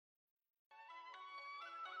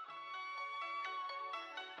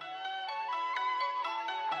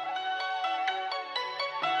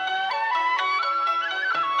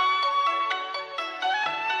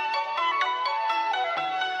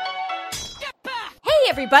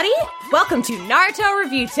everybody! Welcome to Naruto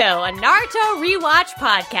Reviewto, a Naruto rewatch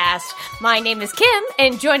podcast. My name is Kim,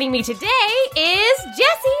 and joining me today is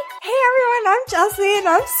Jessie. Hey everyone, I'm Jessie, and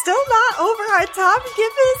I'm still not over our Tom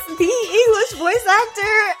Gibbons, the English voice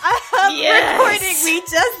actor recording we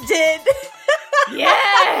just did.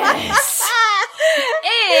 Yes!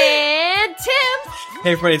 And Tim.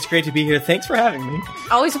 Hey everybody, it's great to be here. Thanks for having me.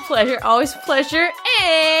 Always a pleasure, always a pleasure.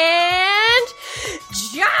 And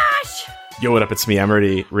Josh. Yo, what up? It's me. I'm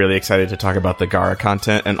already really excited to talk about the Gaara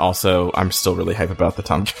content, and also I'm still really hype about the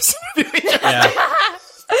Tom Gibbs.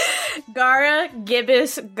 Gaara,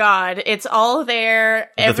 Gibbous, God. It's all there.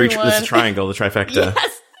 Everyone. It's a triangle, the trifecta.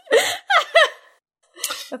 Yes.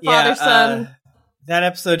 The father, son. That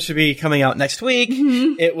episode should be coming out next week.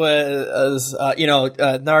 Mm-hmm. It was,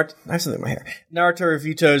 Naruto. I have something in my hair. Naruto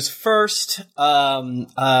Reviewto's first,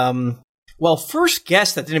 first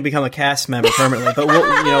guest that didn't become a cast member permanently. But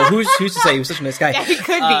who's to say? He was such a nice guy. Yeah, he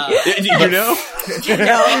could be. You know?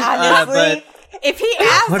 Honestly. If he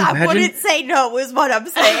asked, I wouldn't say no, is what I'm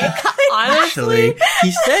saying. Honestly,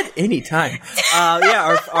 he said anytime.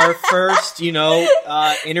 Our first,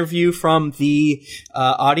 interview from the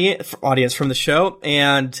audience from the show,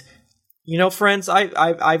 and friends,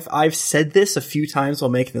 I've said this a few times while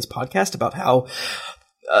making this podcast about how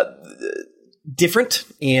different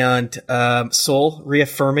and soul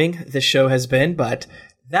reaffirming this show has been, but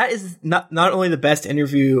that is not only the best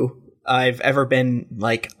interview I've ever been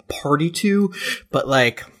party to, but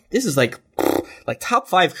this is top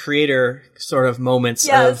 5 creator sort of moments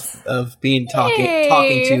of being talking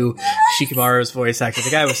to Shikamaru's voice actor. The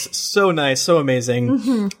guy was so nice, so amazing.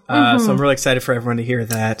 So I'm really excited for everyone to hear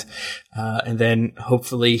that, and then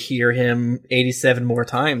hopefully hear him 87 more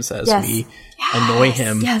times as we annoy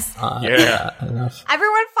him. Enough.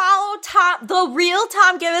 Everyone follow the real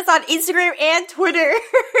Tom Gibbons on Instagram and Twitter.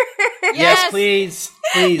 Yes, please.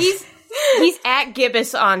 He's at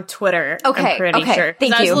Gibbous on Twitter. Okay, I'm pretty sure.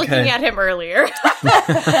 Thank I you. was looking at him earlier.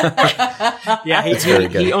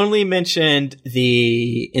 He only mentioned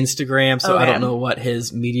the Instagram, so I don't know what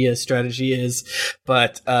his media strategy is.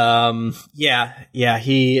 But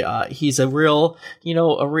he's a real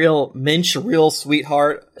mensch, a real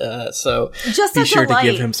sweetheart. So just be sure to light.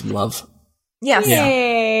 give him some love. Yes.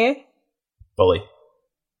 Yeah. Bully.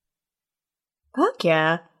 Fuck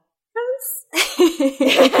yeah.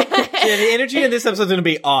 The energy in this episode is going to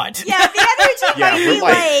be odd. Yeah, the energy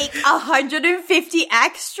might be 150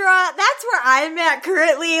 extra. That's where I'm at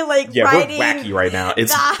currently. Writing we're wacky right now.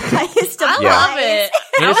 It's the highest of I love it.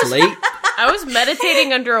 It's late. I was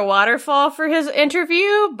meditating under a waterfall for his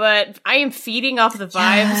interview, but I am feeding off the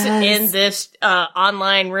vibes in this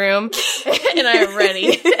online room, and I am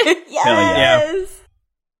ready. Yes.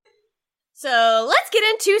 So let's get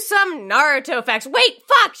into some Naruto facts. Wait,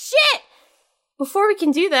 fuck, shit! Before we can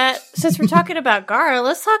do that, since we're talking about Gaara,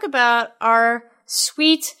 let's talk about our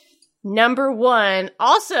sweet number 1,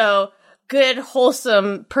 also good,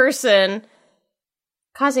 wholesome person,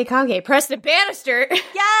 Kazekage, Preston Bannister.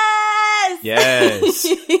 Yes!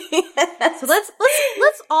 So let's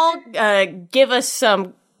all give us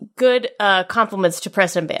some good compliments to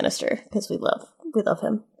Preston Bannister, because we love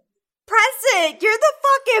him. Preston, you're the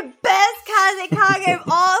fucking best Kazekage of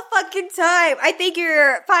all fucking time. I think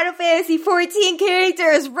your Final Fantasy 14 character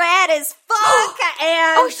is rad as fuck,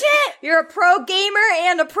 and oh shit, you're a pro gamer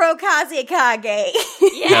and a pro Kazekage.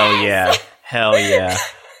 Yes. Hell yeah.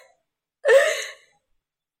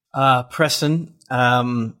 Preston,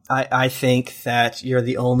 I think that you're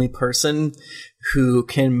the only person who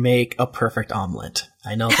can make a perfect omelet.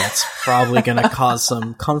 I know that's probably going to cause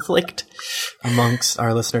some conflict amongst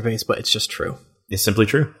our listener base, but it's just true. It's simply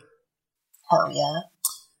true. Hell yeah.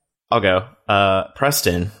 I'll go.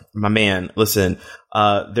 Preston, my man, listen,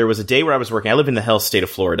 there was a day where I was working. I live in the hell state of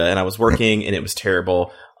Florida, and I was working, and it was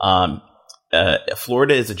terrible.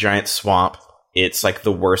 Florida is a giant swamp. It's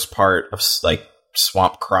the worst part of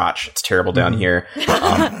swamp crotch. It's terrible down here. You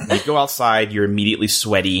go outside, you're immediately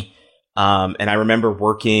sweaty. And I remember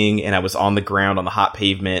working, and I was on the ground on the hot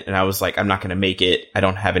pavement, and I was like, I'm not going to make it. I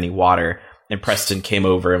don't have any water. And Preston came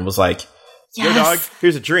over and was like, yo, dog,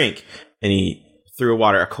 here's a drink. And he threw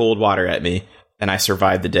a cold water at me, and I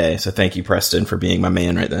survived the day. So thank you, Preston, for being my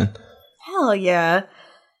man right then. Hell yeah.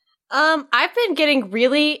 I've been getting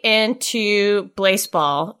really into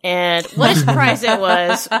Blaseball, and what a surprise it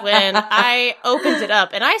was when I opened it up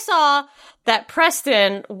and I saw that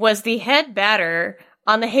Preston was the head batter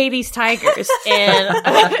on the Hades Tigers, and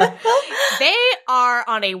they are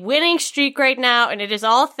on a winning streak right now, and it is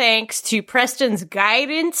all thanks to Preston's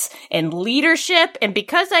guidance and leadership. And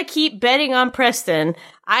because I keep betting on Preston,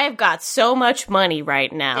 I have got so much money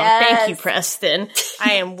right now. Yes. Thank you, Preston.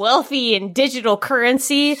 I am wealthy in digital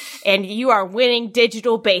currency, and you are winning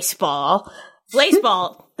digital baseball.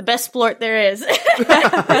 Baseball, the best sport there is.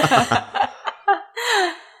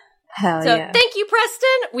 Hell So yeah. thank you,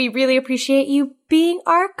 Preston. We really appreciate you being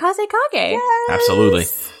our Kazekage. Absolutely.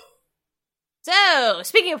 So,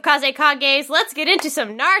 speaking of Kazekages, let's get into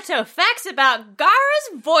some Naruto facts about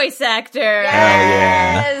Gaara's voice actor.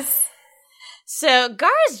 Yes. So,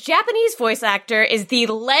 Gaara's Japanese voice actor is the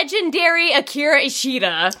legendary Akira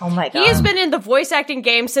Ishida. Oh my god. He has been in the voice acting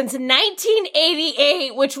game since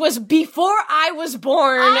 1988, which was before I was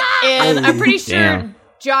born, and I'm pretty sure damn.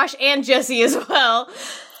 Josh and Jesse as well.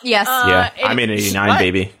 Yes. Yeah, and- I'm in 89, What?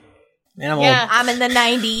 baby. Man, I'm Yeah. old. I'm in the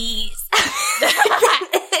 90s.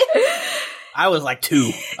 I was like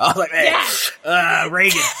 2. I was like, hey,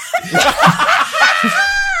 Reagan.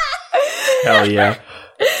 Hell yeah.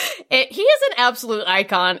 He is an absolute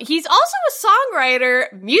icon. He's also a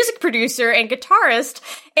songwriter, music producer, and guitarist,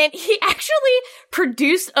 and he actually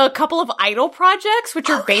produced a couple of idol projects, which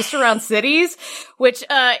are based around cities, which,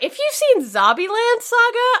 if you've seen Zombieland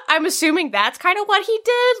Saga, I'm assuming that's kind of what he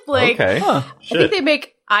did. Like, Okay. Huh. I think they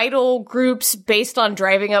make idol groups based on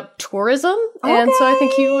driving up tourism, and so I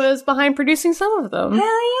think he was behind producing some of them. Hell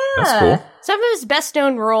yeah. That's cool. Some of his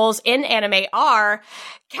best-known roles in anime are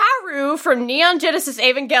Kaoru from Neon Genesis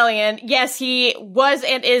Evangelion. Yes, he was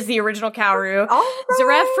and is the original Kaoru. All right.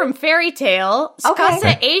 Zarev from Fairy Tail. Okay.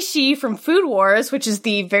 Tsukasa Eishi from Food Wars, which is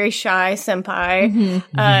the very shy senpai.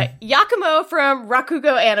 Yakumo from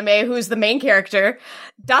Rakugo Anime, who is the main character.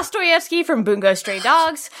 Dostoevsky from Bungo Stray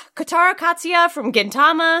Dogs. Kotaro Katsuya from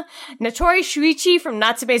Gintama. Natori Shuichi from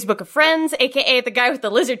Natsume's Book of Friends, aka the guy with the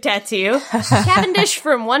lizard tattoo. Cavendish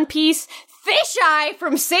from One Piece. Fisheye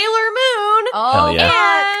from Sailor Moon. Oh, Hell yeah.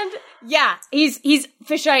 God. And yeah, he's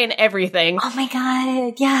Fisheye in everything. Oh my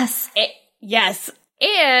god. Yes. Yes.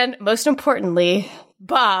 And most importantly,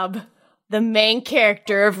 Bob, the main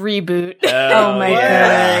character of Reboot. Oh my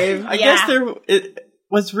god. I guess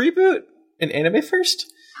was Reboot an anime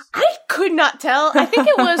first? I could not tell. I think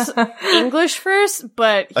it was English first,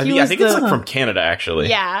 but I he think, was it's like from Canada, actually.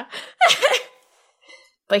 yeah.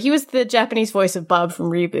 But he was the Japanese voice of Bob from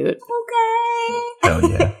Reboot. Okay. Hell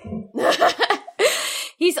yeah.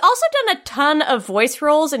 He's also done a ton of voice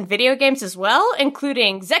roles in video games as well,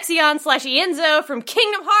 including Zexion / Ienzo from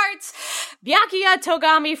Kingdom Hearts, Byakuya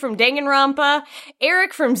Togami from Danganronpa,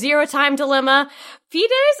 Eric from Zero Time Dilemma,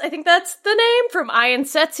 Fides, I think that's the name, from Ion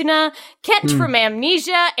Setsuna, Kent from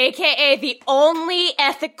Amnesia, aka the only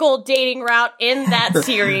ethical dating route in that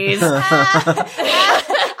series.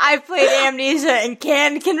 I played Amnesia and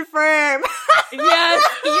can confirm. Yes.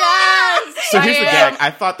 So here's the I gag. I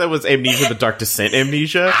thought that was Amnesia, the Dark Descent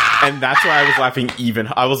Amnesia, and that's why I was laughing even.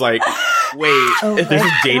 I was like, wait, there's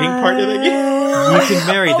a dating part to that game? You can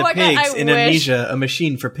marry Oh the my God, pigs I in wish. Amnesia, a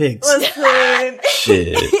machine for pigs. Listen.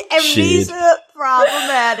 Shit. Amnesia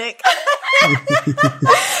problematic.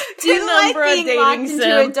 Do you like number of being dating locked into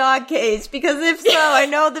sim. a dog cage? Because if so, I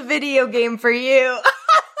know the video game for you.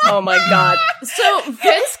 Oh my god. So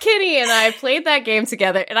Vince Kinney and I played that game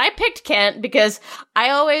together, and I picked Kent because I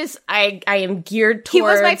am geared towards... He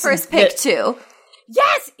was my first pick too.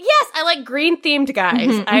 Yes, I like green themed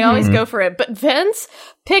guys. I always go for it. But Vince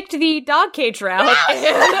picked the dog cage route, and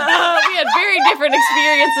we had very different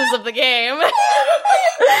experiences of the game.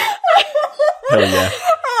 Hell yeah.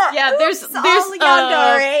 Yeah, there's All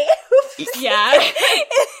Yandere. yeah.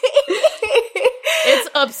 It's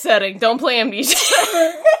upsetting. Don't play Amnesia.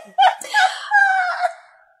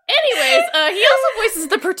 Anyways, he also voices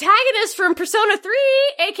the protagonist from Persona 3,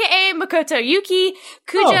 aka Makoto Yuki,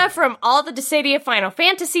 Kuja from all the Dissidia Final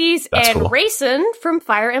Fantasies, That's and cool. Raisin from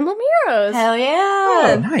Fire Emblem Heroes. Hell yeah.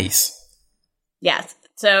 Oh, nice. Yes.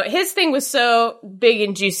 So his thing was so big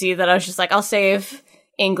and juicy that I was just like, I'll save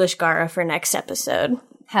English Gaara for next episode.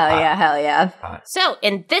 Hell yeah, hell yeah. So,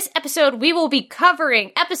 in this episode, we will be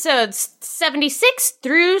covering episodes 76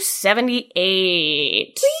 through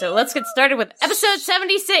 78. So, let's get started with episode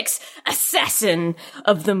 76, Assassin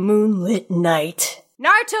of the Moonlit Night.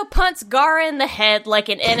 Naruto punts Gaara in the head like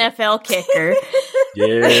an NFL kicker.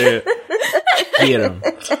 Yeah. Get him.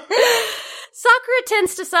 Sakura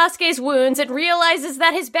tends to Sasuke's wounds and realizes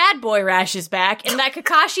that his bad boy rash is back and that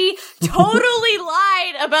Kakashi totally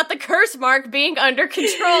lied about the curse mark being under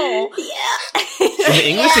control. In the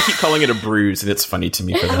English, they keep calling it a bruise, and it's funny to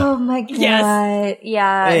me for that. Oh my god. Yes.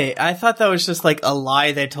 Yeah. Hey, I thought that was just like a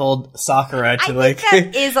lie they told Sakura to I like.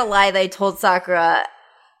 think that is a lie they told Sakura.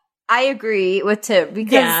 I agree with Tim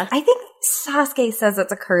because I think Sasuke says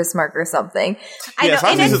it's a curse mark or something.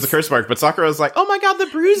 Sasuke says it's a curse mark, but Sakura's like, "Oh my god, the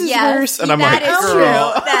bruise is worse," and I'm like, "That is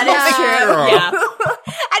 "Girl, true. That is true." Yeah.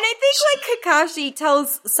 And I think like Kakashi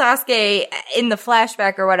tells Sasuke in the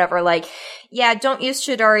flashback or whatever, like, "Yeah, don't use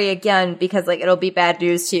Chidori again because like it'll be bad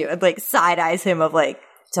news to you," and like side eyes him of like,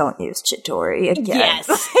 "Don't use Chidori again."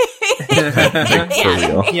 Yes.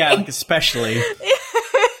 Yeah, like especially.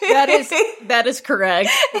 That is correct.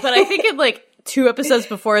 But I think in like 2 episodes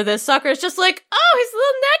before this, Sakura's just like, "Oh, his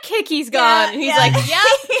little neck hickey's gone," and he's like, "Yep,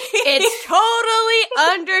 it's totally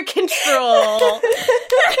under control.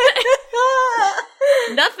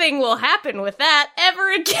 Nothing will happen with that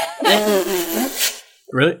ever again."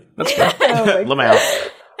 Really? That's good. Lamau.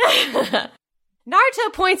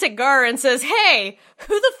 Naruto points at Gaara and says, "Hey,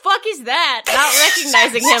 who the fuck is that?" Not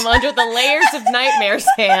recognizing him under the layers of Nightmare's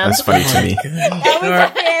hands. That's funny to me. That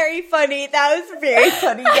was very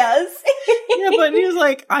funny. Yes. Yeah, but he was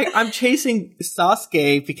like, I'm chasing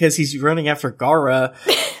Sasuke because he's running after Gaara.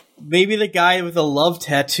 Maybe the guy with the love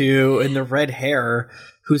tattoo and the red hair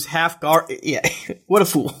who's half Gaara. Yeah, what a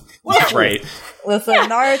fool. Right. Listen,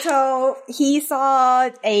 Naruto, he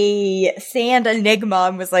saw a sand enigma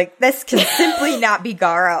and was like, "This can simply not be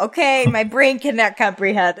Gaara, okay? My brain cannot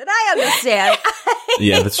comprehend." And I understand.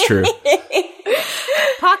 Yeah, that's true.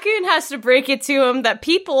 Pakun has to break it to him that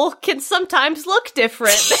people can sometimes look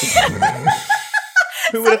different.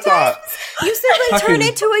 Who would have thought? You simply turn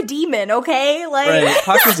into a demon, okay? Like, Right,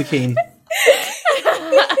 Paku's a king.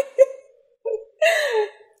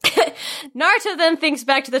 Naruto then thinks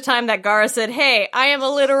back to the time that Gaara said, "Hey, I am a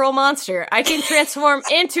literal monster. I can transform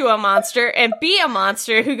into a monster and be a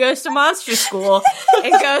monster who goes to monster school."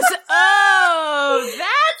 And goes, "Oh,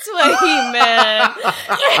 that's what he meant."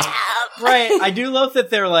 Right, I do love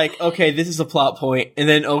that they're like, okay, this is a plot point, and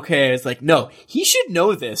then it's like, no, he should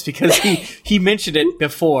know this because he mentioned it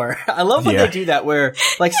before. I love when they do that where,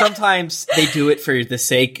 like, sometimes they do it for the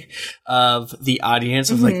sake of the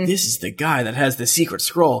audience of like, this is the guy that has the secret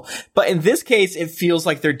scroll. But in this case, it feels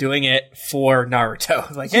like they're doing it for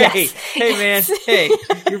Naruto. Like, hey man, hey,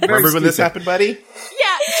 you're very Remember when this happened, buddy?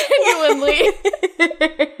 Yeah, genuinely.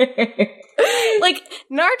 Like,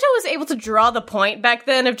 Naruto was able to draw the point back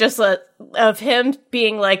then of just of him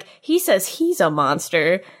being like, he says he's a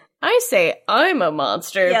monster, I say I'm a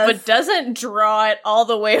monster, but doesn't draw it all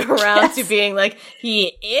the way around to being like, he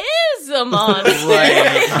is a monster.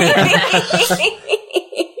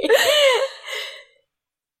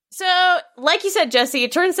 So, like you said, Jesse,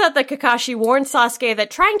 it turns out that Kakashi warned Sasuke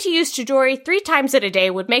that trying to use Chidori 3 times in a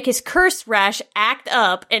day would make his curse rash act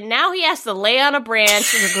up, and now he has to lay on a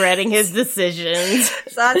branch, regretting his decisions.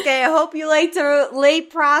 Sasuke, I hope you like to lay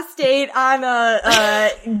prostate on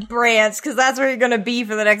a branch, because that's where you're going to be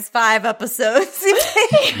for the next 5 episodes.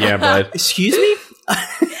 Yeah, bud. Excuse me?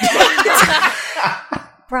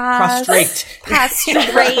 Prostrate.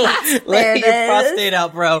 There Lay your prostate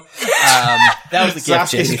out, bro. That was the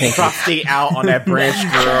gift, Jesse. Sasuke's prostate out on that branch,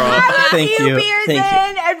 girl. Thank you. Beers in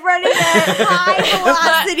and running at high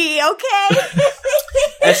velocity, okay?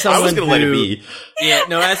 As I was someone going to let it be. Yeah,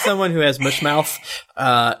 no, as someone who has mush mouth,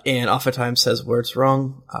 and oftentimes says words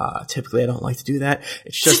wrong, typically I don't like to do that.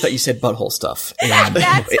 It's just that you said butthole stuff. And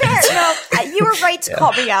That's fair. No, you were right to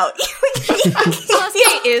call me out.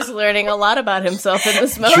 Sasuke is learning a lot about himself in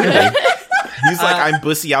this moment. He's like, I'm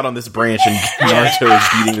bussy out on this branch, and Naruto is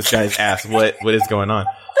beating this guy's ass. What is going on?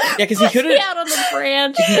 Yeah, because he couldn't out on the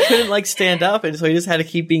branch. He couldn't like stand up, and so he just had to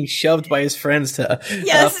keep being shoved by his friends to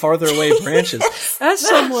farther away branches. As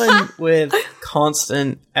someone with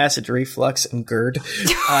constant acid reflux and GERD,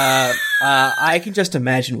 I can just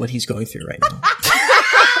imagine what he's going through right now.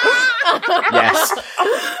 Yes.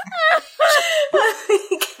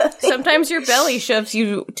 Sometimes your belly shoves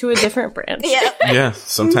you to a different branch. Yeah. Yeah,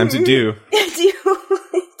 sometimes you do.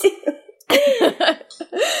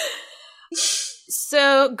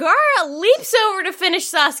 So Gaara leaps over to finish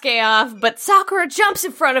Sasuke off, but Sakura jumps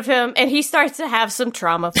in front of him, and he starts to have some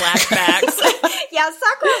trauma flashbacks. Yeah,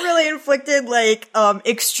 Sakura really inflicted, like,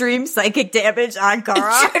 extreme psychic damage on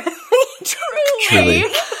Gaara. Truly.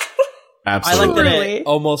 I Absolutely. like that it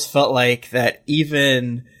almost felt like that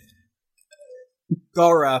even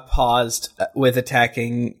Gaara paused with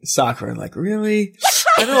attacking Sakura. Like, really?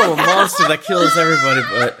 I know a monster that kills everybody,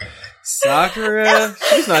 but Sakura,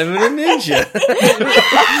 she's not even a ninja.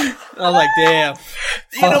 I'm like, damn.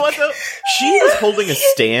 You know what though? She was holding a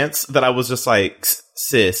stance that I was just like,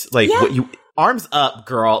 sis, like, what you arms up,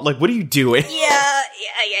 girl. Like, what are you doing? Yeah.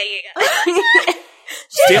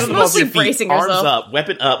 Stand on the balls of mostly your feet, bracing arms herself. up,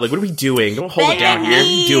 weapon up. Like, what are we doing? Don't hold it down here. What are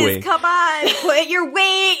you doing? Come on, put your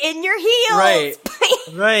weight in your heels. Right.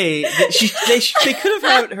 Right. They could have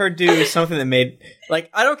had her do something that made, like,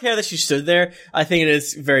 I don't care that she stood there. I think it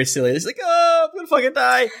is very silly. It's like, oh, I'm gonna fucking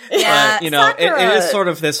die. Yeah, But, it is sort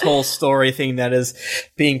of this whole story thing that is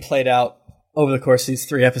being played out over the course of these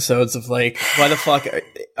 3 episodes of, like, why the fuck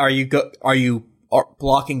are you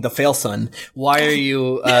blocking the fail son? Why are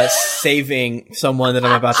you saving someone that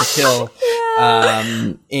I'm about to kill?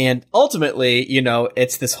 And ultimately,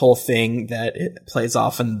 it's this whole thing that it plays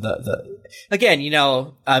off in the again,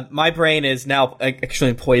 my brain is now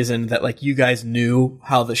actually poisoned that, like, you guys knew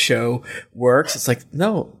how the show works. It's like,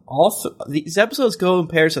 no, these episodes go in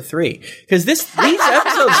pairs of 3 because these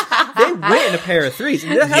episodes, they went in a pair of 3s,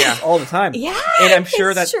 and that happens all the time. Yeah, and I'm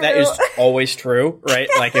sure that is always true, right?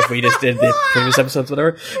 Like, if we just did the previous episodes,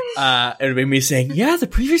 whatever, it would be me saying, yeah, the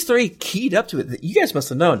previous 3 keyed up to it. You guys must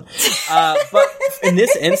have known. But in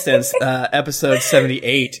this instance, episode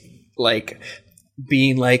 78, like,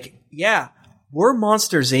 being like, yeah, we're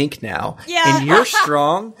Monsters Inc. now. Yeah. And you're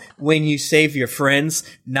strong when you save your friends,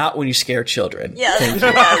 not when you scare children. Yes.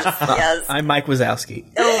 Yes. I'm Mike Wazowski.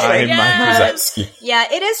 I'm Mike Wazowski. Yeah,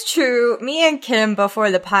 it is true. Me and Kim,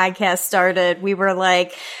 before the podcast started, we were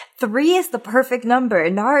like, 3 is the perfect number.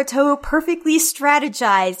 Naruto perfectly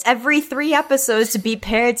strategized every 3 episodes to be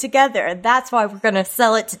paired together. And that's why we're going to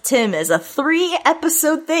sell it to Tim as a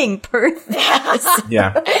 3-episode thing per episode.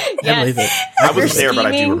 Yeah. I believe it. I wasn't there, but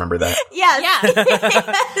I do remember that. Yes.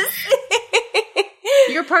 Yeah.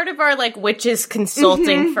 You're part of our, like, witches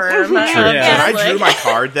consulting firm. True. Yeah. When I drew my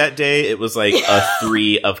card that day, it was like a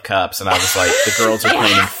 3 of cups, and I was like, the girls are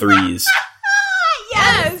playing in 3s.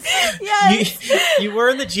 Yes. You were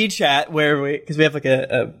in the G chat because we have like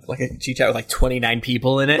a G chat with like 29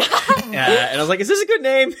 people in it, and I was like, "Is this a good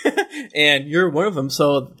name?" And you're one of them.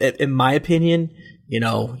 So, in my opinion,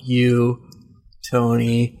 you,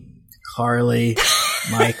 Tony, Carly,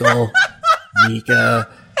 Michael, Mika,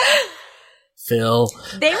 Phil,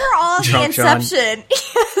 they were all the Inception.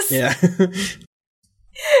 Yes. Yeah.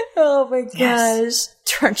 Oh my gosh, yes.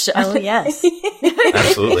 Drunk John. Oh yes,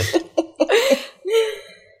 absolutely.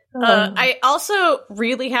 I also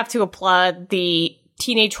really have to applaud the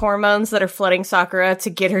teenage hormones that are flooding Sakura to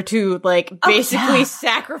get her to, like, basically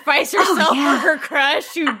sacrifice herself for her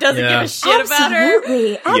crush who doesn't give a shit about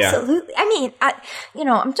her. Absolutely. I mean,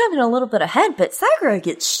 I'm jumping a little bit ahead, but Sakura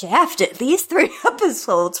gets shafted these 3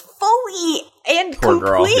 episodes fully and Poor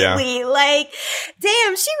completely. Girl, like,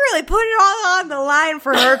 damn, she really put it all on the line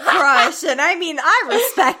for her crush, and I mean, I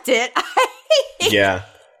respect it. Yeah.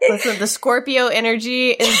 Listen, the Scorpio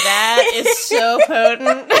energy in that is so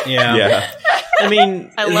potent. Yeah. I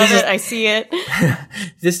mean, I love it. I see it.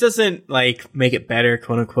 This doesn't, like, make it better,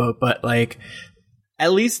 quote unquote, but, like,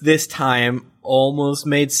 at least this time almost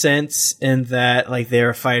made sense in that, like, they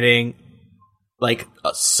were fighting, like,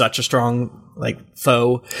 such a strong, like,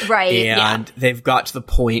 foe. Right. And they've got to the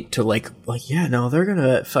point to, like, yeah, no, they're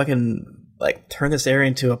gonna fucking, like, turn this area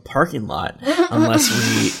into a parking lot unless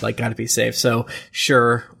we, like, gotta be safe. So,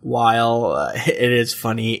 sure, while it is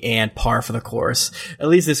funny and par for the course, at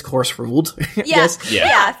least this course ruled.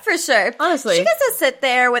 Yeah, for sure. Honestly. She gets to sit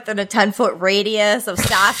there within a 10-foot radius of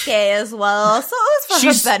Sasuke as well, so it was for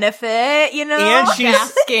her benefit, And she's,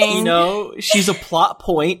 she's a plot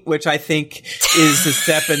point, which I think is a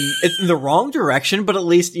step in the wrong direction, but at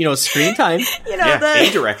least, screen time. A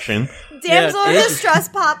direction. Damsel in distress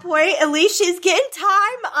plot point. At least she's getting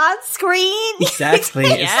time on screen. Exactly.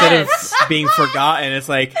 Instead of being forgotten, it's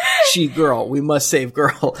like, girl, we must save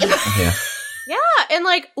girl. Yeah. Yeah, and,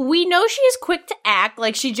 like, we know she's quick to act.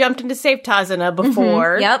 Like, she jumped in to save Tazuna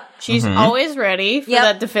before. Mm-hmm. Yep. She's always ready for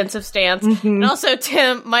that defensive stance. Mm-hmm. And also,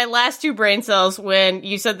 Tim, my last 2 brain cells when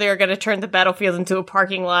you said they were going to turn the battlefield into a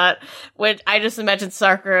parking lot, which I just imagined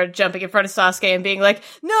Sakura jumping in front of Sasuke and being like,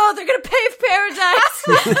 no, they're going to pave paradise!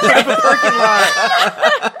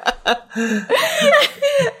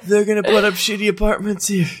 They're going to put up shitty apartments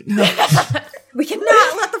here. No. We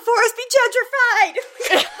cannot let the forest be gentrified!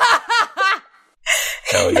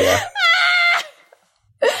 Hell yeah.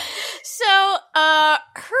 So,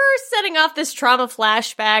 her setting off this trauma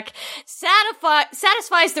flashback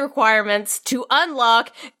satisfies the requirements to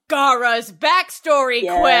unlock Gaara's backstory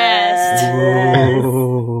quest.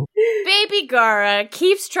 Ooh. Baby Gaara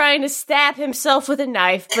keeps trying to stab himself with a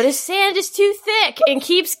knife, but his sand is too thick and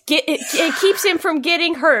it keeps him from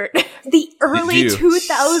getting hurt. The early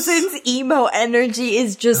 2000s emo energy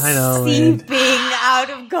is just seeping out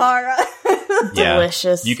of Gaara. Yeah.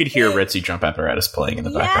 Delicious. You could hear Red Sea Jump Apparatus playing in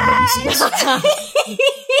the background of these scenes.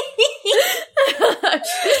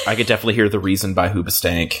 I could definitely hear The Reason by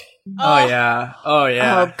Hoobastank. Oh yeah.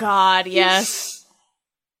 Oh god, yes.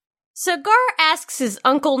 So Gar asks his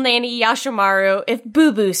uncle nanny Yashimaru if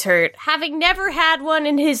Boo Boo's hurt, having never had one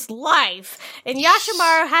in his life, and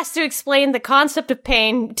Yashimaru has to explain the concept of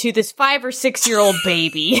pain to this 5 or 6-year-old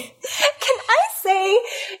baby. Can I say,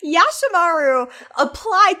 Yashimaru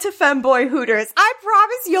applied to Femboy Hooters. I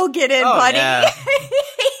promise you'll get in, buddy.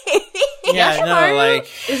 Yeah, no, like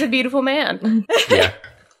is a beautiful man. Yeah.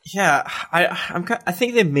 Yeah, I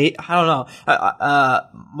think they made. I don't know.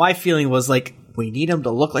 My feeling was like we need him to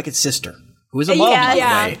look like his sister, who is a mom, by the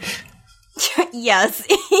way. Yes.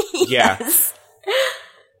 Yeah. Yes.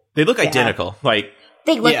 They look identical. Like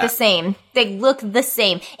they look the same. They look the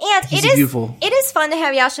same, and He's beautiful. It is fun to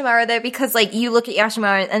have Yashimaru there because, like, you look at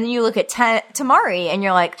Yashimaru and then you look at Tamari, and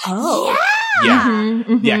you're like, oh, yeah.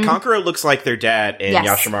 Mm-hmm. Yeah, Kankuro looks like their dad, and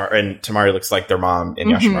Yashimaru and Tamari looks like their mom and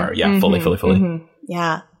Yashimaru. Yeah, fully.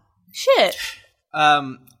 Yeah. Shit.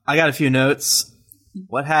 I got a few notes.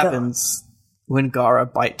 What happens when Gara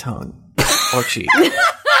bite tongue or cheek?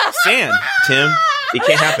 Sand, Tim. It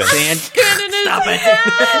can't happen. Sand. Stop it.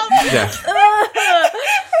 Yeah.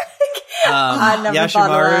 I never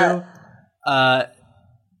thought Yashimaru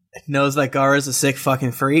knows that Gara's a sick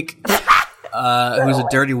fucking freak, who's a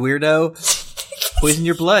dirty weirdo. Poison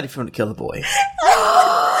your blood if you want to kill the boy.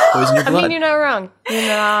 Poison your blood. I mean, you're not wrong. You're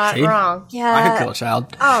not wrong. Yeah. I could kill a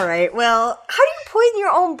child. All right. Well, how do you poison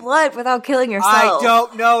your own blood without killing yourself? I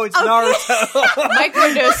don't know. It's Naruto.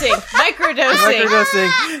 Microdosing.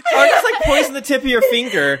 Or just like poison the tip of your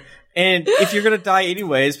finger, and if you're gonna die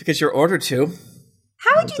anyways because you're ordered to.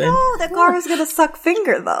 How would you know that Gara's gonna suck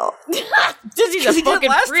finger, though? Just he's a fucking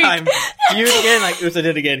last freak. time. You did it again, like I did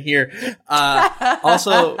it again here.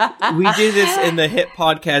 Also, we did this in the hit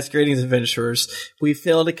podcast Greetings Adventurers. We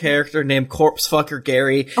filled a character named Corpse Fucker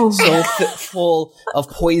Gary full of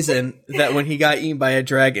poison that when he got eaten by a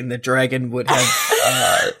dragon, the dragon would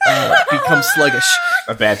have become sluggish.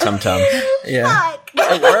 A bad tum-tum. Yeah.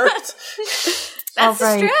 It worked. That's the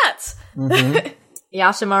strats. Mm-hmm.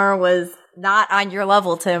 Yashimaru was not on your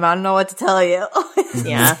level, Tim. I don't know what to tell you.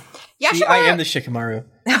 Yeah. See, I am the Shikamaru.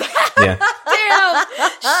 Yeah. Damn.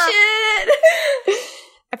 Shit.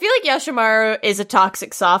 I feel like Yashimaru is a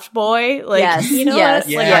toxic soft boy. Like, Yes. you know, Yes.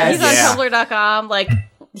 like Yes. he's on Yeah. Tumblr.com. Like,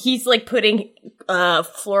 he's like putting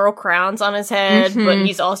floral crowns on his head, but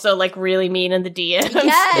he's also like really mean in the DMs.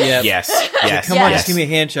 Yes. Yeah. Yes. Come on, just give me a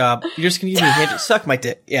hand job. You're just gonna give me a hand job. Suck my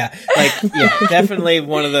dick. Yeah. Like, yeah, definitely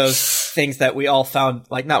one of those things that we all found,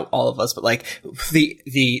 like, not all of us, but like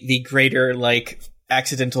the greater, like,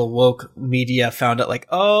 accidental woke media found out, like,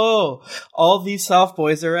 oh, all these soft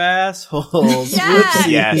boys are assholes.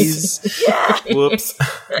 Yes. Whoopsies. Whoops.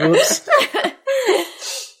 Whoops.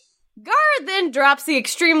 Gara then drops the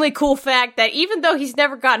extremely cool fact that even though he's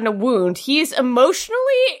never gotten a wound, he's emotionally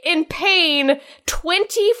in pain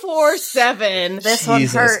 24/7. This one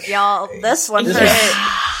Jesus. hurt, y'all. This one hurt.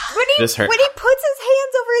 This hurt. When he puts his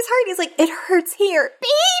hands over his heart, he's like, it hurts here.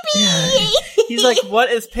 Baby! Yeah. He's like, what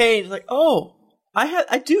is pain? He's like, oh, I have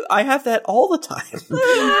that all the time. It's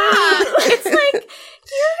like,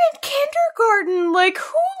 you're in kindergarten. Like,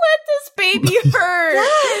 who let this baby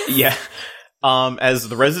hurt? Yeah. As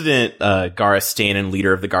the resident Gara stan and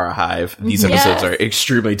leader of the Gara Hive, these episodes are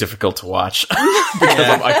extremely difficult to watch because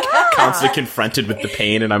I'm like constantly confronted with the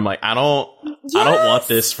pain, and I'm like, I don't want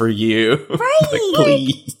this for you. Right. Like,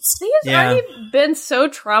 please. He's already been so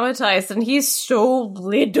traumatized, and he's so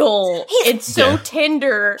little. It's so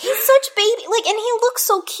tender. He's such baby, like, and he looks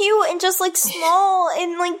so cute and just, like, small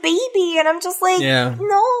and, like, baby, and I'm just like,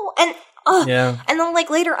 no, and, and then,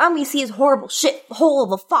 like, later on we see his horrible shithole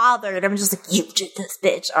of a father, and I'm just like, you did this,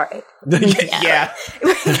 bitch, alright. Yeah.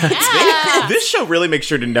 This show really makes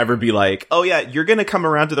sure to never be like, oh yeah, you're gonna come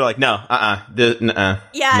around to, they're like, no,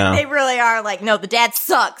 Yeah, they really are like, no, the dad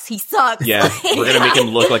sucks, he sucks. Yeah, we're gonna make him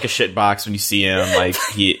look like a shitbox when you see him, like,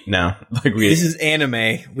 This is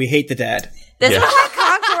anime. We hate the dad. This is why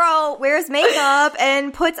Kankuro wears makeup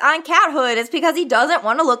and puts on cat hood. It's because he doesn't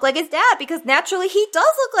want to look like his dad, because naturally he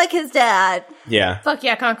does look like his dad. Yeah. Fuck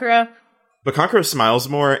yeah, Kankuro. But Kankuro smiles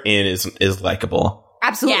more and is likable.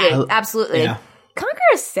 Absolutely. Yeah. Absolutely. Yeah.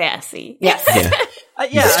 Kankuro's sassy. Yes.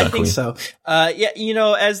 Yeah, I stuck think with. so.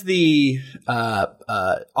 As the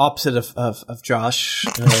opposite of Josh,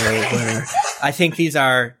 where I think these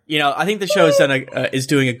are, I think the show is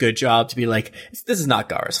doing a good job to be like, this is not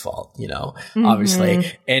Gara's fault,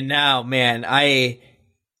 obviously. And now, man, I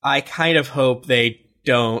kind of hope they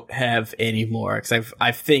don't have any more, because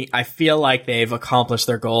I feel like they've accomplished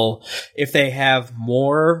their goal. If they have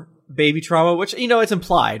more baby trauma, which, you know, it's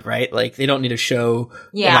implied, right? Like, they don't need to show,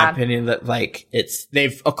 in my opinion, that, like,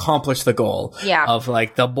 they've accomplished the goal of,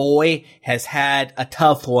 like, the boy has had a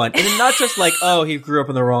tough one. And not just like, oh, he grew up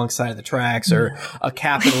on the wrong side of the tracks or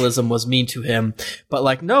capitalism was mean to him, but,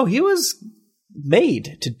 like, no, he was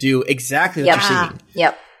made to do exactly what you're seeing.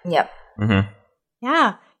 Yep. Mm-hmm.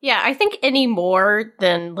 Yeah, I think any more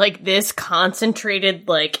than, like, this concentrated,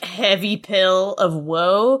 like, heavy pill of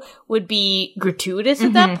woe would be gratuitous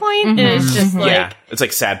at that point. And it's just, like... Yeah, it's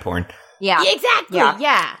like sad porn. Yeah. Exactly,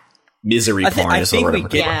 yeah. Misery porn is the word I'm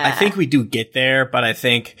looking for. I think we do get there, but I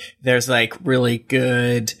think there's, like, really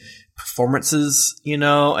good performances, you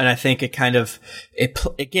know? And I think it kind of...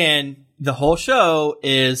 Again... The whole show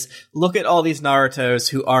is look at all these Narutos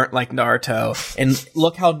who aren't like Naruto and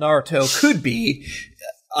look how Naruto could be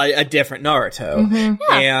a different Naruto.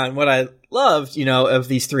 And what I loved, you know, of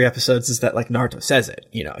these 3 episodes is that, like, Naruto says it,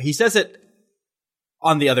 you know, he says it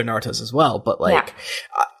on the other Narutos as well, but, like,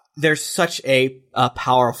 there's such a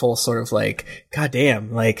powerful sort of, like,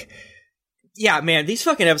 goddamn, like, yeah, man, these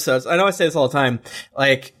fucking episodes, I know I say this all the time,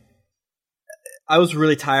 like, I was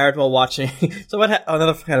really tired while watching. So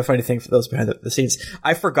another kind of funny thing for those behind the scenes,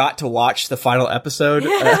 I forgot to watch the final episode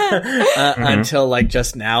until, like,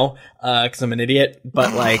 just now, because I'm an idiot.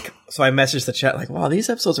 But, like, so I messaged the chat like, wow, these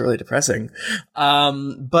episodes are really depressing.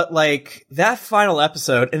 But, like, that final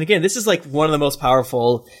episode, and again, this is, like, one of the most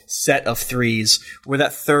powerful set of 3s, where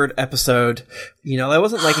that 3rd episode, you know, I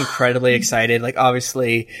wasn't, like, incredibly excited. Like,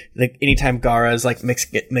 obviously, like, anytime Gaara is, like,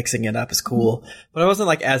 mixing it up is cool. But I wasn't,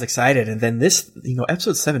 like, as excited. And then this, you know,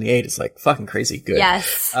 episode 78 is, like, fucking crazy good.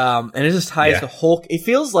 Yes. And it just ties the whole... It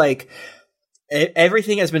feels like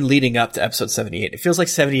everything has been leading up to episode 78. It feels like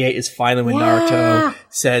 78 is finally when Naruto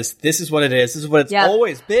says, this is what it is. This is what it's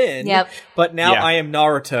always been. But now I am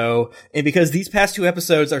Naruto. And because these past 2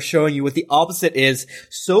 episodes are showing you what the opposite is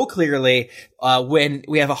so clearly, when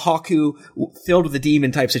we have a Haku filled with a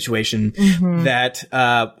demon type situation, that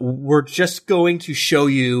we're just going to show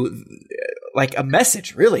you... like a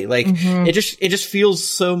message, really. Like, it just feels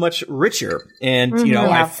so much richer. And, you know,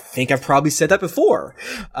 I think I've probably said that before.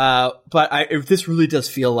 But this really does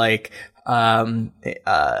feel like,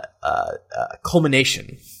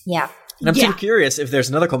 culmination. Yeah. And I'm super curious if there's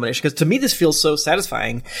another culmination, because to me this feels so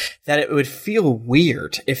satisfying that it would feel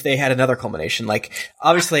weird if they had another culmination. Like,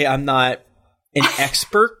 obviously I'm not an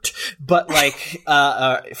expert, but, like,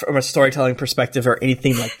 from a storytelling perspective or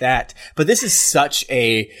anything like that. But this is such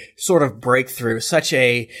a sort of breakthrough, such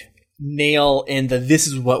a nail in the this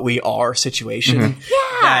is what we are situation,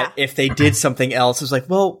 that if they did something else, it's like,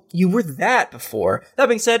 well, you were that before. That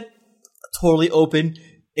being said, totally open.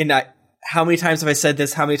 And how many times have I said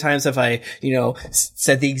this? How many times have I, you know,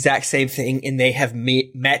 said the exact same thing and they have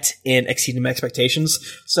met and exceeded my expectations?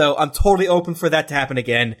 So I'm totally open for that to happen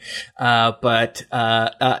again. Yeah,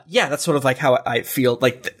 that's sort of like how I feel.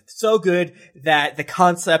 Like, so good that the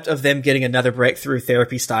concept of them getting another breakthrough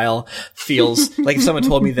therapy style feels like if someone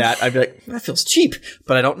told me that, I'd be like, that feels cheap,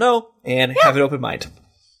 but I don't know, and have an open mind.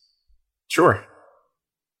 Sure.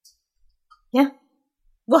 Yeah.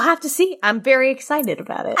 We'll have to see. I'm very excited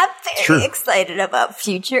about it. I'm very excited about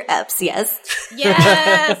future eps, yes.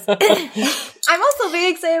 Yes! I'm also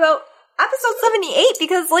very excited about episode 78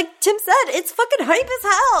 because, like Tim said, it's fucking hype as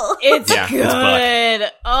hell. It's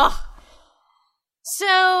good. Oh.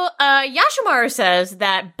 So, Yashimaru says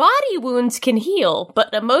that body wounds can heal,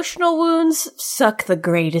 but emotional wounds suck the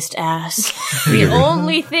greatest ass. The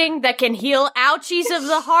only thing that can heal ouchies of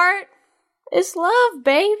the heart is love,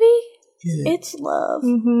 baby. It's love.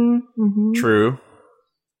 True.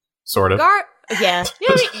 Sort of. Yeah.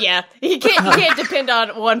 You can't depend on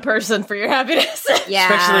one person for your happiness.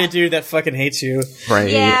 Especially a dude that fucking hates you.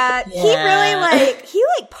 Right. Yeah. He really he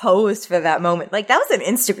posed for that moment. Like, that was an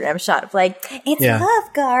Instagram shot of like, it's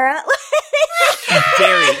love, Gaara.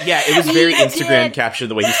 It was very Instagram captured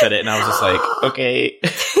the way he said it, and I was just like, okay.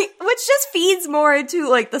 Which just feeds more into,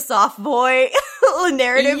 like, the soft boy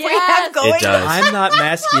narrative we have going. It does. I'm not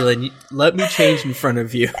masculine. Let me change in front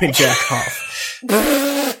of you and jack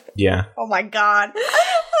off. Yeah. Oh my god.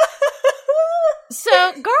 So,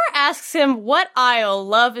 Gaara asks him what aisle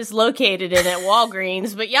love is located in at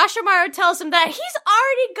Walgreens, but Yashimaru tells him that he's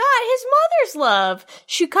already got his mother's love.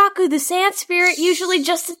 Shukaku, the sand spirit, usually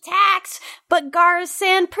just attacks, but Gaara's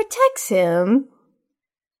sand protects him.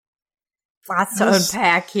 Lots to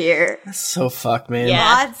unpack here. That's so fucked, man. Yeah.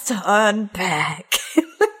 Lots to unpack.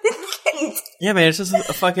 Yeah, man, it's just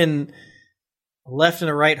a fucking left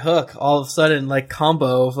and a right hook all of a sudden, like,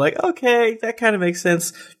 combo of like, okay, that kind of makes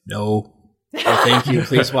sense. No. Oh, thank you.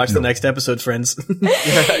 Please watch the next episode, friends.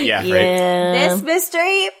 Yeah, right. This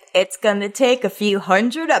mystery, it's gonna take a few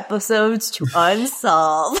hundred episodes to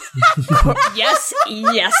unsolve. Yes,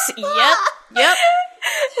 yep.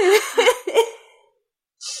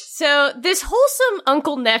 So, this wholesome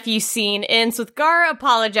uncle-nephew scene ends with Gaara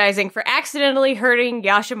apologizing for accidentally hurting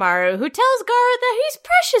Yashimaru, who tells Gaara that he's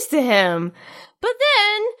precious to him. But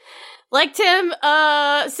then, like Tim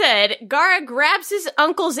said, Gaara grabs his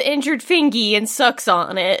uncle's injured fingy and sucks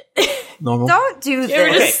on it. Normal. Don't do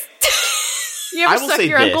this. You ever suck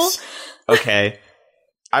your uncle? Okay.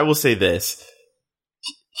 I will say this.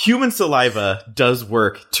 Human saliva does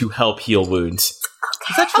work to help heal wounds.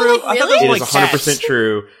 Is that true? Like, really? I It thought is that 100%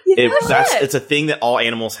 true. It's a thing that all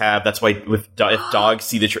animals have. That's why if dogs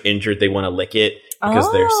see that you're injured, they want to lick it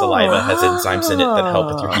because their saliva has enzymes in it that help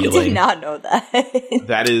with your I healing. did not know that.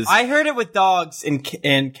 That is, I heard it with dogs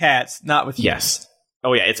and cats, not with yes.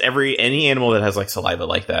 Oh yeah, it's any animal that has like saliva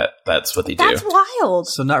like that. That's what they do. That's wild.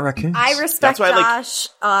 So not raccoons. I respect That's why,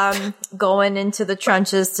 Josh going into the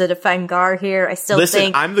trenches to defend Gar here. I still Listen,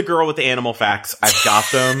 think I'm the girl with the animal facts. I've got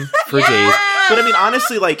them for days. But I mean,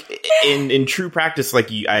 honestly, like in true practice, like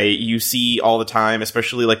you see all the time,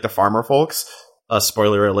 especially like the farmer folks.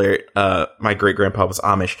 Spoiler alert: my great grandpa was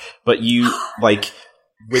Amish, but you like.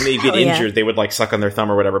 When they get injured, they would like suck on their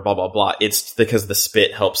thumb or whatever, blah, blah, blah. It's because the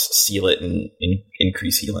spit helps seal it and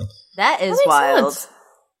increase healing. that is That makes wild. sense.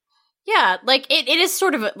 Yeah, like, it is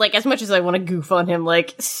sort of, like, as much as I want to goof on him,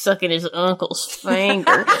 like, sucking his uncle's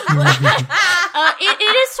finger,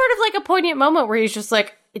 it is sort of like a poignant moment where he's just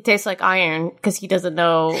like, it tastes like iron, because he doesn't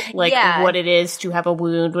know, like, what it is to have a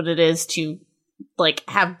wound, what it is to, like,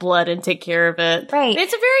 have blood and take care of it. Right.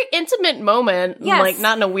 It's a very intimate moment, Yes. like,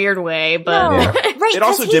 not in a weird way, but... No. Yeah. Right, It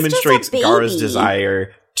also 'cause he's just a demonstrates Gaara's baby.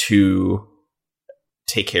 desire to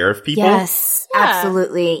take care of people. Yes, Yeah.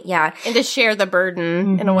 absolutely. Yeah. and to share the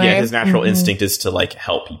burden, in a way. Yeah, his natural instinct is to like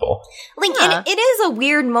help people. Like, Yeah. and it is a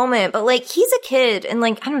weird moment, but like, he's a kid, and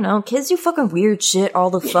like, I don't know, kids do fucking weird shit all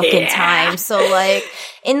the fucking time. So like,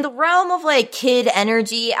 in the realm of like kid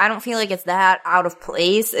energy, I don't feel like it's that out of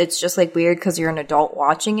place. It's just like weird because you're an adult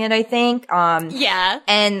watching it, I think. Yeah.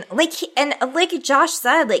 And like, like Josh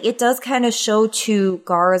said, like, it does kind of show to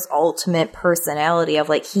Gaara's ultimate personality of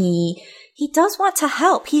like, he does want to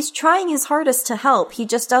help. He's trying his hardest to help. He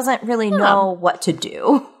just doesn't really know what to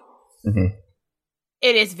do. Mm-hmm.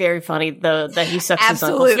 It is very funny, though, that he sucks his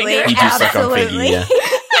uncle's Absolutely. finger. He do suck on Absolutely. Figgy, yeah.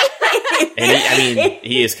 And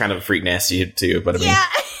he is kind of a freak nasty too, but I mean,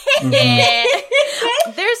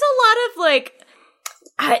 There's a lot of, like,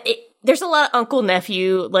 there's a lot of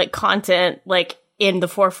uncle-nephew, like, content, like, in the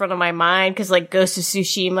forefront of my mind, because, like, Ghost of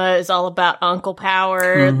Tsushima is all about uncle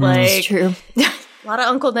power, like... It's true. A lot of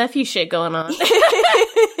uncle-nephew shit going on.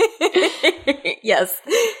 Yes.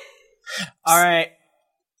 All right.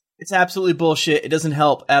 It's absolutely bullshit. It doesn't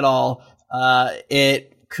help at all.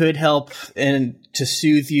 It could help and to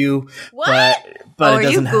soothe you, What? but Are it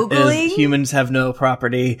doesn't. you Googling? Humans have no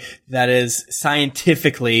property that is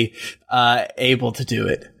scientifically able to do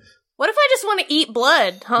it. What if I just want to eat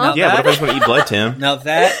blood, huh? No. yeah. What if I just want to eat blood, Tim? Now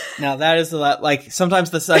that is a lot. Like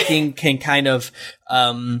sometimes the sucking can kind of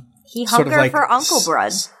He sort of hungered like for uncle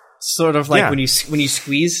blood. sort of like Yeah. when you do a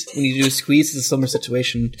squeeze, it's a similar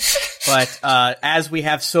situation. But as we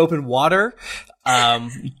have soap and water,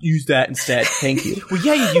 use that instead. Thank you. Well,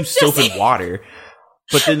 yeah, you use soap and water,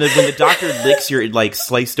 but then when the doctor licks your like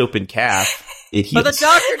sliced open calf, it heals. But the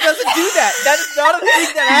doctor doesn't do that. That is not a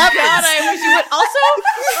thing that happens. God, I wish you would. Also,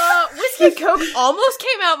 whiskey and coke almost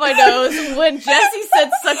came out my nose when Jesse said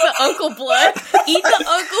suck the uncle blood, eat the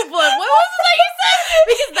uncle blood. What was it that you said?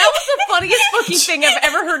 Because that was the funniest fucking thing I've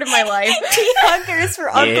ever heard in my life. He hungers for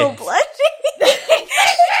uncle blood.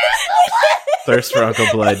 Thirst for uncle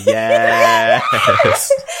blood, yes.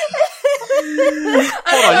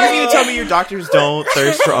 Hold on, you're gonna tell me your doctors don't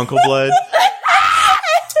thirst for uncle blood?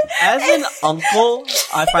 As an uncle,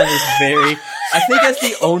 I find this very. I think as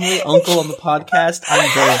the only uncle on the podcast, I'm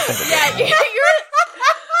very offended. Yeah, you're.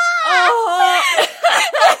 Oh.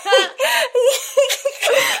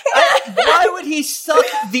 Why would he suck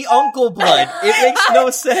the uncle blood? It makes no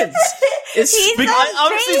sense. It's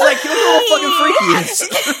obviously he's like, look how fucking freaky he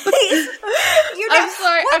is.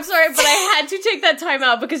 I'm sorry, but I had to take that time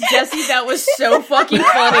out because Jesse, that was so fucking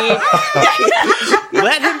funny.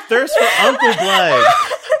 Let him thirst for uncle blood.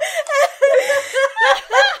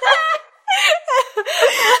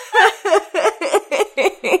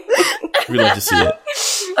 We love to see it.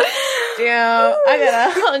 Damn, I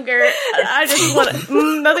got a hunger. I just want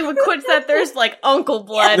to. Nothing would quench that thirst like uncle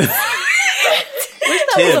blood. Wish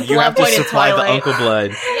that was Tim, a you plot have to point in supply the Twilight. uncle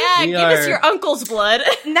blood. Yeah. Yeah, give us your uncle's blood.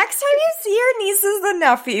 Next time you see your nieces and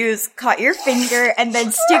nephews, cut your finger and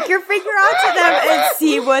then stick your finger onto them and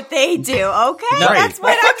see what they do, okay? No, That's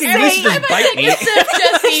what I'm saying. Just bite me. Take a sip,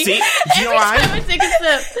 Jesse. See, you know Every why? time I take a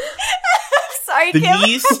sip. Sorry, The Kim.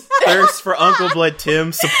 niece thirsts for Uncle Blood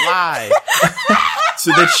Tim supply,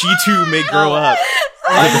 so that she too may grow up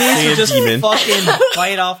My like a niece sand would just demon. fucking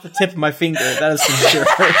bite off the tip of my finger. That is for sure.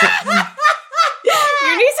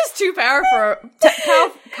 Your niece is too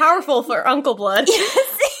powerful for Uncle Blood.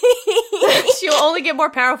 She'll only get more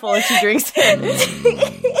powerful if she drinks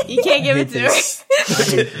it. You can't give it to her.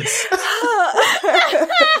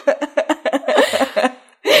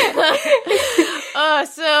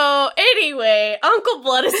 So anyway, Uncle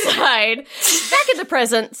Blood aside, back in the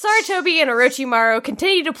present, Saratobi and Orochimaru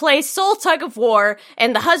continue to play soul tug of war,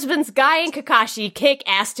 and the husbands Guy and Kakashi kick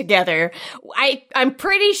ass together. I'm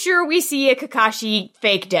pretty sure we see a Kakashi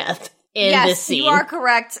fake death in this scene. You are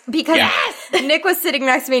correct, because Nick was sitting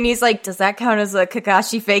next to me and he's like, does that count as a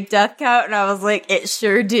Kakashi fake death count? And I was like, it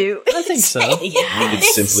sure do. I think so. It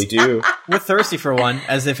simply do. We're thirsty for one,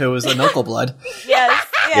 as if it was an Uncle Blood. Yes.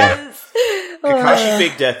 Kakashi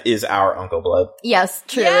fake death is our Uncle Blood. Yes,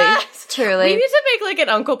 truly. Yes. Truly. We need to make like an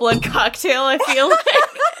Uncle Blood cocktail, I feel like.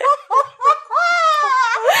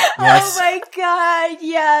 Yes. Oh my god,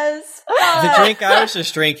 yes. The drink I was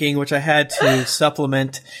just drinking, which I had to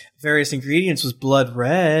supplement various ingredients, was blood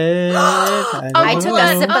red. I took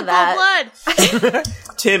a sip of that. Uncle Blood.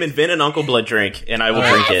 Tim, invent an Uncle Blood drink, and I will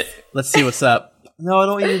drink it. Let's see what's up. No, I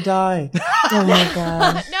don't want you to die. Oh my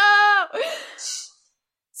god. No!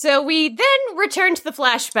 So we then return to the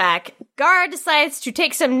flashback. Gaara decides to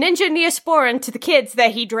take some ninja Neosporin to the kids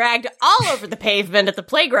that he dragged all over the pavement at the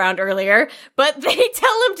playground earlier, but they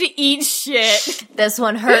tell him to eat shit. This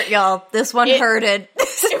one hurt, y'all. This one hurted.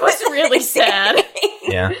 It was really sad.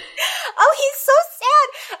 Yeah. Oh, he's so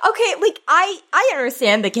sad. Okay, like, I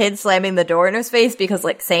understand the kid slamming the door in his face because,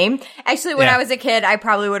 like, same. Actually, when I was a kid, I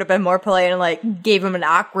probably would have been more polite and, like, gave him an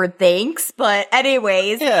awkward thanks. But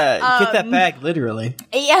anyways. Yeah, get that bag, literally.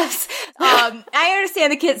 Yes. I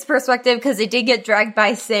understand the kid's perspective because they did get dragged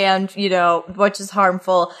by sand, you know, which is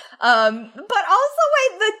harmful. But also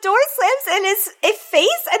when the door slams in his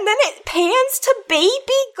face and then it pans to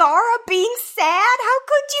baby Gaara being sad. How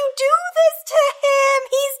could you do this to him?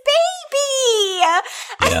 He's baby.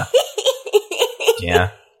 Yeah.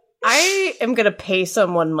 Yeah. I am gonna pay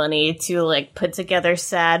someone money to, like, put together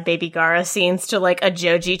sad baby Gaara scenes to, like, a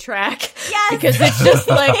Joji track. Yes. Because it's just,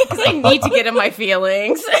 like, because I need to get in my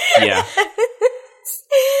feelings. Yeah.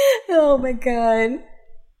 Oh my god.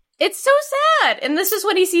 It's so sad. And this is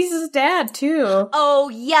when he sees his dad, too. Oh,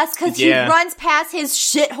 yes, because he runs past his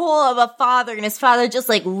shithole of a father, and his father just,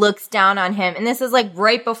 like, looks down on him. And this is, like,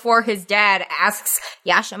 right before his dad asks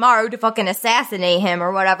Yashimaru to fucking assassinate him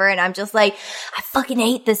or whatever, and I'm just like, I fucking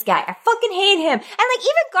hate this guy. I fucking hate him. And, like,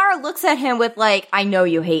 even Gaara looks at him with, like, I know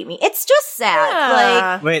you hate me. It's just sad.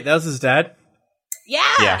 Yeah. Like, Wait, that was his dad? Yeah.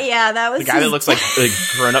 yeah, that was The guy that looks like a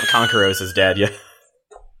grown-up Conqueror is his dad, yeah.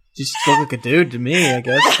 He just looked like a dude to me, I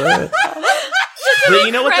guess. But But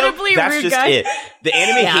you know what, though? incredibly That's rude just guy. it. The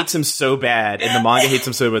anime hates him so bad, and the manga hates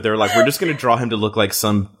him so bad, they're like, we're just going to draw him to look like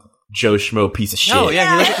some Joe Schmo piece of shit. oh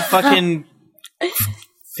yeah, he looked like a fucking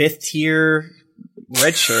 5th tier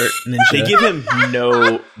red shirt ninja. They give him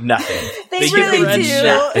nothing. They give him really do.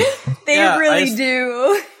 nothing. They Yeah, really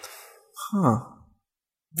do. Huh.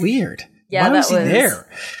 Weird. Yeah, Why was that he was- there?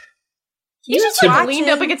 He just, like, leaned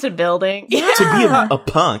up against a building. To be a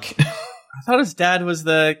punk. I thought his dad was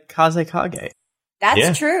the Kazekage. That's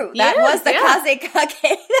Yeah. true. That Yeah, was the yeah.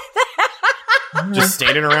 Kazekage. Just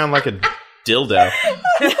standing around like a dildo.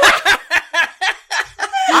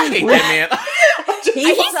 I hate that man.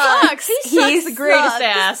 He sucks. He sucks the greatest sucks.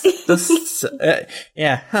 ass. This,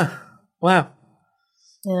 yeah. Huh. Wow.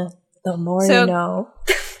 Yeah, the more So- you know.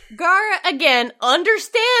 Gaara, again,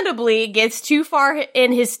 understandably, gets too far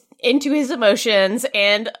into his emotions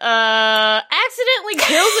and accidentally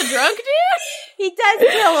kills a drunk dude. He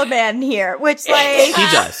does kill a man here, which, like, He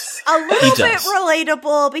does. a little He bit does.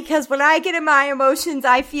 relatable because when I get in my emotions,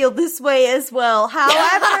 I feel this way as well.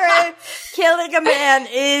 However, killing a man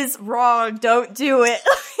is wrong. Don't do it.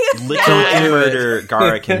 Little murder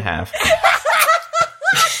Gaara can have.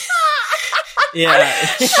 Yeah.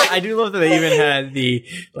 I do love that they even had the,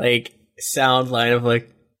 like, sound line of, like,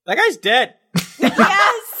 that guy's dead.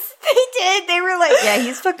 Yes, they did. They were like, yeah,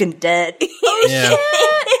 he's fucking dead. Yeah.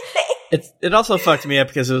 It also fucked me up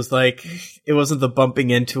because it was like, it wasn't the bumping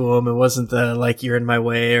into him. It wasn't the, like, you're in my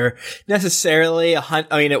way or necessarily a hunt.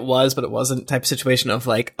 I mean, it was, but it wasn't type of situation of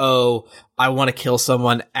like, oh, I want to kill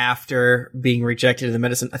someone after being rejected in the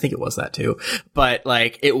medicine. I think it was that too. But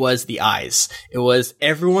like, it was the eyes. It was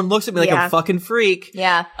everyone looks at me like I'm a fucking freak.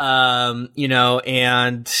 Yeah. You know,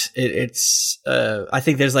 and it's, I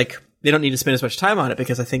think there's like, they don't need to spend as much time on it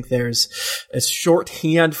because I think there's a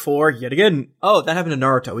shorthand for, yet again, oh, that happened in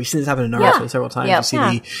Naruto. We've seen this happen in Naruto several times. You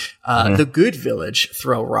see the good village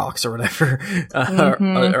throw rocks or whatever.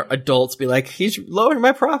 Or adults be like, he's lowering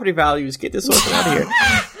my property values. Get this orphan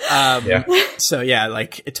out of here. So yeah,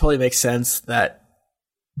 like it totally makes sense that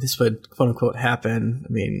this would quote unquote happen.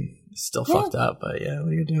 I mean, it's still fucked up, but yeah, what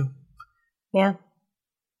do you do? Yeah.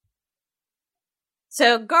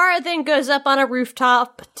 So Gaara then goes up on a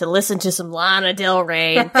rooftop to listen to some Lana Del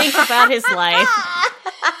Rey and think about his life.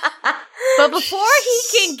 But before he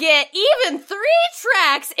can get even 3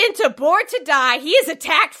 tracks into Born to Die, he is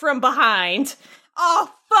attacked from behind. Oh,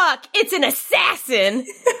 fuck, it's an assassin.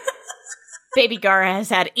 Baby Gaara has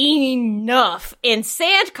had enough, and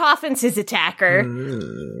Sand coffins his attacker.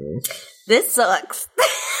 This sucks.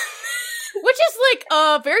 Which is,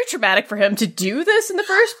 like, very traumatic for him to do this in the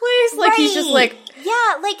first place. Like, he's just like...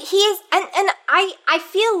 Yeah, like, he is... And I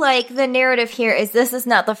feel like the narrative here is this is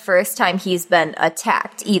not the first time he's been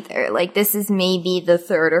attacked, either. Like, this is maybe the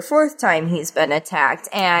 3rd or 4th time he's been attacked.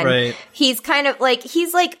 And he's kind of, like...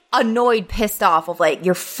 He's, like, annoyed, pissed off of, like,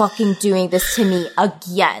 you're fucking doing this to me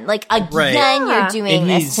again. Like, again you're doing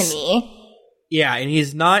this to me. Yeah, and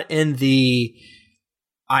he's not in the...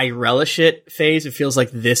 I relish it phase. It feels like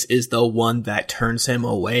this is the one that turns him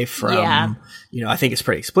away from, you know, I think it's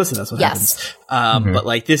pretty explicit. That's what happens. But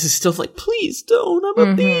like, this is still like, please don't, I'm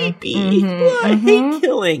a baby. I hate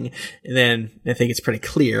killing. And then I think it's pretty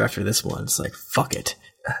clear after this one. It's like, fuck it.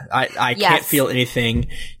 I can't feel anything.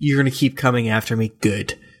 You're going to keep coming after me.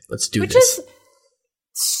 Good. Let's do this. Which is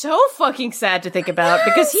so fucking sad to think about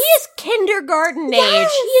because he is kindergarten age.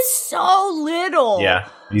 He is so little. Yeah.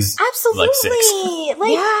 He's absolutely like 6.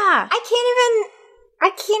 Like,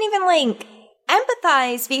 I can't even like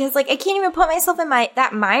empathize because like I can't even put myself in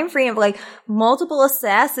that mind frame of like multiple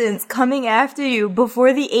assassins coming after you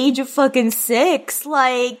before the age of fucking 6.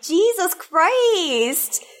 Like, Jesus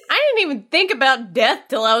Christ. I didn't even think about death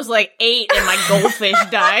till I was like 8 and my goldfish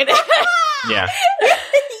died. Yeah.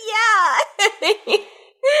 Yeah.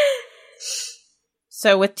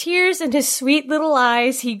 So with tears in his sweet little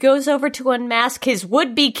eyes, he goes over to unmask his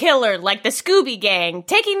would-be killer like the Scooby Gang,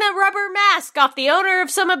 taking the rubber mask off the owner of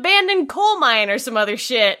some abandoned coal mine or some other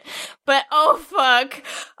shit. But oh fuck.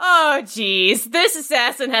 Oh jeez. This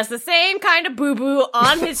assassin has the same kind of boo-boo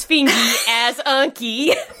on his fingy as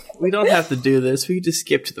Unky. We don't have to do this. We can just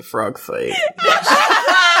skip to the frog fight.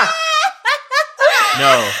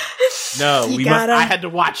 No, we must. I had to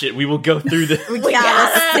watch it. We will go through this. We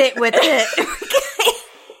gotta sit with it.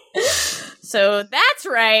 So that's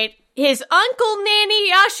right. His uncle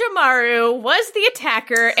Nanny Yashimaru was the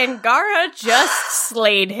attacker, and Gaara just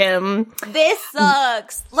slayed him. This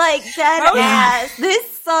sucks. Like, dead ass.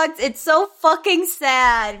 This sucks. It's so fucking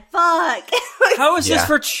sad. Fuck. How is this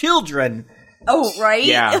for children? Oh, right?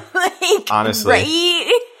 Yeah. Like, honestly.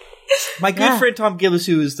 Right? My good friend Tom Gillis,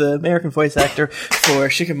 who is the American voice actor for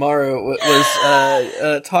Shikamaru,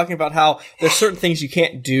 was talking about how there's certain things you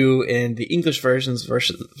can't do in the English versions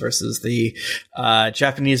versus the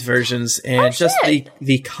Japanese versions, and just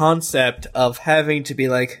the concept of having to be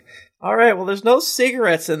like, all right, well, there's no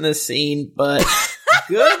cigarettes in this scene, but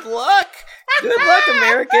good luck. Good luck,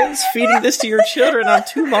 Americans, feeding this to your children on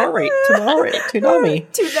Toonami.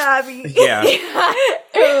 Yeah.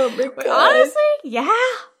 Oh my God. Honestly, yeah.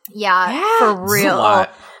 Yeah, for real.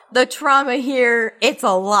 The trauma here, it's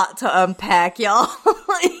a lot to unpack, y'all.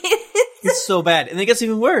 It's so bad. And it gets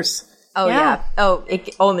even worse. Oh, yeah. Oh,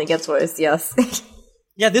 it only gets worse, yes.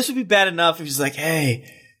 Yeah, this would be bad enough if he's like, hey,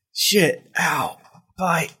 shit, ow,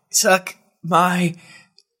 bite, suck my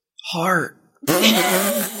heart.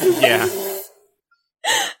 Yeah.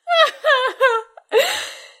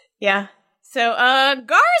 Yeah. So,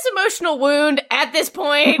 Gaara's emotional wound at this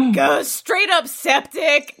point goes straight up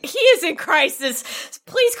septic. He is in crisis.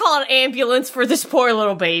 Please call an ambulance for this poor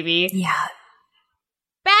little baby. Yeah.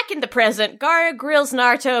 Back in the present, Gaara grills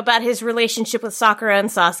Naruto about his relationship with Sakura and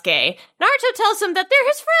Sasuke. Naruto tells him that they're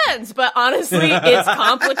his friends, but honestly, it's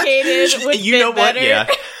complicated. You know what? Yeah.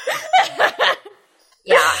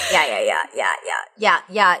 Yeah.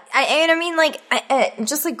 I mean, like,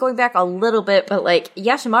 just like going back a little bit, but like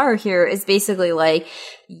Yashimaru here is basically like,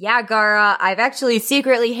 yeah, Gaara, I've actually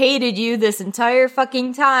secretly hated you this entire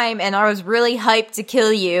fucking time, and I was really hyped to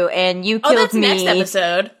kill you, and you killed that's me. next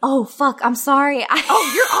episode. Oh, fuck, I'm sorry. You're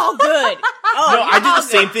all good. No, I did the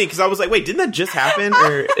same thing because I was like, wait, didn't that just happen?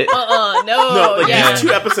 Or no, like yeah. these 2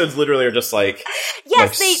 episodes literally are just like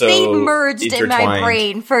Yes, like they so merged in my intertwined.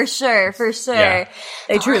 brain, for sure. Yeah.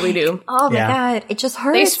 They truly do. Oh my Yeah. god, it just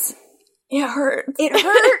hurts. It hurt. It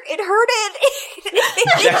hurted.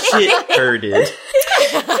 That shit hurted.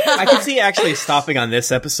 I could see actually stopping on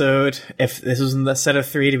this episode if this was in the set of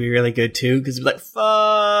 3 to be really good too, because it'd be like,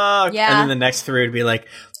 fuck! Yeah. And then the next 3 would be like,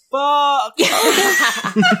 fuck!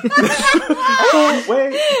 Oh,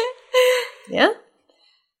 wait. Yeah.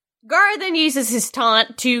 Gaara then uses his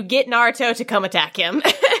taunt to get Naruto to come attack him.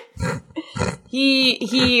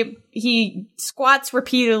 He squats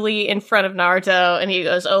repeatedly in front of Naruto, and he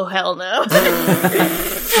goes, "Oh hell no!"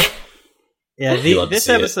 Yeah, You love to this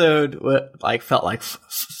see it. episode felt like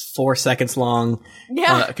 4 seconds long.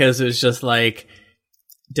 Yeah. Because it was just like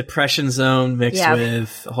depression zone mixed Yeah.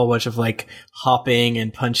 with a whole bunch of like hopping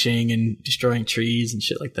and punching and destroying trees and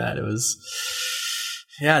shit like that. It was,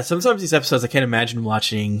 yeah. Sometimes these episodes I can't imagine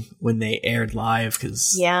watching when they aired live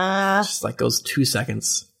because Yeah. it just like goes 2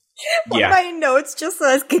 seconds. One of my notes just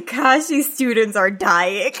says Kakashi students are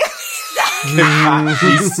dying.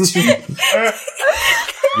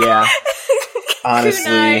 Yeah.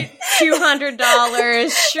 Honestly. $200,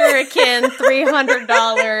 Shuriken,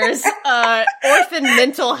 $300, orphan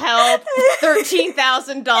mental help,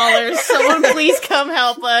 $13,000. Someone please come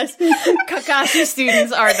help us. Kakashi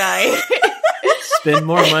students are dying. Spend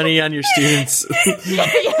more money on your students.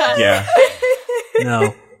 Yeah.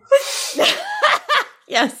 No.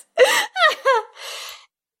 Yes.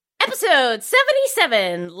 Episode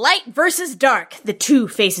 77, Light versus Dark, the two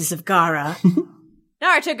faces of Gaara.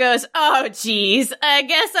 Naruto goes, "Oh geez, I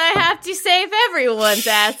guess I have to save everyone's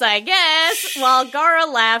ass, I guess," while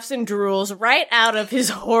Gaara laughs and drools right out of his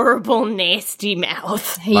horrible, nasty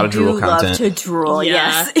mouth. He lot of drool love content. to drool,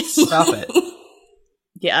 Yeah. yes. Stop it.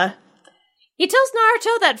 Yeah. He tells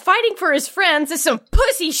Naruto that fighting for his friends is some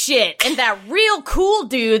pussy shit, and that real cool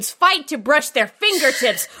dudes fight to brush their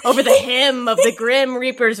fingertips over the hem of the Grim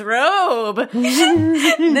Reaper's robe.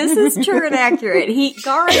 This is true and accurate. He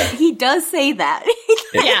does say that.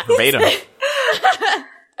 Yeah. Verbatim.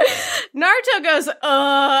 Naruto goes,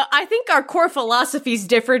 I think our core philosophies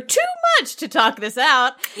differ too much to talk this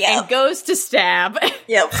out, and goes to stab.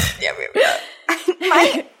 Yep.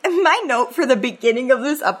 My note for the beginning of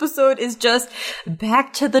this episode is just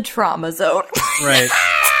back to the trauma zone. Right.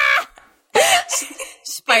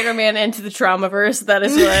 Spider-Man into the Traumaverse, that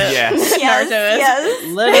is what Yes. Naruto is. Yes.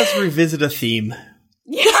 Let us revisit a theme.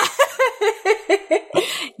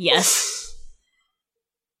 Yes.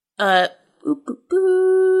 Boop, boop,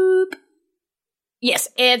 boop. Yes,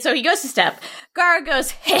 and so he goes to step. Gaara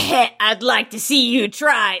goes, "Heh, I'd like to see you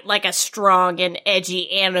try," like a strong and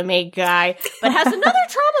edgy anime guy, but has another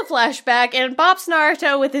trauma flashback and bops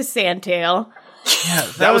Naruto with his sandtail. Yeah,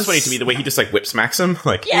 That was funny to me, the way he just like whip smacks him.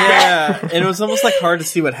 Like, Yeah, and it was almost like hard to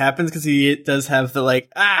see what happens because he does have the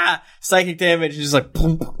like psychic damage, just like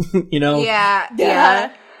boom, you know.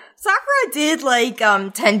 Yeah. Sakura did like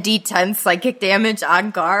 10d10 psychic damage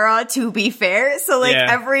on Gaara, to be fair. So like Yeah.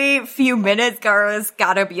 every few minutes Gaara's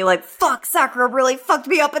gotta be like, fuck, Sakura really fucked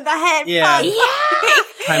me up in the head. Yeah. Fuck."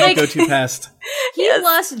 Time would go too fast. He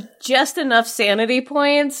lost just enough sanity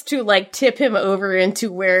points to like tip him over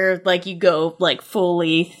into where like you go like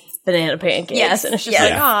fully banana pancakes. Yes, And it's just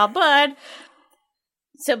yes. like, aw, bud.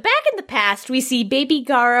 So back in the past, we see baby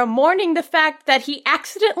Gaara mourning the fact that he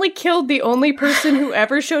accidentally killed the only person who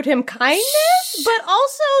ever showed him kindness, but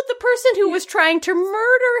also the person who was trying to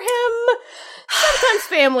murder him. Sometimes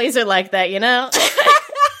families are like that, you know?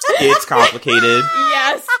 it's complicated.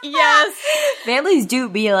 Yes. Families do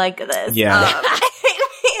be like this. Yeah.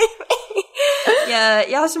 Yeah,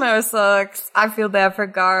 Yashimaru sucks. I feel bad for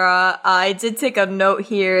Gaara. I did take a note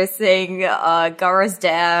here saying Gaara's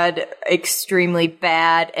dad, extremely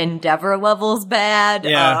bad, Endeavor levels bad.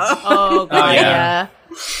 Yeah. Oh, God, yeah. yeah.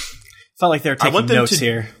 Felt like they were taking want them notes to-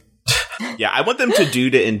 here. Yeah, I want them to do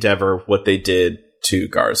to Endeavor what they did to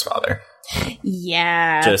Gaara's father.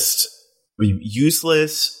 Yeah. Just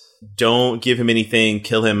useless. Don't give him anything.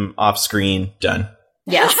 Kill him off screen. Done.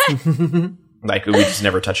 Yes. Like, we just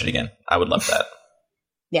never touch it again. I would love that.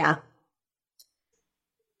 Yeah.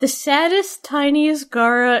 The saddest, tiniest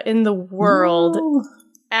Gaara in the world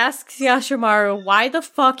asks Yashimaru why the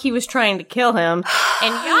fuck he was trying to kill him,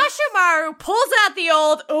 and Yashimaru pulls out the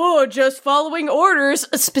old, just following orders,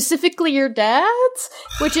 specifically your dad's,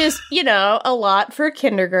 which is, a lot for a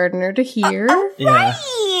kindergartner to hear. Yeah.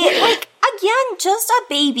 Like, again,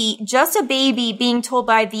 just a baby being told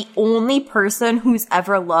by the only person who's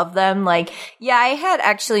ever loved them, like, yeah, I had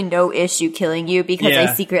actually no issue killing you because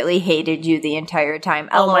I secretly hated you the entire time.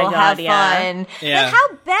 Oh my God, have fun. Yeah. Like, how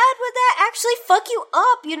bad would that actually fuck you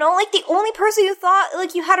up? You know, like, the only person you thought,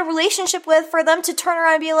 like, you had a relationship with, for them to turn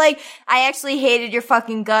around and be like, I actually hated your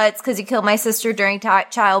fucking guts because you killed my sister during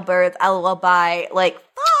childbirth, LOL, bye. Like,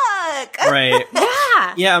 fuck! Right.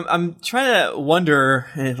 Yeah. Yeah, I'm trying to wonder,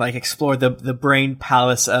 and like explore the brain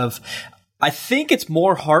palace of, I think it's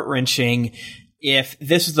more heart-wrenching if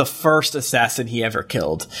this was the first assassin he ever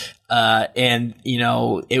killed. And, you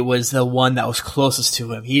know, it was the one that was closest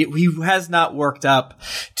to him. He has not worked up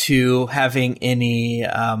to having any,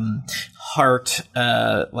 heart,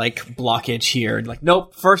 like blockage here. Like,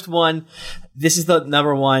 nope, first one, this is the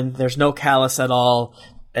number one. There's no callus at all.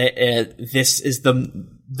 This is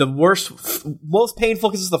the worst, most painful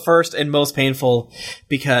because it's the first, and most painful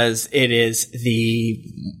because it is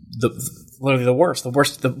literally the worst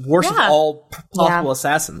of all possible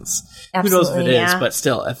assassins. Absolutely, who knows if it is, but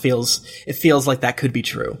still, it feels like that could be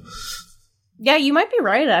true. Yeah, you might be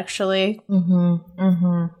right, actually.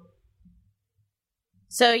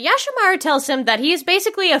 So Yashimaru tells him that he is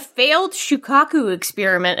basically a failed Shukaku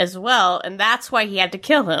experiment as well, and that's why he had to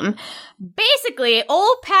kill him. Basically,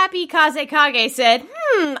 old Pappy Kazekage said,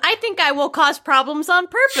 I think I will cause problems on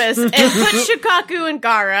purpose, and put Shukaku in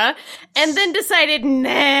Gaara, and then decided,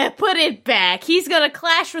 nah, put it back. He's gonna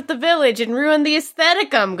clash with the village and ruin the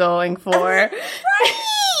aesthetic I'm going for. Right!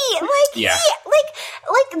 Like,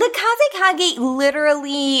 like the Kazekage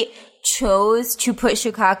literally chose to put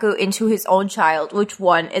Shukaku into his own child, which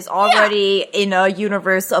one is already in a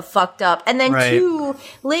universe of fucked up, and then two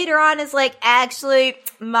later on is like, actually,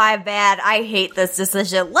 my bad, I hate this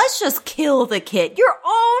decision, let's just kill the kid, your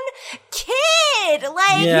own kid.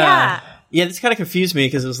 Like, yeah, this kind of confused me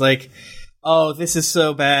because it was like, oh, this is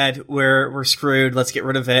so bad, we're screwed, let's get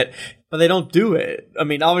rid of it. But they don't do it. I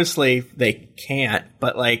mean, obviously they can't,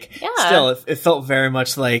 but like, still, it felt very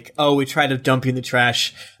much like, oh, we tried to dump you in the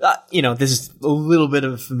trash. You know, this is a little bit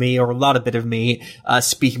of me, or a lot of bit of me,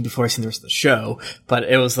 speaking before I seen the rest of the show. But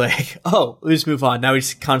it was like, oh, we just move on. Now we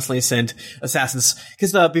just constantly send assassins.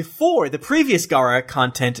 Because before, the previous Gaara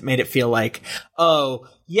content made it feel like, oh,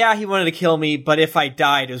 yeah, he wanted to kill me, but if I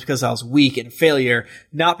died, it was because I was weak and a failure,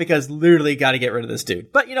 not because literally got to get rid of this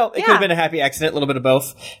dude. But, you know, it could have been a happy accident, a little bit of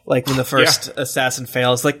both. Like, when the first assassin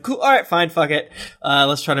fails, like, cool, alright, fine, fuck it.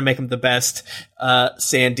 Let's try to make him the best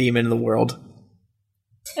sand demon in the world.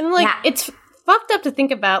 And, like, it's fucked up to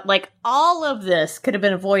think about, like, all of this could have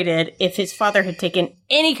been avoided if his father had taken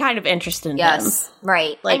any kind of interest in him.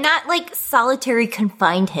 Right. Like, and not, like, solitary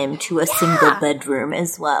confined him to a single bedroom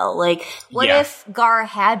as well. Like, what if Gaara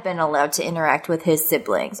had been allowed to interact with his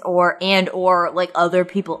siblings, or like, other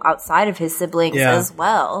people outside of his siblings as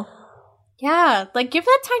well? Yeah, like, give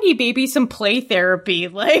that tiny baby some play therapy,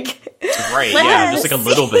 like... Right, just like a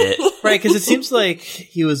little bit. Right, because it seems like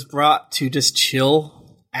he was brought to just chill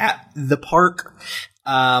at the park,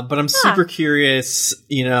 but I'm super curious,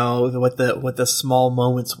 you know, what the small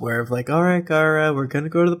moments were of like, all right, Gaara, we're gonna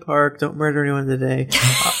go to the park, don't murder anyone today,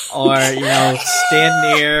 or, you know,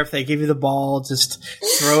 stand near, if they give you the ball, just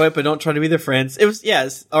throw it, but don't try to be their friends. It was,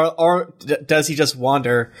 or does he just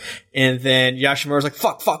wander, and then Yashimaru's like,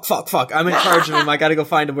 fuck, I'm in charge of him, I gotta go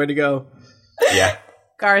find him, where to go. Yeah.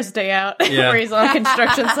 Gaara's day out, where he's on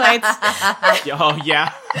construction sites. Oh,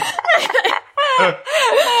 yeah.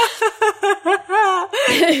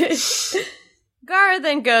 Gaara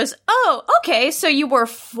then goes, oh, okay, so you were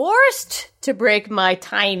forced to break my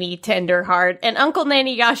tiny, tender heart. And Uncle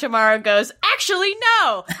Nanny Yashimaru goes, actually,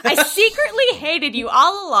 no! I secretly hated you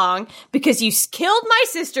all along because you killed my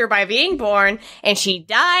sister by being born, and she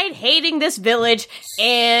died hating this village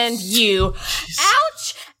and you.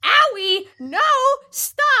 Ouch! Owie! No!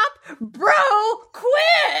 Stop! Bro!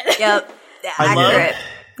 Quit! Yep. Accurate.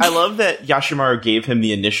 I love that Yashimaru gave him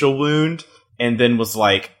the initial wound and then was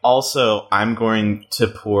like, also, I'm going to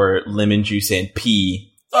pour lemon juice and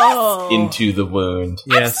pee into the wound.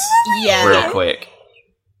 Yes. Real quick.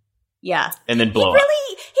 Yeah. And then blow up.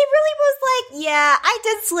 He really was like, yeah, I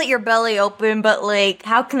did slit your belly open, but like,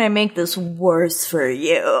 how can I make this worse for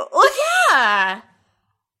you? Yeah.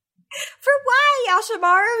 For why,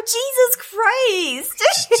 Yashimaru? Jesus Christ.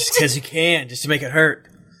 Just because you can, just to make it hurt.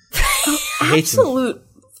 Absolute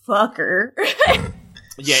fucker.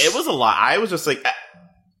 Yeah, it was a lot. I was just like...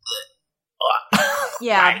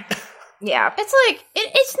 Yeah. Yeah. It's like,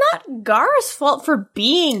 it's not Gaara's fault for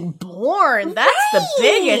being born. That's the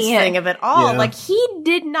biggest thing of it all. Yeah. Like, he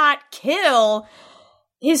did not kill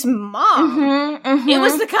his mom. It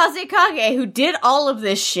was the Kazekage who did all of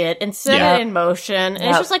this shit and set it in motion. And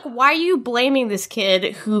it's just like, why are you blaming this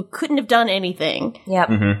kid who couldn't have done anything?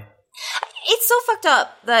 Yep. It's so fucked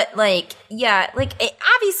up that, like,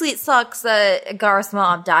 obviously it sucks that Gaara's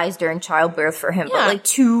mom dies during childbirth for him, but, like,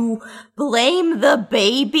 to blame the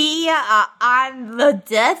baby on the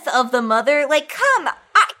death of the mother, like, come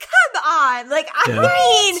on. Like, I mean,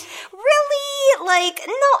 really? Like,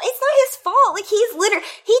 no, it's not his fault. Like, he didn't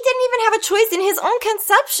even have a choice in his own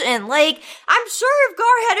conception. Like, I'm sure if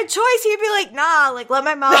Gaara had a choice, he'd be like, nah, like, let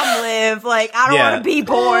my mom live. Like, I don't want to be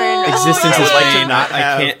born. Existence is like pain. to not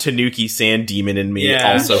have Tanuki sand demon in me.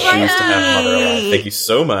 Also choose to have mother alive. Thank you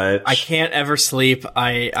so much. I can't ever sleep.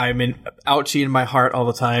 I'm in ouchie in my heart all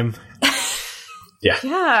the time.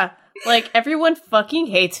 Yeah. Like, everyone fucking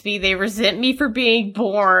hates me. They resent me for being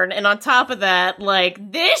born. And on top of that,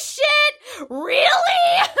 like, this shit? Really?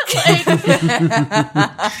 Like,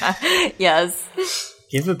 Yes.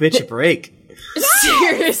 Give a bitch a break.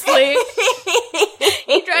 seriously.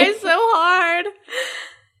 He tries so hard.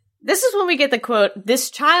 This is when we get the quote,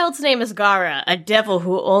 "This child's name is Gaara, a devil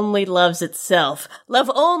who only loves itself.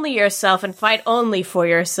 Love only yourself and fight only for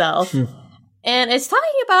yourself." And it's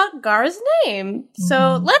talking about Gaara's name.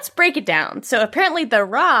 So let's break it down. So apparently the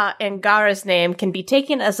Ra in Gaara's name can be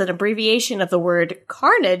taken as an abbreviation of the word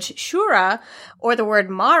carnage, Shura, or the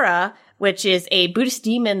word Mara, which is a Buddhist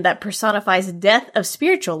demon that personifies death of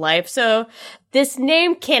spiritual life. So this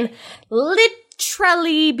name can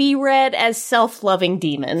literally be read as self-loving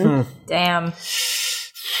demon. Damn.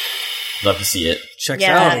 Love to see it. Checks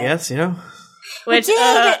out, I guess, you know? Which,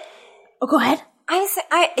 oh, go ahead.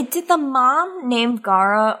 Did the mom name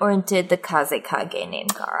Gaara, or did the Kazekage name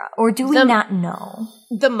Gaara? Or do we not know?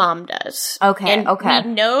 The mom does. Okay, and okay. we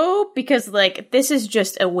know because, like, this is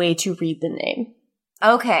just a way to read the name.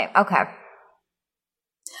 Okay.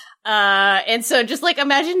 And so just, like,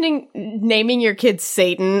 imagining naming your kid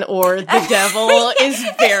Satan or the devil is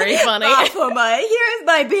very funny. Baphomet. Here's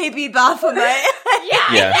my baby Baphomet.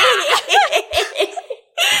 Yeah.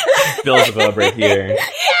 Beelzebub right here.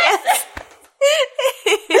 Yes.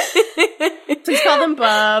 Please call them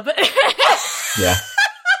Bub. Yeah.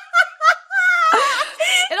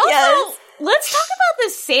 And also, let's talk about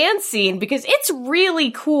this sand scene because it's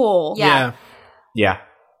really cool. Yeah.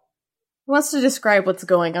 Who wants to describe what's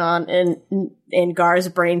going on in Gar's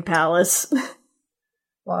brain palace?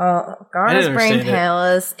 Well, Gaara's brain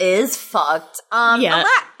palace is fucked. A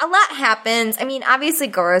lot happens. I mean, obviously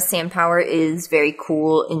Gaara's sand power is very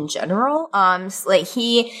cool in general.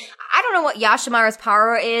 I don't know what Yashimaru's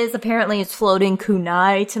power is. Apparently it's floating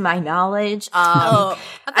kunai, to my knowledge. I thought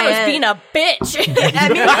it was being a bitch. I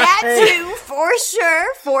mean, that too, for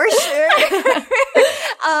sure.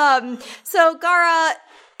 So Gaara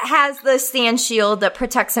has the sand shield that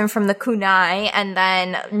protects him from the kunai, and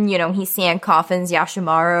then, you know, he sand coffins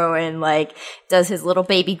Yashimaru and, like, does his little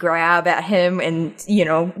baby grab at him and, you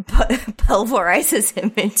know, pulverizes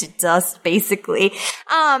him into dust, basically.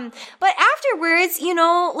 But afterwards, you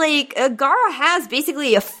know, like, Gaara has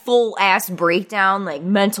basically a full-ass breakdown, like,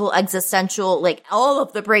 mental, existential, like, all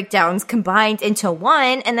of the breakdowns combined into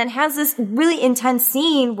one, and then has this really intense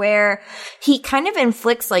scene where he kind of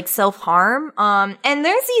inflicts, like, self-harm, and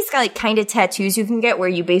there's these like kind of tattoos you can get where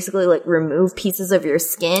you basically like remove pieces of your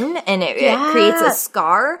skin and it creates a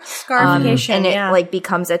scarification, and it like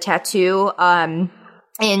becomes a tattoo. And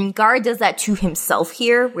Gaara does that to himself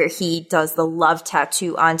here, where he does the love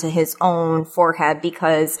tattoo onto his own forehead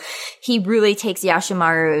because he really takes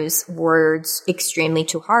Yashimaru's words extremely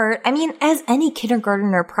to heart. I mean, as any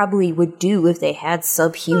kindergartner probably would do if they had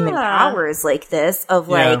subhuman powers like this, of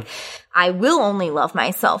like, I will only love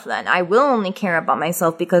myself then. I will only care about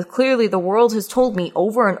myself because clearly the world has told me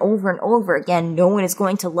over and over and over again, no one is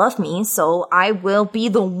going to love me. So I will be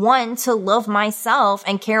the one to love myself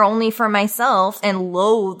and care only for myself and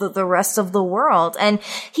loathe the rest of the world. And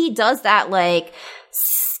he does that like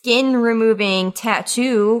skin removing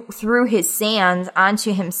tattoo through his sand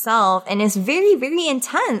onto himself. And it's very, very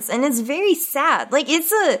intense and it's very sad. Like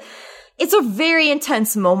it's a very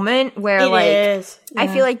intense moment where I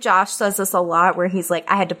feel like Josh says this a lot where he's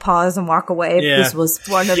like, I had to pause and walk away. Yeah. This was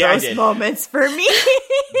one of those moments for me.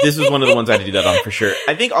 This was one of the ones I had to do that on for sure.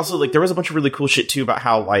 I think also like there was a bunch of really cool shit too about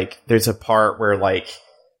how like there's a part where like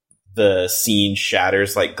the scene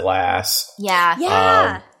shatters like glass.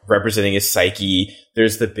 Yeah. Representing his psyche.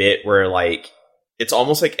 There's the bit where like it's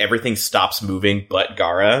almost like everything stops moving but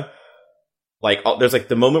Gaara. Like, there's, like,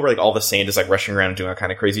 the moment where, like, all the sand is, like, rushing around and doing all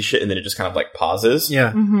kind of crazy shit, and then it just kind of, like, pauses.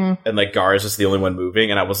 Yeah. Mm-hmm. And, like, Gaara's just the only one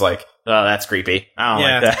moving, and I was like, oh, that's creepy. I don't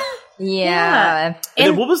like that. Yeah. And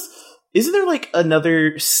then what was isn't there like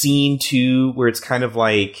another scene too where it's kind of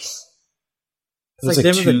like there's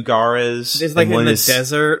like two Garas? There's like in the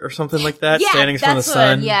desert or something like that, standing from the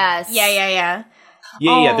sun. Yes. Yeah.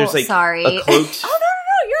 Yeah. There's like sorry. a cloaked. Oh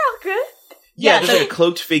no, you're all good. Yeah, there's like a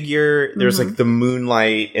cloaked figure. There's like the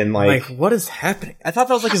moonlight and like what is happening? I thought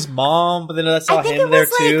that was like his mom, but then I saw him there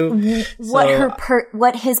too.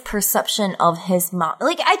 What his perception of his mom,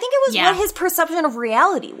 like I think it was what his perception of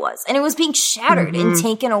reality was, and it was being shattered and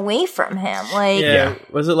taken away from him.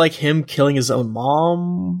 Like, was it like him killing his own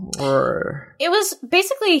mom, or it was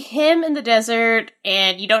basically him in the desert,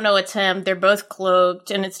 and you don't know it's him. They're both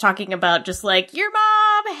cloaked, and it's talking about just like your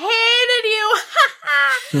mom hated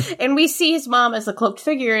you, and we see his mom as the cloaked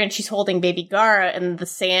figure, and she's holding baby Gara in the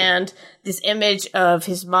sand. This image of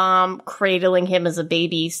his mom cradling him as a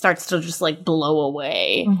baby starts to just like blow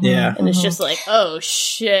away. Yeah. And it's just like, oh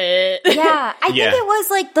shit. Yeah. I think it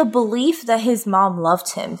was like the belief that his mom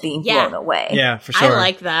loved him being blown away. Yeah, for sure. I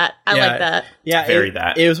like that. I like that. Yeah.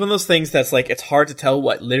 It was one of those things that's like, it's hard to tell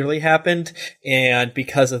what literally happened. And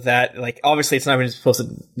because of that, like, obviously it's not even supposed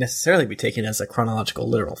to necessarily be taken as a chronological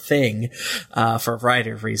literal thing, for a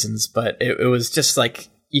variety of reasons. But it was just like,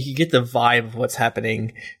 you can get the vibe of what's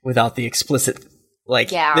happening without the explicit,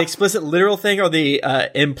 the explicit literal thing or the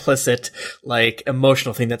implicit, like,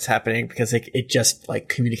 emotional thing that's happening, because it just, like,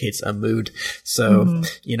 communicates a mood. So,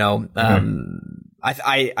 you know,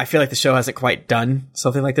 I feel like the show hasn't quite done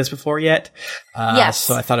something like this before yet.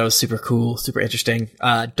 So I thought it was super cool, super interesting.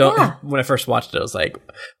 When I first watched it, I was like,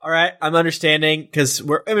 all right, I'm understanding, because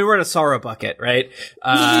we're in a sorrow bucket, right?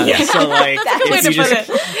 So like,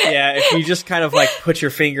 if you just kind of like put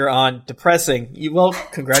your finger on depressing,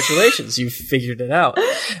 congratulations, you figured it out.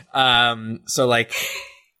 So like,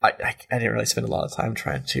 I didn't really spend a lot of time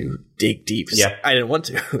trying to dig deep. Yeah. I didn't want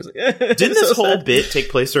to. I was like, didn't this whole bit take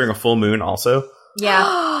place during a full moon also?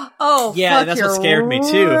 Yeah. And that's what scared me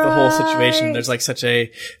too, the whole situation. There's like such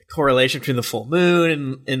a correlation between the full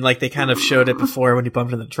moon and like they kind of showed it before when he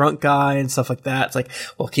bumped into the drunk guy and stuff like that. It's like,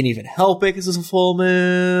 well, can you even help it because it's a full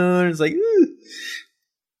moon? It's like,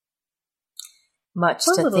 much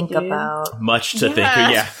to think about. Much to think,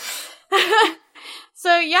 yeah. So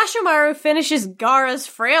Yashimaru finishes Gaara's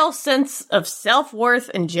frail sense of self-worth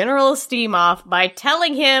and general esteem off by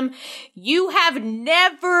telling him, "You have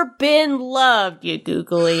never been loved, you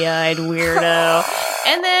googly-eyed weirdo,"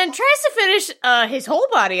 and then tries to finish his whole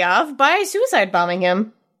body off by suicide bombing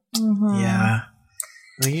him. Yeah.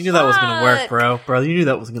 I mean, you knew that was going to work, bro. Bro, you knew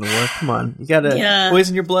that was going to work. Come on. You got to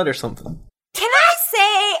poison your blood or something. Can I say,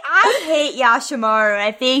 I hate Yashimaru.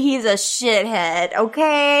 I think he's a shithead,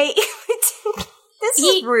 okay? This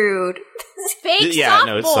is rude. Fake soft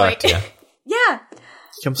it boy. sucked, yeah. Yeah.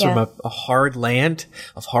 He comes from a hard land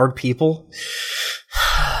of hard people.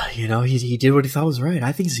 You know, he did what he thought was right.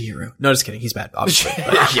 I think he's a hero. No, just kidding. He's bad, obviously.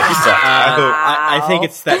 I think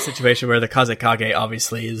it's that situation where the Kazekage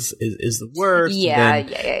obviously is the worst. Yeah.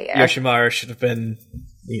 Yoshimaru should have been,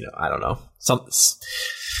 you know, I don't know.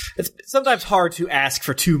 It's sometimes hard to ask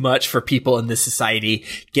for too much for people in this society,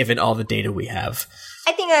 given all the data we have.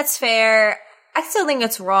 I think that's fair. I still think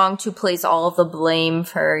it's wrong to place all of the blame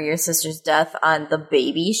for your sister's death on the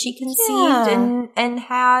baby she conceived and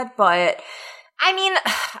had, but I mean,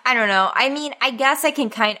 I don't know. I mean, I guess I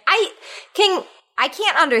can't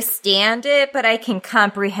understand it, but I can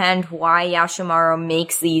comprehend why Yashimaru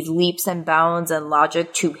makes these leaps and bounds and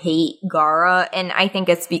logic to hate Gaara, and I think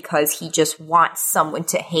it's because he just wants someone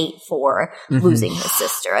to hate for losing his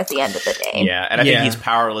sister at the end of the day. Yeah, and I think he's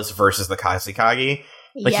powerless versus the Kazekage.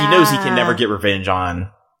 Like, he knows he can never get revenge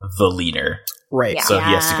on the leader. Right. So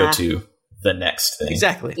he has to go to the next thing.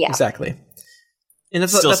 Exactly. Yeah. Exactly. And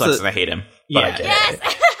that's still sucks that I hate him. But I get it.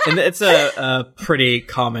 And it's a pretty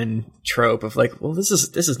common trope of like, well, this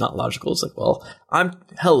is not logical. It's like, well,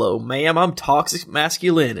 hello, ma'am, I'm toxic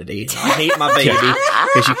masculinity. I hate my baby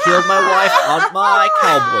because you killed my wife on my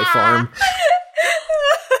cowboy farm.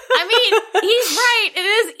 I mean, he's right. It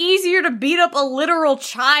is easier to beat up a literal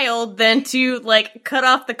child than to, like, cut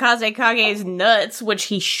off the Kazekage's nuts, which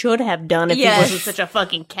he should have done if he wasn't such a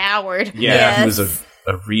fucking coward. Yeah, if he was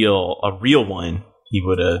a real one, he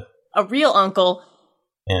would have... A real uncle.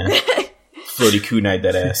 Yeah. Floaty kunai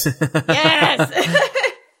that ass.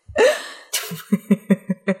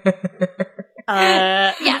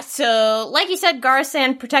 Yes! So, like you said,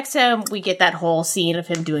 Gaara-san protects him. We get that whole scene of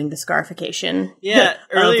him doing the scarification. Yeah,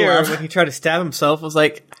 earlier when he tried to stab himself, I was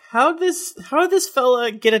like, how did this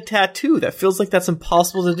fella get a tattoo? That feels like that's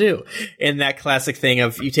impossible to do. And that classic thing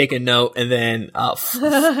of you take a note and then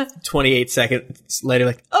 28 seconds later,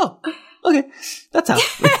 like, oh, okay, that's how.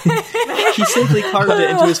 He simply carved it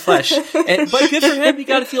into his flesh. But good for him, he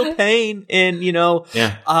got to feel pain, and maybe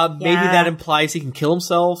that implies he can kill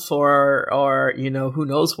himself, or who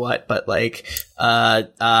knows what. But like,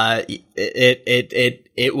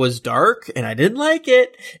 it was dark, and I didn't like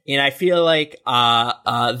it, and I feel like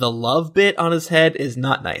the love bit on his head is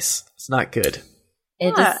not nice. It's not good.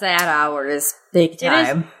 It's a sad hours, big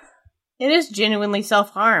time. It is genuinely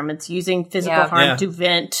self-harm. It's using physical harm to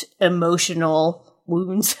vent emotional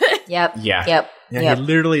wounds. Yep. Yeah, he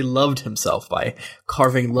literally loved himself by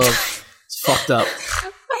carving love. It's fucked up.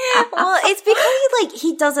 Well, it's because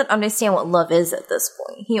he doesn't understand what love is at this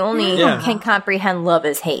point. He only can comprehend love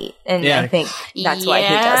as hate. And I think that's why he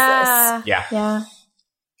does this.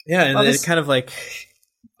 Yeah, and it kind of like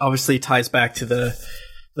obviously ties back to the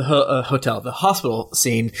hotel, the hospital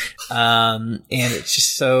scene, and it's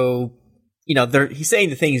just so he's saying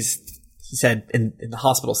the things he said in the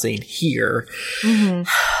hospital scene here,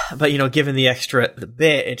 but given the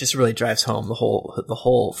bit, it just really drives home the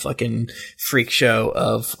whole fucking freak show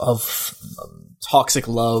of toxic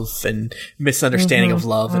love and misunderstanding of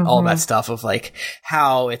love and all that stuff of like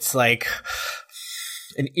how it's like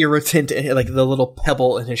an irritant, like the little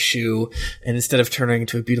pebble in his shoe, and instead of turning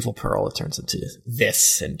into a beautiful pearl, it turns into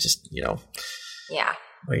this, and just what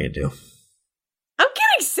are you gonna do? I'm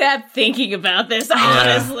getting sad thinking about this,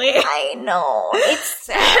 honestly. I know, it's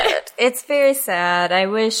sad. It's very sad. I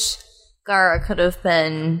wish Gara could have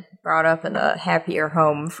been brought up in a happier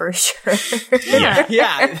home for sure.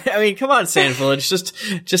 Yeah. I mean, come on, Sand Village.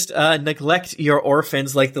 Just neglect your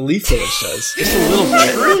orphans like the Leaf Village does. Just a little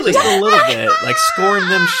bit. Really? Just a little bit. Like, scorn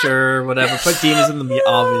them, sure, whatever. Put demons in them,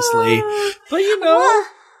 obviously. But,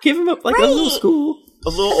 give them up like a little school. A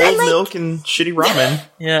little old milk and shitty ramen.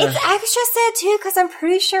 Yeah. It's extra sad, too, because I'm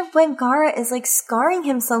pretty sure when Gara is, scarring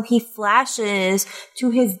himself, he flashes to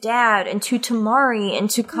his dad and to Tamari and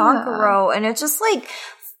to Kankuro, and it's just,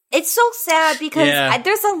 it's so sad because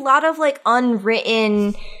there's a lot of,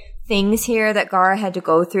 unwritten things here that Gara had to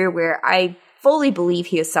go through where I fully believe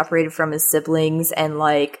he is separated from his siblings and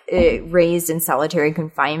raised in solitary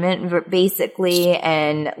confinement basically,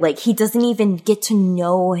 and he doesn't even get to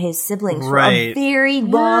know his siblings for a very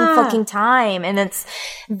long fucking time, and it's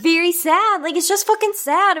very sad. It's just fucking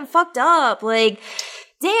sad and fucked up.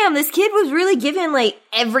 Damn, this kid was really given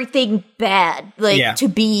everything bad, to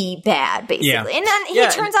be bad, basically. And then he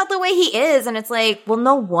turns out the way he is, and it's well,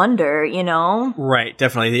 no wonder, Right,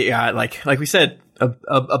 definitely. Yeah, like we said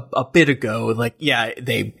a bit ago,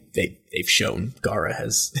 they've shown Gara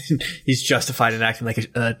he's justified in acting like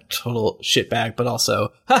a total shitbag, but also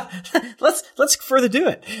let's further do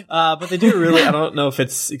it. But they do really, I don't know if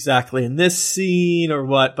it's exactly in this scene or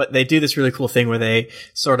what, but they do this really cool thing where they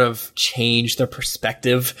sort of change their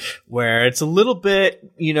perspective, where it's a little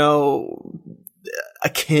bit,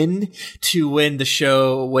 akin to when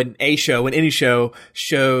any show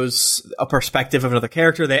shows a perspective of another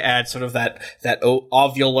character, they add sort of that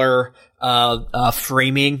ovular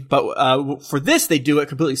framing, but for this they do it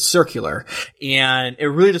completely circular, and it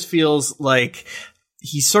really just feels like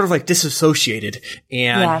he's sort of disassociated,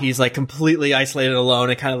 and he's completely isolated, alone,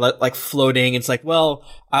 and kind of floating. It's well,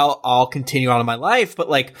 I'll continue on in my life,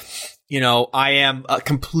 but I am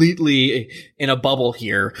completely in a bubble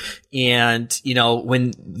here. And,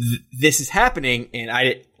 when this is happening, and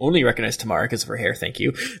I only recognize Tamara because of her hair, thank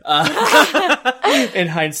you. In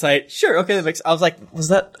hindsight, sure, okay, that makes, I was was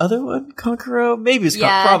that other one Kankuro? Maybe it was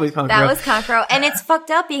probably Kankuro. That was Kankuro. And it's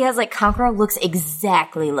fucked up because, Kankuro looks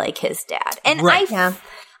exactly like his dad. And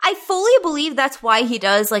I fully believe that's why he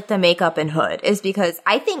does the makeup and hood, is because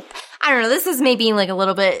I think, I don't know, this is maybe a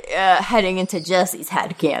little bit heading into Jesse's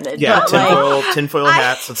headcanon. Yeah, tinfoil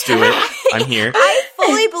hats, let's do it. I'm here. I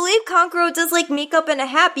fully believe Kankuro does makeup and a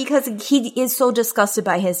hat because he is so disgusted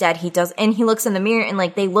by his dad. He does, and he looks in the mirror and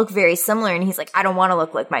they look very similar, and he's I don't want to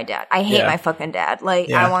look like my dad. I hate my fucking dad.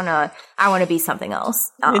 I want to be something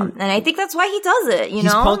else. And I think that's why he does it,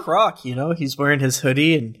 He's punk rock, He's wearing his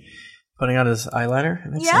hoodie and putting on his eyeliner.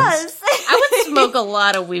 It makes sense. I would smoke a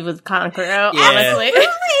lot of weed with Kankuro, honestly.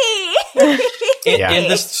 And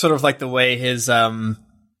this sort of the way his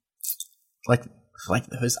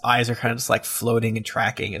his eyes are kind of just floating and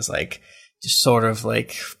tracking is just sort of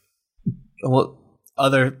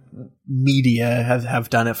other media have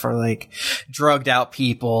done it for like drugged out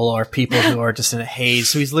people or people who are just in a haze.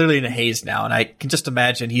 So he's literally in a haze now, and I can just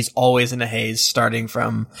imagine he's always in a haze starting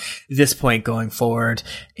from this point going forward.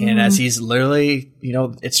 And as he's literally,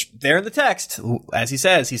 it's there in the text, as he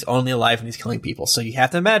says, he's only alive and he's killing people. So you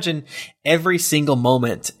have to imagine every single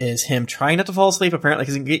moment is him trying not to fall asleep, apparently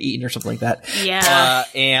because he can get eaten or something like that. Yeah.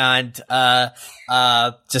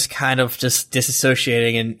 Just kind of just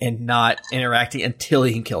disassociating and not interacting until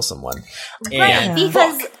he can kill someone. Right,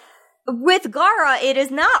 because with Gaara, it is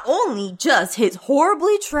not only just his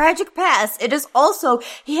horribly tragic past, it is also,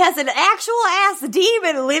 he has an actual ass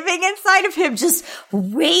demon living inside of him, just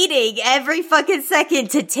waiting every fucking second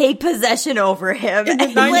to take possession over him.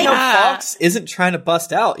 And Fox isn't trying to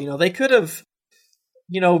bust out. They could have,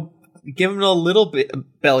 given him a little bit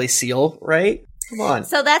belly seal, right? Come on.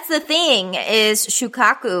 So that's the thing, is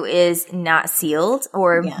Shukaku is not sealed,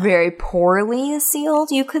 or very poorly sealed,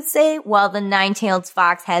 you could say, while the Nine-Tailed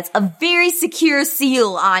Fox has a very secure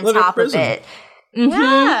seal on top of it.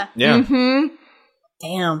 Yeah.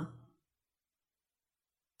 Damn.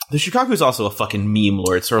 The Shukaku is also a fucking meme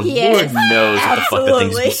lord, so Lord Yes, knows what the fuck the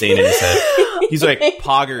thing's been saying in his head. He's like,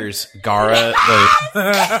 Poggers, Gaara,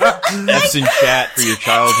 like, F's in chat for your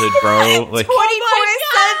childhood, bro. Like, 24/7,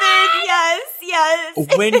 yes.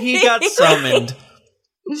 When he got summoned,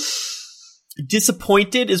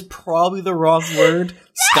 disappointed is probably the wrong word.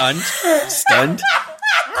 Stunned,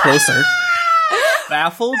 closer,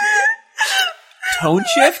 baffled, tone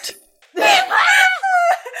shift.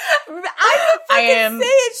 I am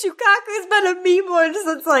saying Shukaku's been a meme lord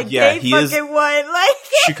since day fucking one.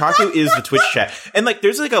 Shukaku is the Twitch chat. And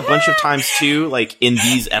there's a bunch of times too, in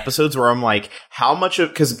these episodes where I'm like, how much of,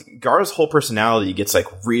 because Gaara's whole personality gets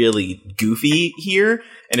really goofy here,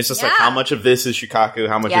 and it's just how much of this is Shukaku,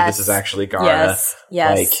 how much of this is actually Gaara.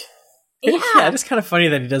 Yes. Yeah, it's kind of funny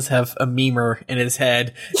that he does have a memer in his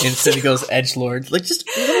head, and instead he goes edgelord. Just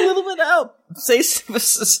get a little bit out. Say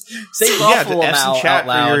Ruffle F's in chat out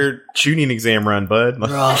loud. for your shooting exam run, bud.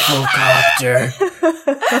 Rufflecopter.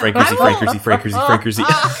 Frankersy.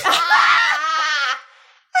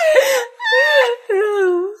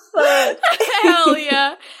 Hell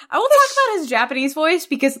yeah. I will talk about his Japanese voice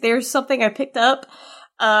because there's something I picked up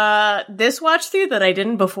this watch through that I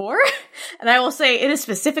didn't before. And I will say it is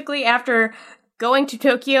specifically after going to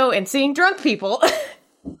Tokyo and seeing drunk people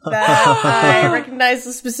that I recognize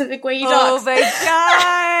the specific way he talks. Oh my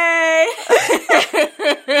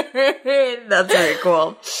god! That's very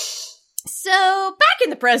cool. So, back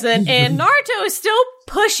in the present, and Naruto is still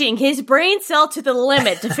pushing his brain cell to the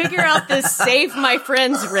limit to figure out this save my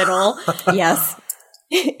friends riddle. Yes.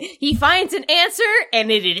 He finds an answer,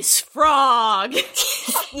 and it is frog.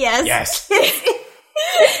 Yes.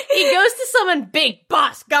 He goes to summon Big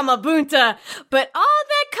Boss Gamabunta, but all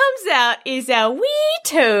that comes out is a wee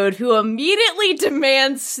toad who immediately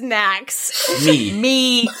demands snacks.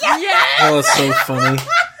 Me. Yes! Oh, it's so funny.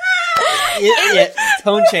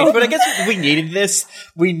 Tone change. But I guess we needed this.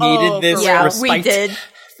 We needed this respite. We did. I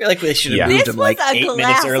feel like they should have moved him 8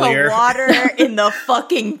 minutes earlier. Of water in the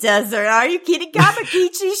fucking desert. Are you kidding?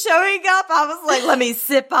 Kamakichi showing up. I was like, let me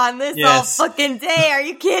sip on this all fucking day. Are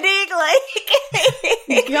you kidding? I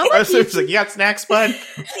was like, you got snacks, bud? In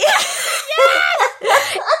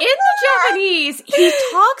the Japanese, he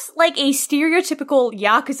talks like a stereotypical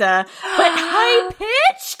Yakuza, but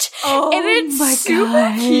high-pitched. And it's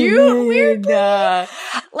super cute, weirdly.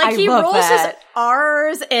 He rolls his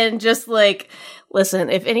R's and just listen,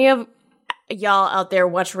 if any of y'all out there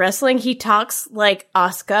watch wrestling, he talks like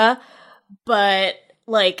Asuka, but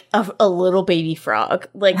a little baby frog.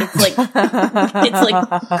 It's like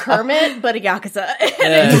Kermit, but a Yakuza.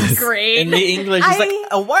 And it's great. In the English, it's like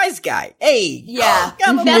a wise guy. Hey,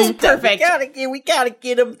 that's perfect. We gotta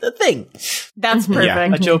get him the thing. That's perfect.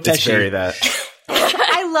 Yeah, a Joe Pesci. It's very that.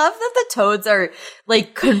 I love that the toads are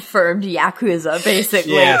confirmed Yakuza,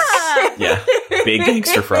 basically. Yes. Yeah. Big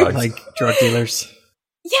gangster frogs. Like drug dealers.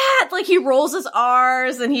 Yeah, he rolls his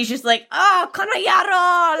R's and he's just Kanayaro!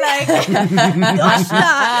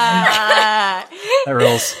 That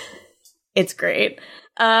rolls. It's great.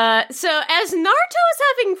 So as Naruto is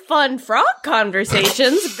having fun frog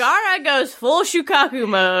conversations, Gaara goes full Shukaku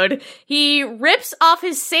mode. He rips off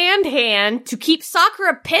his sand hand to keep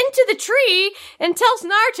Sakura pinned to the tree and tells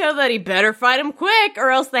Naruto that he better fight him quick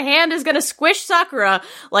or else the hand is gonna squish Sakura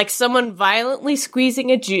like someone violently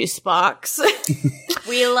squeezing a juice box.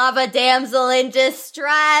 We love a damsel in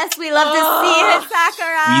distress. We love to see it,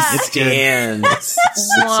 Sakura. We stand. The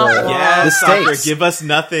Sakura, stakes. give us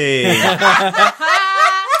nothing.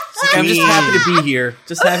 I'm just happy to be here.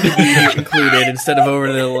 Just happy to be here included instead of over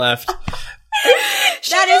to the left.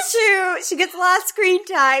 That is true. She gets a lot of screen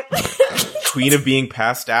time. Queen of being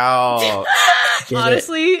passed out.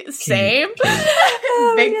 Honestly, same.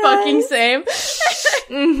 Oh Big fucking same.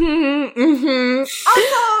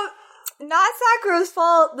 Also, not Sakura's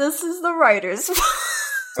fault. This is the writer's fault.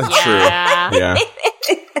 That's true. Yeah.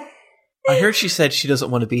 I heard she said she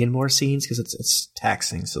doesn't want to be in more scenes because it's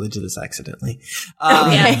taxing, so they did this accidentally.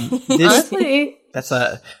 Honestly. That's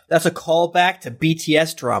a callback to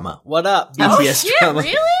BTS drama. What up, BTS drama?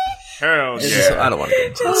 Really? Hell I don't want to get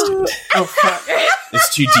into this. Oh, fuck.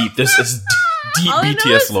 It's too deep. This is deep All I know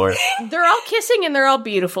BTS is lore. They're all kissing and they're all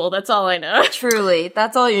beautiful. That's all I know. Truly,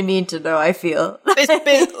 that's all you need to know, I feel.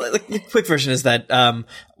 The quick version is that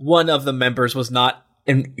one of the members was not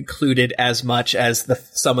included as much as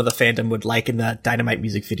some of the fandom would like in the Dynamite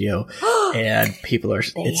music video, and people are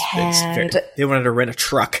they wanted to rent a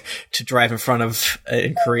truck to drive in front of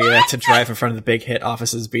in Korea to drive in front of the big hit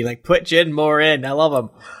offices, be like, put Jin more in. I love him.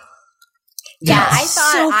 Yeah, I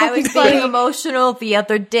thought I was being emotional the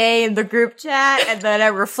other day in the group chat, and then I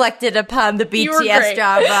reflected upon the BTS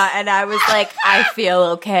drama, and I was like, I feel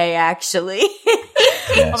okay, actually.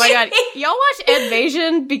 Oh my god, y'all watch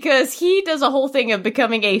Edvasion because he does a whole thing of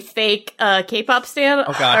becoming a fake K-pop stan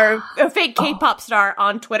or a fake K-pop star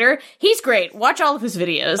on Twitter. He's great. Watch all of his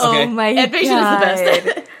videos. Okay. Oh my god, Edvasion is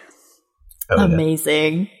the best.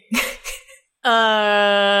 Amazing.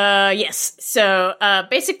 Yes. So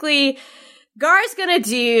basically, Gar's gonna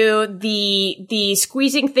do the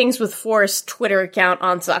squeezing things with force Twitter account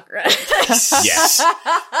on Sakura. Yes.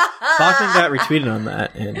 Bachman got retweeted on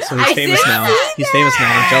that, and so he's famous now. He's famous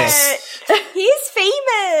now. I'm jealous. He's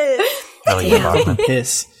famous. Oh yeah, Bachman.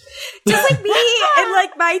 Piss. Just like me and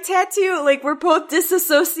like my tattoo, like we're both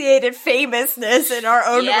disassociated famousness in our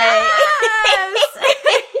own way.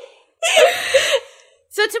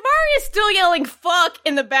 So Tamari is still yelling fuck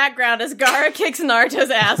in the background as Gara kicks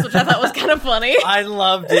Naruto's ass, which I thought was kind of funny. I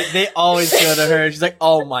loved it. They always go to her. She's like,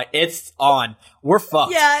 oh my, it's on. We're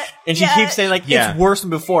fucked. Yeah. And she keeps saying like, it's worse than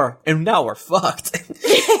before. And now we're fucked.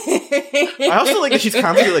 I also like that she's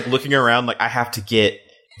constantly like looking around like, I have to get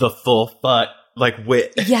the full fuck like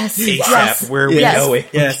wit. Yes. ASAP where we know it.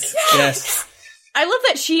 Yes. I love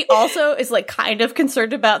that she also is like kind of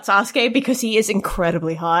concerned about Sasuke because he is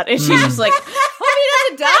incredibly hot. And she's just like, hope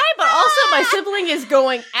he doesn't die, but also my sibling is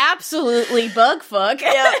going absolutely bug fuck.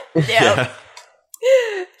 Yeah.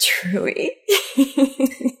 Truly.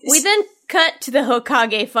 We then cut to the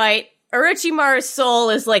Hokage fight. Orochimaru's soul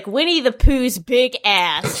is like Winnie the Pooh's big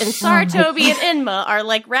ass, and Sarutobi and Enma are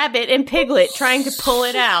like Rabbit and Piglet trying to pull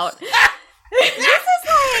it out. This is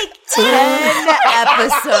like 10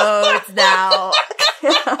 episodes now.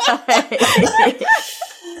 That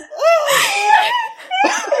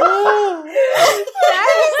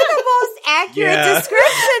is the most accurate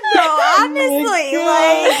description, though, honestly.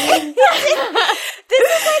 Like, this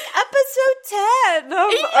is like episode 10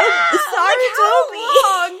 of Sarutobi.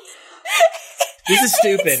 This is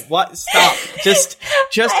stupid. What? Stop. Just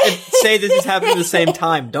say this is happening at the same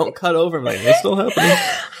time. Don't cut over me. It's still happening.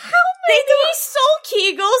 How many soul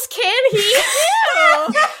kegels can he do?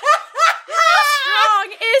 How strong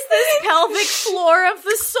is this pelvic floor of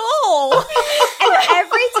the soul? And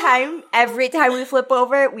every time we flip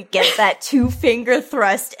over, we get that 2-finger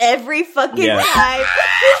thrust every fucking time.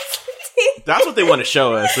 That's what they want to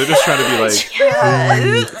show us. They're just trying to be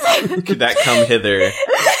like, could that come hither?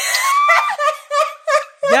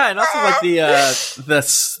 Yeah, and also like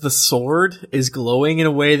the sword is glowing in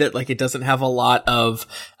a way that like it doesn't have a lot of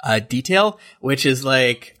detail, which is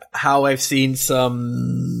like how I've seen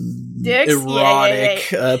some dicks? erotic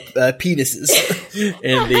penises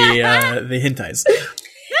in the hentais.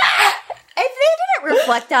 If they didn't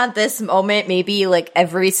reflect on this moment, maybe like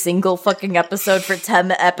every single fucking episode for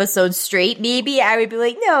 10 episodes straight, maybe I would be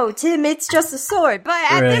like, no, Tim, it's just a sword. But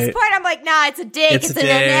at this point, I'm like, nah, it's a dick. It's an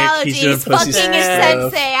analogy. He's fucking his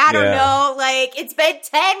sensei. I don't know. Like, it's been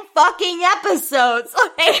 10 fucking episodes.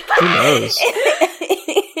 Like, who knows?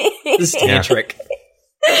 This is tantric.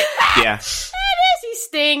 Yeah. He's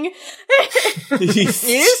Sting. He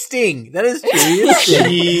is Sting. That is true. He is Sting.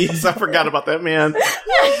 Jeez, I forgot about that, man.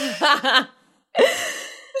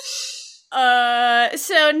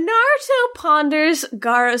 So Naruto ponders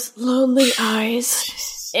Gaara's lonely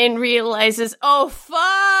eyes and realizes, oh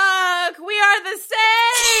fuck, we are the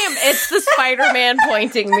same! It's the Spider-Man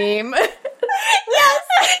pointing meme.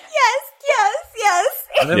 yes.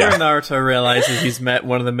 Whenever Naruto realizes he's met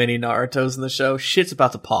one of the many Narutos in the show, shit's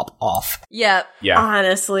about to pop off. Yep. Yeah.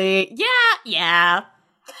 Honestly. Yeah.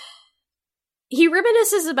 He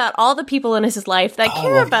reminisces about all the people in his life that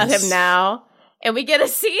care about him now. and we get a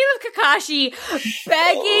scene of Kakashi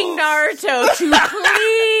begging Naruto to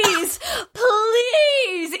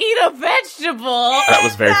please eat a vegetable. That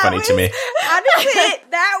was very funny to me. Honestly,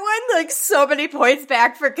 that one, like, so many points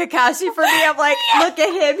back for Kakashi for me. I'm like, look at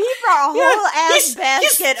him. He brought a whole ass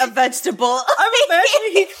basket of vegetables. I'm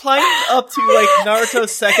imagining he climbed up to, like,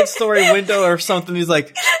 Naruto's second story window or something. He's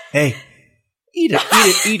like, hey, eat a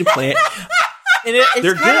plant. And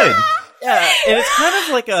They're good. Yeah, and it's kind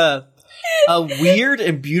of like a weird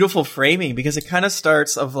and beautiful framing, because it kind of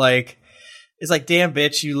starts of like, it's like, damn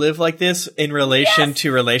bitch, you live like this in relation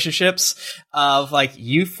to relationships of like,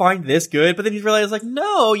 you find this good, but then you realize like,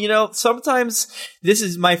 no, you know, sometimes this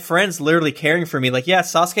is my friends literally caring for me. Like, yeah,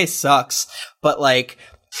 Sasuke sucks, but like,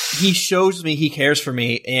 he shows me he cares for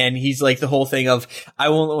me, and he's like the whole thing of, I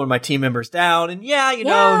won't let one of my team members down, and he's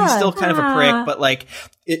still kind of a prick, but like,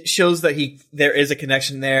 it shows that there is a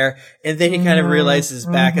connection there, and then he kind of realizes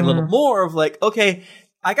back a little more of like, okay,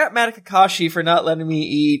 I got mad at Kakashi for not letting me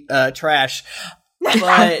eat trash,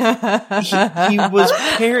 but he was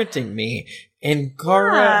parenting me, and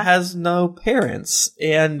Gaara has no parents,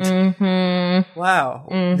 and wow,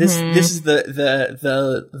 this is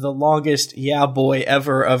the longest boy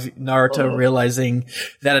ever of Naruto realizing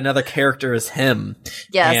that another character is him.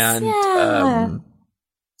 Yes. And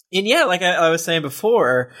like I was saying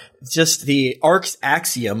before, just the arc's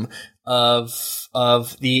axiom of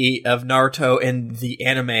Naruto in the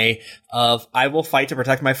anime of, I will fight to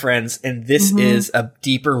protect my friends, and this is a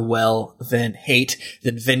deeper well than hate,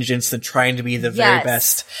 than vengeance, than trying to be the very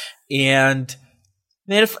best. And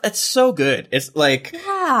man, it's so good. It's like,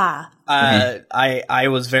 I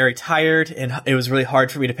was very tired, and it was really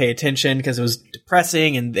hard for me to pay attention because it was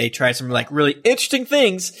depressing, and they tried some like really interesting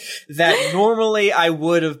things that normally I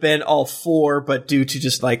would have been all for, but due to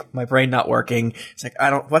just like my brain not working, it's like,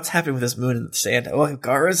 what's happening with this moon in the sand? Oh,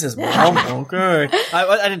 Gaara's his mom. Okay.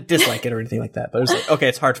 I didn't dislike it or anything like that, but it was like, okay,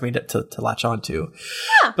 it's hard for me to latch on to.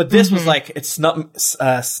 But this was like, it's not,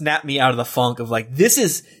 snapped me out of the funk of like, this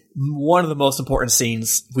is one of the most important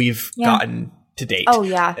scenes we've gotten to date. Oh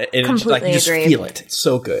yeah, and completely you just agree. feel it. It's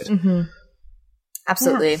so good.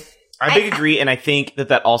 Absolutely. I big agree, and I think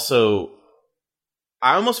that also,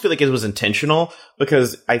 I almost feel like it was intentional,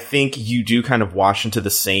 because I think you do kind of wash into the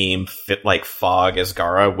same fog as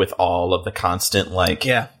Gaara with all of the constant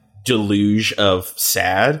deluge of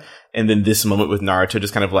sad, and then this moment with Naruto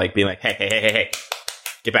just kind of like being like, hey,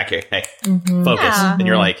 get back here, hey, focus, and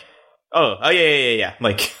you're like, oh yeah,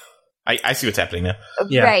 like, I see what's happening now.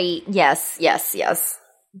 Yeah. Right. Yes.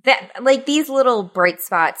 That, like, these little bright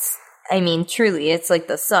spots, I mean, truly, it's like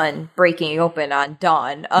the sun breaking open on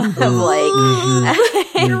dawn of right.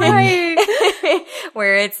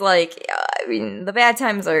 Where it's like, I mean, the bad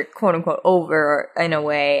times are quote unquote over in a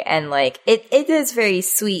way, and like, it is very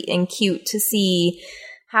sweet and cute to see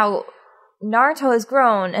how Naruto has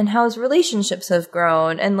grown and how his relationships have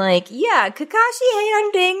grown, and like, Kakashi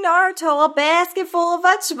handing Naruto a basket full of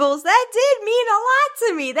vegetables, that did mean a lot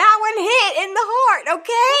to me. That one hit in the heart,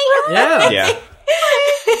 okay? Yeah.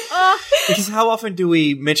 Because how often do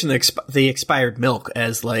we mention the expired milk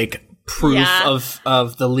as like proof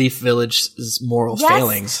of the Leaf Village's moral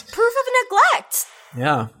failings? Proof of neglect.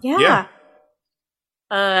 Yeah.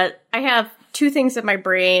 I have two things in my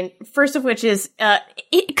brain. First of which is,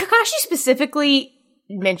 Kakashi specifically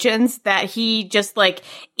mentions that he just like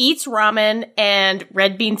eats ramen and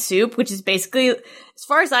red bean soup, which is basically, as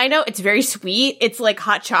far as I know, it's very sweet. It's like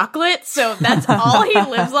hot chocolate. So that's all he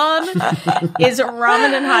lives on is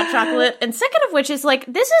ramen and hot chocolate. And second of which is like,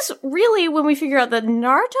 this is really when we figure out that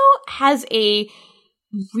Naruto has a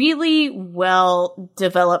really well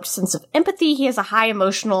developed sense of empathy. He has a high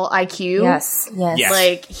emotional IQ. Yes.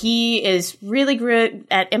 Like, he is really good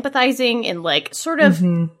at empathizing and like sort of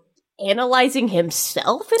analyzing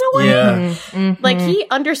himself in a way. Like, he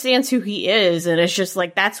understands who he is, and it's just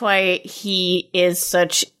like, that's why he is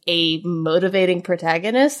such a motivating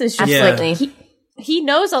protagonist. It's just like, he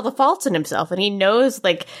knows all the faults in himself, and he knows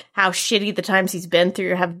like how shitty the times he's been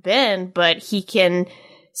through have been, but he can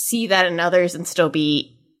see that in others and still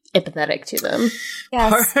be empathetic to them.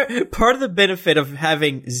 Yes. Part of the benefit of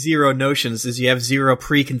having zero notions is you have zero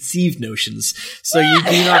preconceived notions, so you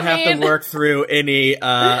do not have to work through any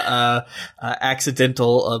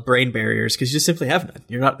accidental brain barriers, because you just simply have none.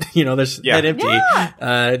 You're not, there's that empty.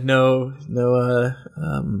 No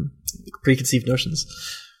preconceived notions.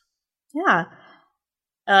 Yeah.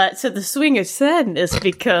 So the swing of sadness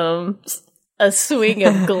becomes a swing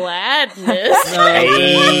of gladness. I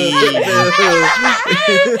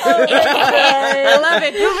love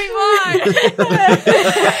it. Moving on.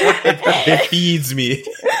 It feeds me.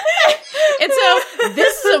 And so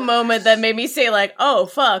this is a moment that made me say, like, oh,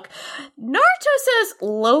 fuck. Naruto says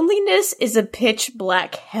loneliness is a pitch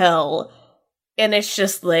black hell. And it's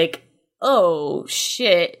just like, oh,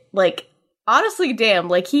 shit. Like, honestly, damn,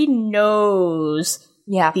 like, he knows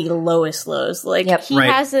the lowest lows. Like, he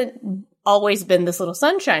hasn't always been this little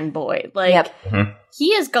sunshine boy. Like,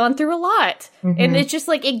 he has gone through a lot. And it's just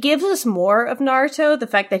like, it gives us more of Naruto, the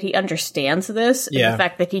fact that he understands this, and the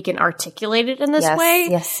fact that he can articulate it in this way.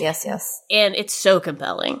 Yes. And it's so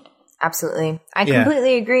compelling. Absolutely. I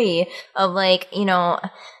completely agree of like, you know,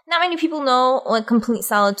 not many people know what complete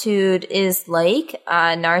solitude is like.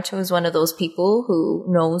 Naruto is one of those people who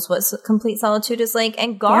knows what complete solitude is like.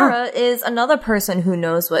 And Gaara is another person who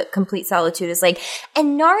knows what complete solitude is like.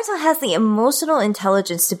 And Naruto has the emotional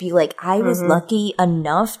intelligence to be like, I was lucky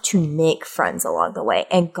enough to make friends along the way.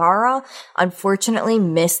 And Gaara, unfortunately,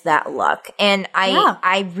 missed that luck. And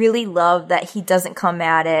I really love that he doesn't come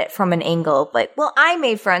at it from an angle of like, well, I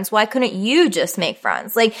made friends. Why couldn't you just make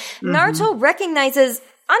friends? Like, Naruto recognizes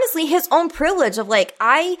honestly his own privilege of like,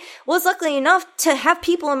 I was lucky enough to have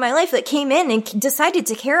people in my life that came in and decided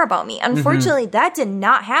to care about me. Unfortunately, that did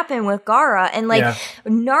not happen with Gaara. And like,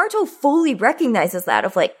 Naruto fully recognizes that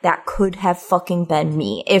of like, that could have fucking been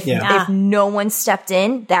me. If no one stepped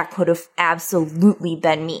in, that could have absolutely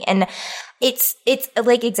been me. And it's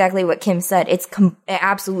like exactly what Kim said. It's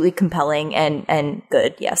absolutely compelling and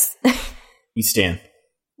good. Yes. You stand.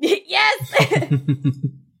 Yes.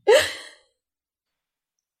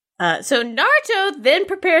 So Naruto then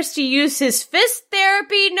prepares to use his fist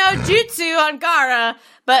therapy no jutsu on Gaara,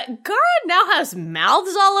 but Gaara now has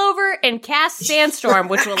mouths all over and casts Sandstorm,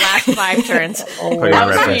 which will last 5 turns. That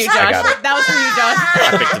was for you, Josh. That was for you, Josh.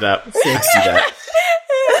 I picked it up. I see that.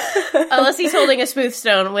 Unless he's holding a smooth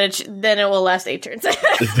stone, which then it will last 8 turns.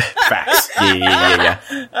 Facts. Yeah.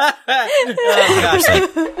 Oh, gosh.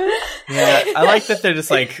 Yeah, I like that they're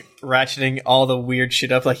just like ratcheting all the weird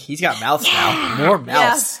shit up. Like, he's got mouths now. More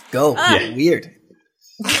mouths. Go. Weird.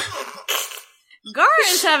 Gaara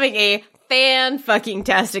is having a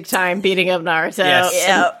fan-fucking-tastic time beating up Naruto.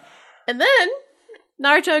 Yes. And then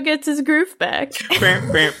Naruto gets his groove back.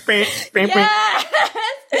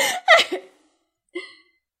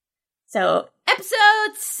 So,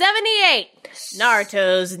 episode 78,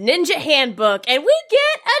 Naruto's Ninja Handbook, and we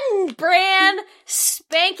get a brand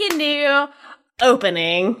spanking new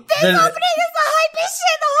opening. This opening is the hypest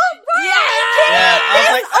shit in the whole world! Yeah, I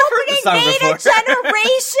was like, I've heard this song before.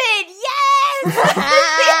 Generation,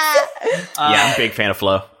 yes! I'm a big fan of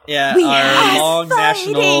Flow. Yeah, We our are long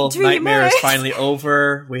fighting national dreamers. nightmare is finally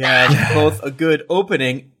over. We had both a good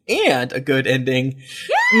opening and a good ending.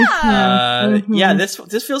 Yeah,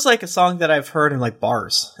 this feels like a song that I've heard in like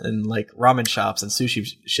bars and like ramen shops and sushi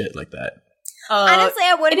shit like that. Honestly,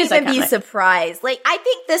 I wouldn't even be iconic. surprised. Like, I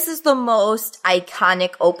think this is the most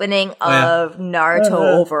iconic opening of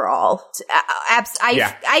Naruto overall.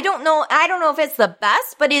 I don't know if it's the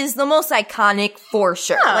best, but it is the most iconic for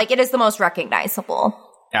sure. Like, it is the most recognizable.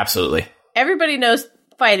 Absolutely. Everybody knows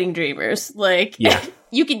Fighting Dreamers. Like,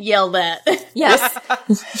 you can yell that. Yes.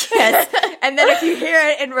 Yes. And then if you hear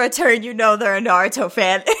it in return, you know they're a Naruto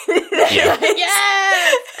fan.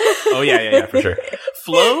 Yes! Oh, yeah, for sure.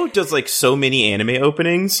 Flow does, like, so many anime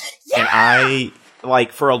openings, and I,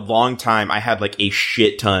 like, for a long time, I had, like, a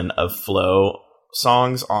shit ton of Flow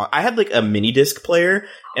songs on. I had, like, a mini disc player,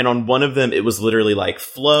 and on one of them, it was literally, like,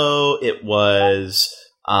 Flow, it was,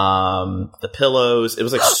 The Pillows, it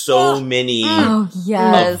was, like, so many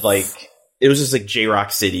of, like, it was just, like,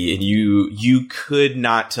 J-Rock City, and you could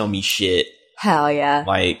not tell me shit. Hell yeah.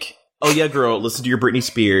 Like, oh yeah, girl, listen to your Britney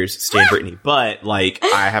Spears, stand Britney. But, like,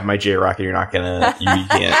 I have my J-Rock and you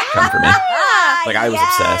can't come for me. Like, I was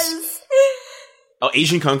obsessed. Oh,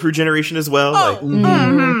 Asian Kung Fu generation as well.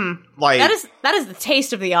 Like, that is the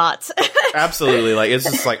taste of the aughts. Absolutely. Like, it's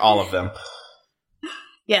just, like, all of them.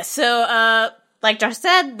 Yes, so, like Josh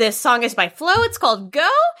said, this song is by Flow. It's called Go.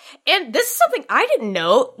 And this is something I didn't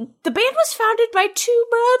know. The band was founded by 2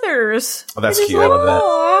 brothers. Oh, that's cute. I love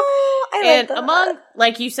that. And among,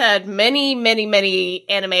 like you said, many, many, many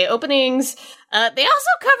anime openings, they also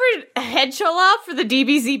covered Head Chola for the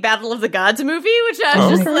DBZ Battle of the Gods movie, which I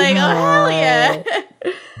was just like, oh, hell yeah.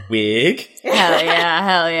 Wig? Hell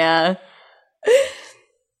yeah.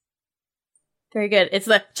 Very good. It's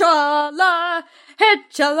the Chola, Head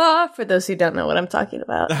Chola, for those who don't know what I'm talking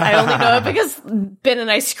about. I only know it because Ben and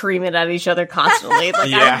I scream it at each other constantly.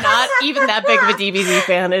 Like, I'm not even that big of a DBZ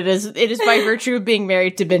fan. It is by virtue of being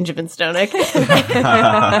married to Benjamin Stonick. Oh,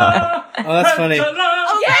 that's funny.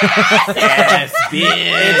 Yes,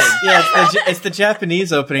 bitch. It's the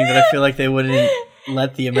Japanese opening that I feel like they wouldn't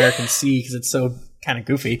let the Americans see because it's so kind of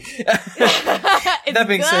goofy. It's That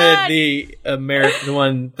being said, the American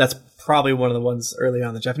one, that's probably one of the ones early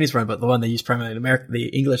on the Japanese one, but the one they use primarily in America, the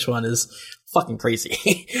English one, is fucking crazy.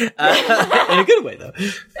 In a good way, though.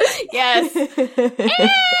 Yes.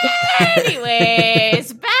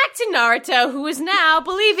 Anyways, back to Naruto, who is now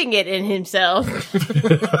believing it in himself.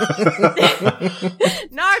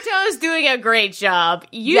 Naruto is doing a great job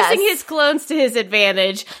using his clones to his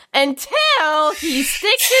advantage until he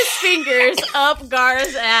sticks his fingers up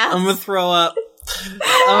Gaara's ass. I'm gonna throw up.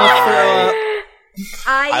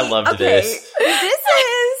 I loved this.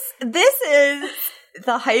 This is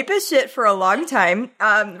the hypest shit for a long time.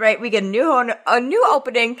 Right, we get a new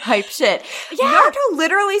opening, hype shit. Yeah. Naruto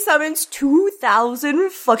literally summons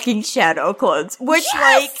 2,000 fucking shadow clones, which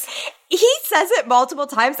like he says it multiple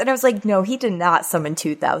times, and I was like, no, he did not summon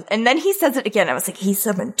 2,000. And then he says it again. I was like, he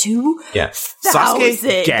summoned 2,000. Yeah,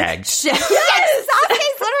 Sasuke gagged. Yes,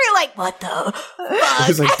 Sasuke's literally like, what the fuck? I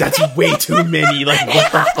was like, that's way too many. Like,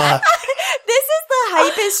 what the fuck? This is the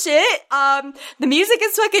hypest shit. The music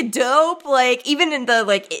is fucking dope. Like, even in the,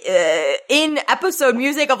 like, in episode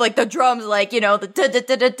music of, like, the drums, like, you know, the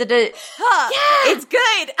it's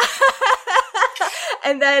good.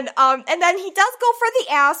 And then he does go for the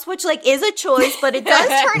ass, which, like, is a choice, but it does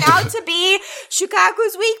turn out to be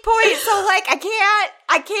Shukaku's weak point. So, like, I can't,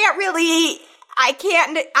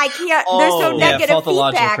 there's no negative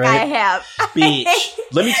feedback I have. Beach.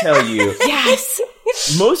 Let me tell you. Yes.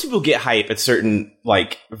 Most people get hype at certain,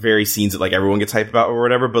 like, very scenes that, like, everyone gets hype about or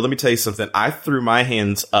whatever, but let me tell you something. I threw my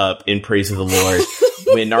hands up in praise of the Lord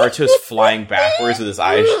when Naruto's flying backwards with his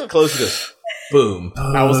eyes closed. He goes, boom.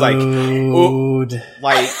 I was like, oh,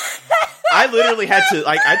 like, I literally had to,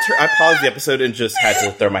 like, I paused the episode and just had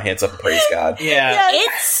to throw my hands up and praise God. Yeah.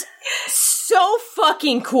 It's so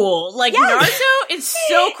fucking cool. Like, Naruto is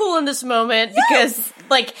so cool in this moment because,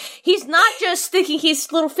 like, he's not just sticking his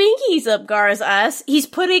little fingies up Gaara's ass, he's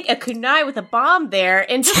putting a kunai with a bomb there,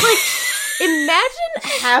 and just, like,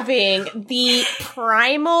 imagine having the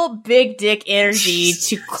primal big dick energy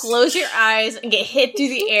to close your eyes and get hit through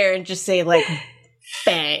the air and just say, like,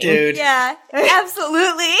 bang. Dude. Yeah,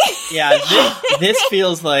 absolutely. Yeah, this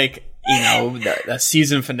feels like, you know, the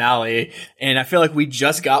season finale, and I feel like we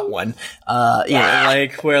just got one. You know,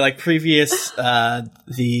 like where like previous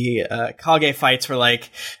the Kage fights were like,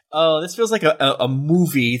 oh, this feels like a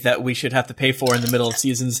movie that we should have to pay for in the middle of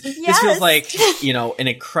seasons. Yes. This feels like, you know, an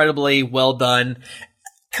incredibly well done,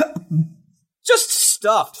 just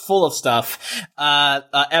stuffed full of stuff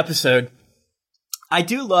episode. I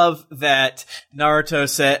do love that Naruto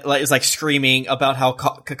is like screaming about how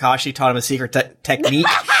Kakashi taught him a secret technique.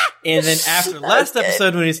 And then after last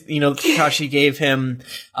episode, when Kakashi gave him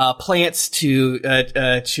plants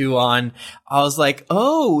to chew on, I was like,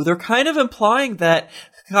 oh, they're kind of implying that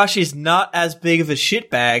Kakashi's not as big of a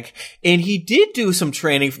shitbag, and he did do some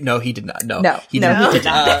training. No, he did not. No, he did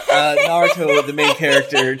not. Naruto, the main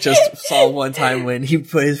character, just saw one time when he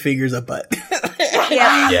put his fingers up butt.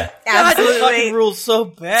 Yeah, absolutely. God, fucking rules so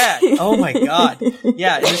bad. Oh my god.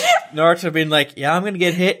 Yeah, just Naruto being like, yeah, I'm gonna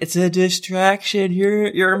get hit. It's a distraction.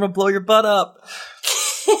 You're gonna blow your butt up.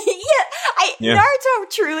 Naruto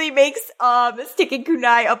truly makes sticking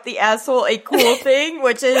kunai up the asshole a cool thing,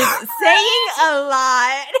 which is saying a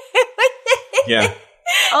lot. Yeah.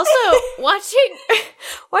 Also, watching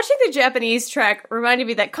the Japanese track reminded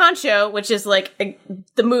me that Kancho, which is like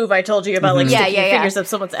the move I told you about, like sticking your fingers up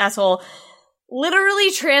someone's asshole,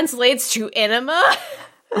 literally translates to enema.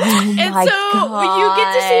 And so when you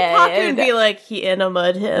get to see Paku and be like, he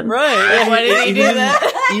enemaed him. Right. Like, why did he do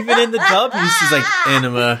that? Even in the dub, he's like,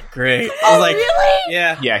 enema, great. I was like, really?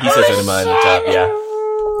 Yeah. Yeah, he says enema in the dub, yeah.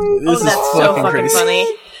 This is that's so fucking funny.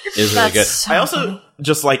 It's really good. So I also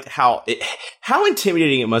just like how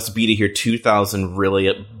intimidating it must be to hear 2,000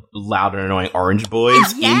 really loud and annoying orange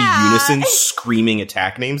boys in unison screaming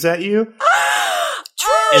attack names at you.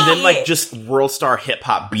 And then, like, just world star hip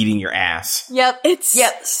hop beating your ass. Yep. It's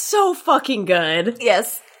so fucking good.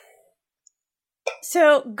 Yes.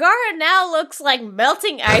 So, Gaara now looks like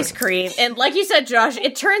melting ice cream. And like you said, Josh,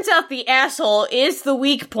 it turns out the asshole is the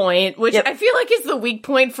weak point, which I feel like is the weak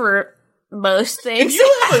point for most things.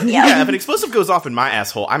 If an explosive goes off in my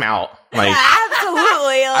asshole, I'm out. Like,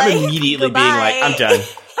 absolutely. I'm immediately being like, I'm done.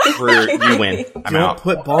 You win. I'm out.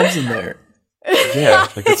 Don't put bombs in there. Yeah,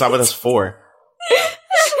 like that's not what that's for.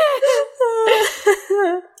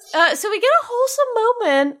 So we get a wholesome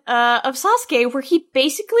moment of Sasuke where he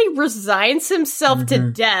basically resigns himself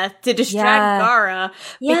to death to distract Gaara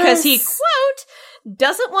because he, quote,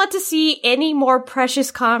 doesn't want to see any more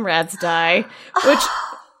precious comrades die. Which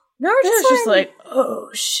Naruto's just like, oh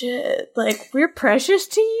shit, like, we're precious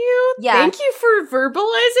to you? Yeah. Thank you for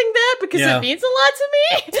verbalizing that, because it means a lot to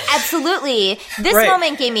me. Absolutely. This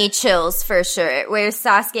moment gave me chills for sure, where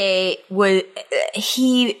Sasuke was,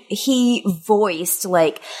 he voiced,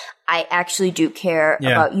 like, I actually do care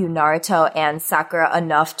about you, Naruto and Sakura,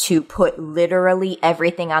 enough to put literally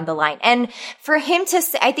everything on the line. And for him to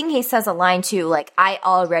say, I think he says a line too, like, I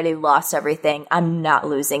already lost everything. I'm not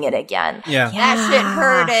losing it again. Yeah. That shit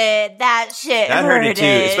hurted. That hurt it too.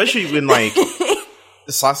 Especially when, like,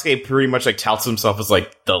 Sasuke pretty much, like, touts himself as,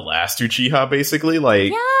 like, the last Uchiha, basically.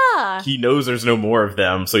 Like, he knows there's no more of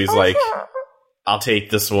them. So he's like, I'll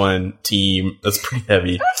take this one team. That's pretty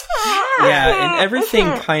heavy. Yeah, and everything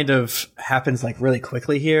kind of happens like really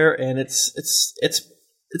quickly here, and it's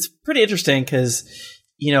pretty interesting because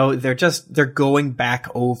they're going back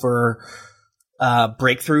over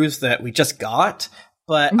breakthroughs that we just got,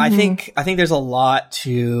 but I think there's a lot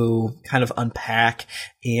to kind of unpack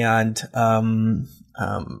and I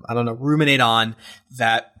don't know, ruminate on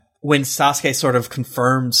that when Sasuke sort of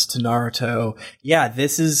confirms to Naruto, yeah,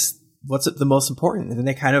 this is what's the most important, and then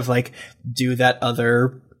they kind of like do that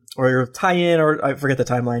other. Or tie in, or I forget the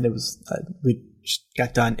timeline. It was we just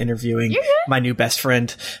got done interviewing my new best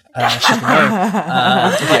friend. But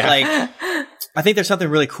like, I think there's something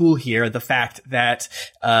really cool here. The fact that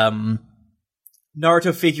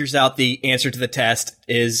Naruto figures out the answer to the test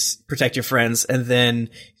is protect your friends, and then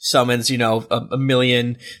summons, a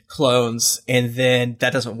million clones, and then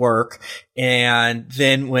that doesn't work. And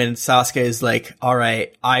then when Sasuke is like, all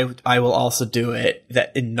right, I will also do it,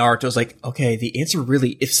 and Naruto's like, okay, the answer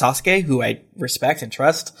really, if Sasuke, who I respect and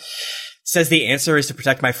trust, says the answer is to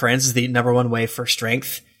protect my friends is the number one way for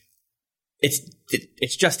strength,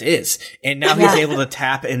 it just is. And now he's able to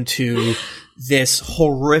tap into this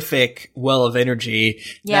horrific well of energy.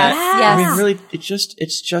 Yes. I mean, really,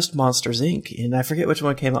 it's just Monsters Inc. And I forget which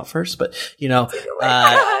one came out first, but when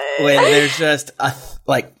there's just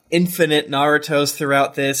like infinite Narutos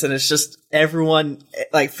throughout this, and it's just everyone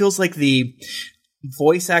like feels like the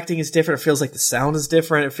voice acting is different. It feels like the sound is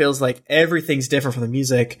different. It feels like everything's different from the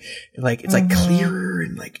music. Like it's like clearer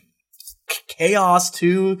and like chaos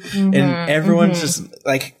too, and everyone's just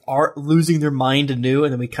like are losing their mind anew.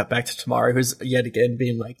 And then we cut back to Tamari, who's yet again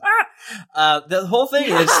being like, the whole thing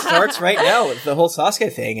starts right now with the whole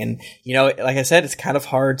Sasuke thing. And like I said, it's kind of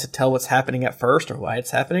hard to tell what's happening at first or why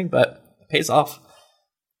it's happening, but it pays off.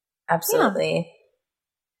 Absolutely.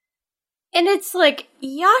 And it's like,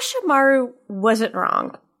 Yashimaru wasn't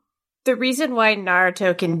wrong. The reason why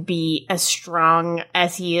Naruto can be as strong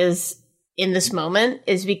as he is in this moment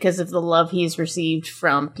is because of the love he's received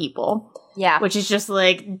from people. Yeah. Which is just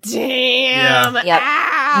like, damn,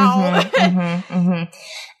 ow!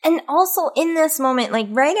 And also in this moment, like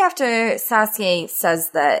right after Sasuke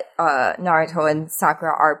says that Naruto and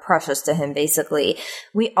Sakura are precious to him, basically,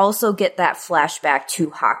 we also get that flashback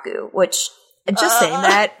to Haku, which just saying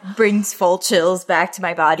that brings full chills back to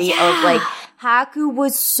my body of like, Haku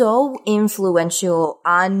was so influential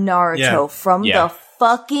on Naruto from the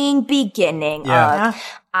fucking beginning of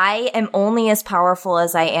I am only as powerful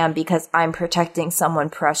as I am because I'm protecting someone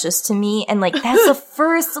precious to me. And like, that's the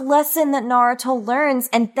first lesson that Naruto learns.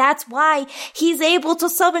 And that's why he's able to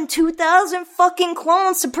summon 2,000 fucking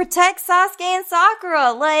clones to protect Sasuke and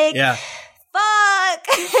Sakura. Like, fuck.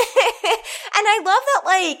 And I love that,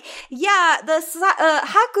 like, the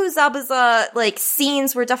Haku Zabuza, like,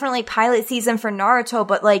 scenes were definitely pilot season for Naruto,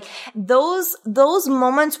 but, like, those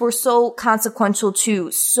moments were so consequential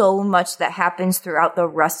to so much that happens throughout the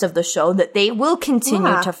rest of the show that they will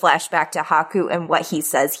continue to flash back to Haku and what he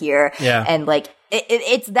says here. Yeah. And, like,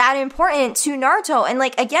 it's that important to Naruto. And,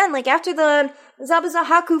 like, again, like, after the Zabuza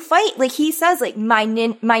Haku fight, like, he says, like, my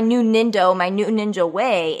new ninja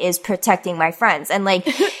way is protecting my friends. And, like,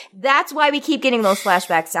 that's why we keep getting those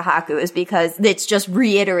flashbacks to Haku, is because it's just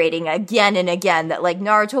reiterating again and again that, like,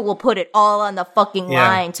 Naruto will put it all on the fucking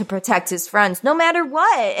line to protect his friends, no matter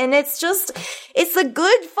what. And it's just, it's the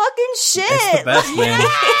good fucking shit. It's the best, man.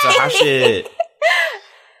 It's a hot shit.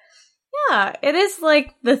 Yeah, it is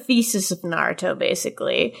like the thesis of Naruto,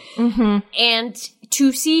 basically. And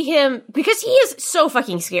to see him, because he is so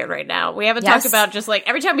fucking scared right now. We haven't talked about just like,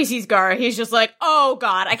 every time he sees Gaara, he's just like, oh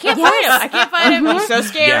god, I can't fight him. I can't fight him. He's so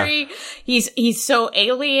scary. He's so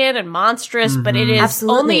alien and monstrous, but it is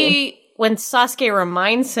only when Sasuke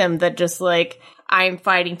reminds him that just like, I'm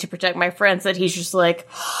fighting to protect my friends, that he's just like,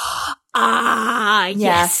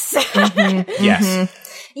 yes. Yes.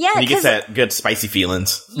 Yeah, and he gets that good spicy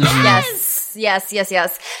feelings. Yes. Yes.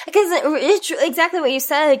 Because it's exactly what you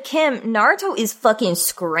said, Kim. Naruto is fucking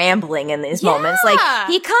scrambling in these moments. Like,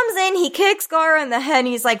 he comes in, he kicks Gaara in the head, and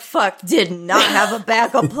he's like, fuck, did not have a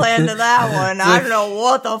backup plan to that one. I don't know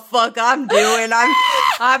what the fuck I'm doing.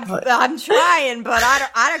 I'm trying, but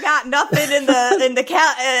I don't got nothing in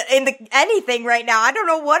the anything right now. I don't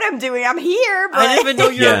know what I'm doing. I'm here, but I didn't even know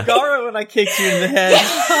you were Gaara when I kicked you in the head.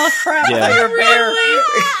 Oh crap! Yeah. I thought you were a bear.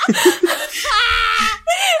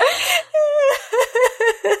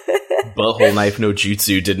 Butthole knife no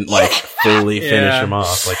jutsu didn't like fully finish him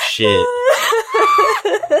off. Like shit.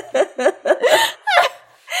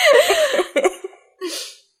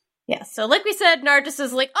 Yeah, so like we said, Naruto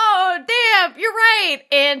is like, oh, damn, you're right,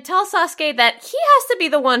 and tells Sasuke that he has to be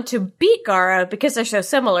the one to beat Gaara because they're so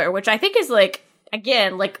similar, which I think is, like,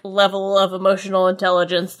 again, like, level of emotional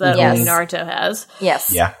intelligence that only Naruto has.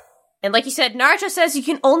 Yes. Yeah. And like you said, Naruto says you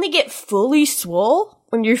can only get fully swole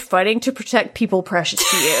when you're fighting to protect people precious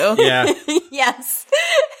to you. Yeah. Yes.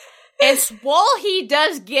 And swole he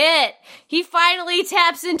does get. He finally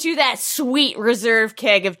taps into that sweet reserve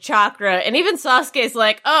keg of chakra. And even Sasuke's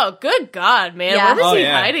like, oh, good God, man. Yeah. Where was he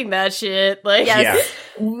hiding that shit? Like, Yes.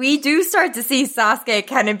 We do start to see Sasuke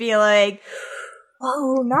kind of be like,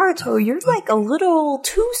 whoa, Naruto, you're like a little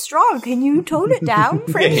too strong. Can you tone it down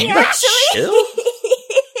for me, you gotta actually? chill.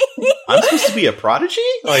 I'm supposed to be a prodigy?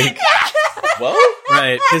 Like, well?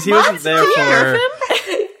 Right, because he wasn't there nerf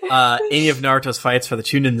for him? any of Naruto's fights for the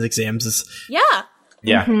Chunin exams. Yeah.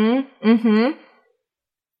 Yeah. Mm-hmm.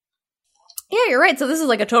 Yeah, you're right. So this is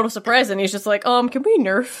like a total surprise, and he's just like, can we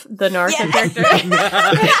nerf the Naruto character?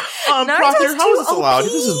 Proctor, how is this allowed?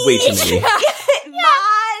 This is way too many.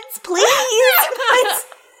 Mods, please.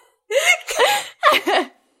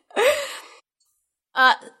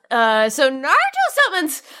 So Naruto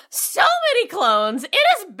summons so many clones, it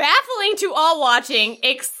is baffling to all watching,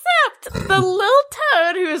 except the little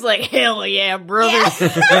toad who's like, hell yeah, brother.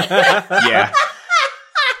 Yeah.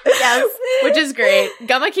 Yes. Which is great.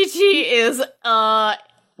 Gamakichi is,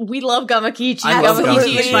 we love Gamakichi. I love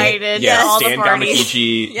Gamakichi Gamakichi. invited Yeah, to all Stan the parties.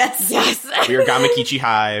 Gamakichi. Yes. Yes. We are Gamakichi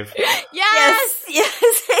Hive. Yes.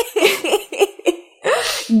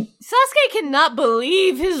 Sasuke cannot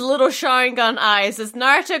believe his little Sharingan eyes as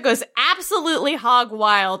Naruto goes absolutely hog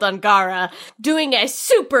wild on Gaara, doing a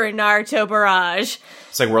super Naruto barrage.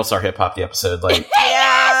 It's like World Star Hip Hop, the episode. Like,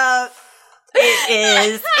 Yeah. It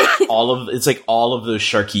is. it's like all of those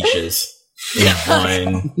Sharkichas in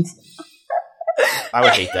one. I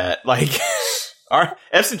would hate that. Like, our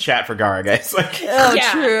F's in chat for Gaara, guys. Like, Oh,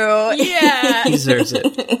 Yeah. true. Yeah. He deserves it.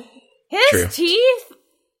 His True. teeth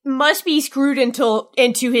must be screwed into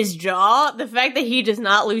his jaw. The fact that he does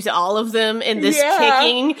not lose all of them in this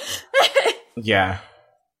kicking. yeah.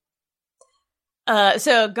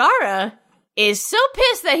 So Gaara is so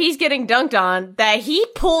pissed that he's getting dunked on that he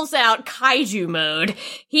pulls out kaiju mode.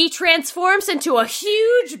 He transforms into a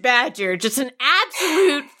huge badger, just an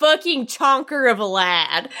absolute fucking chonker of a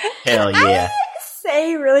lad. Hell yeah.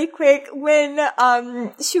 Say really quick, when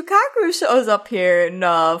Shukaku shows up here in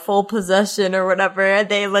full possession or whatever,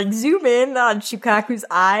 they like zoom in on Shukaku's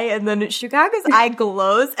eye, and then Shukaku's eye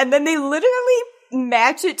glows, and then they literally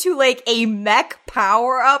match it to like a mech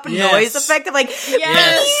power up noise effect of like Yes.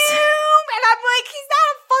 and I'm like, he's not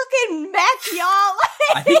a fucking mech, y'all.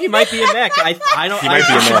 I think he might be a mech. I don't. He might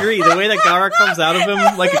be a mech. disagree. The way that Gaara comes out of him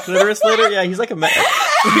like a clitoris later, yeah, he's like a mech.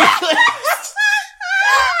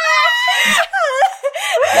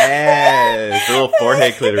 Yes. The little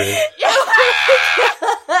forehead clitoris.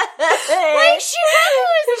 Like, Shukaku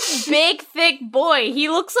is this big, thick boy. He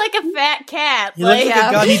looks like a fat cat. He looks like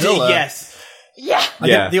a Godzilla. Yes. Yeah.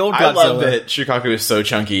 Like the old I love Godzilla. that Shukaku is so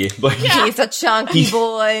chunky. Like, He's a chunky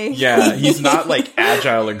boy. yeah, he's not like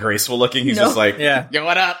agile and graceful looking. He's just like, Yeah. yo,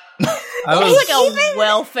 what up? I He's was, like a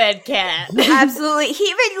well-fed cat. Absolutely. He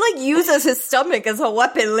even like uses his stomach as a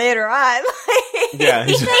weapon later on. Yeah,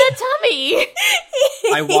 he's He's got a tummy.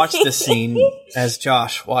 I watched this scene as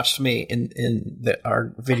Josh watched me in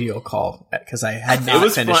our video call because I had not it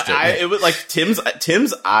was finished fun. it. It was like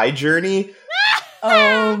Tim's eye journey.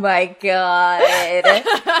 Oh my god.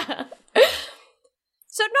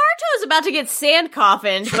 So Naruto is about to get sand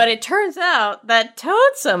coffined, but it turns out that toad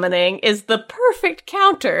summoning is the perfect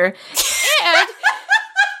counter. And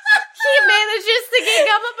he manages to get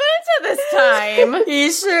Gamabunta this time.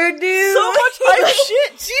 He sure do. so much hype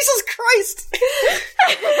shit. Jesus Christ.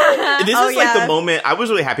 This Oh, is like yeah. the moment. I was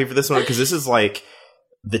really happy for this one because this is like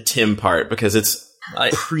the Tim part because it's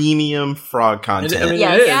premium frog content. I mean,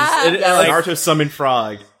 Yeah, it is. yeah. It- Yeah. like, Naruto summoned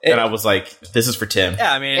frog. And I was like, this is for Tim.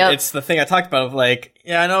 Yeah, I mean, it's the thing I talked about of like,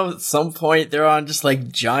 I know at some point they're on just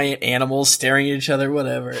like giant animals staring at each other,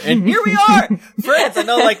 whatever. And here we are, friends. I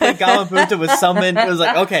know like when Gamabunta was summoned, it was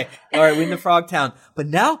like, okay, all right, we're in the Frog Town. But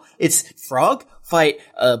now it's frog fight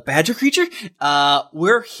a badger creature.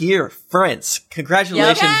 We're here, friends.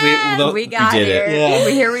 Congratulations. We got did here. it. Yeah.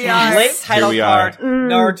 Here we are. Late title Here we are. card,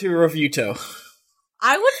 Naruto Reviewto.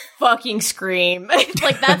 I would fucking scream.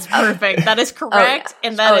 Like, that's perfect. That is correct.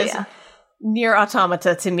 And that is near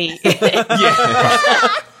automata to me.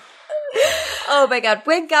 Oh my god.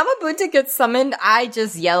 When Gamabunta gets summoned, I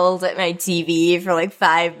just yelled at my TV for like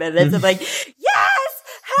 5 minutes. I'm like, yes!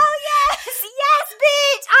 Hell yes! Yes,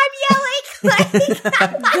 bitch! I'm yelling! Like,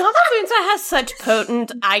 Gamabunta has such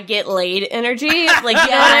potent I get laid energy. Like, you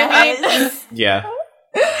know what I mean? Yeah.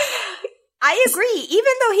 I agree.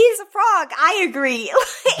 Even though he's a frog, I agree.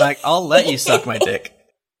 Like, I'll let you suck my dick.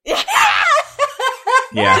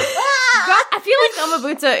 Yeah. I feel like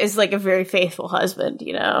Gamabunta is like a very faithful husband,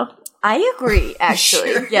 you know? I agree,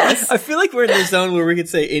 actually. Yes. I feel like we're in the zone where we can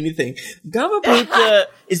say anything. Gamabunta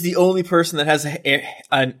is the only person that has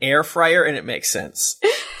an air fryer, and it makes sense.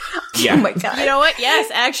 Yeah. Oh my god. You know what? Yes,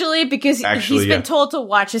 actually, because he's been told to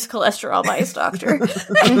watch his cholesterol by his doctor.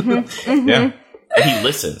 Yeah. And he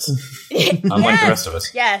listens. Unlike the rest of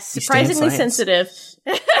us. Yes, surprisingly sensitive.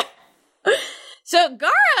 So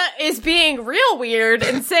Gaara is being real weird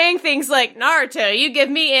and saying things like, Naruto, you give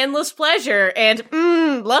me endless pleasure, and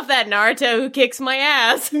love that Naruto who kicks my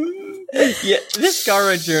ass. Yeah, this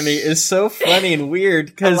Gaara journey is so funny and weird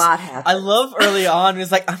because I love early on.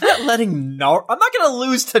 It's like I'm not gonna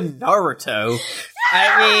lose to Naruto.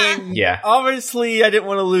 I mean, obviously I didn't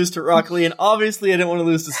want to lose to Rock Lee, and obviously I didn't want to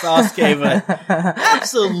lose to Sasuke, but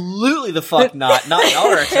absolutely the fuck not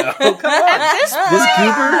Naruto. Come on, this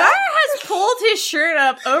goober. Gaara has pulled his shirt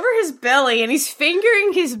up over his belly, and he's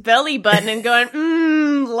fingering his belly button and going,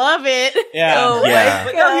 love it. Yeah,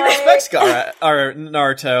 But no, he respects Gaara or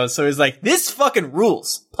Naruto, so he's like, this fucking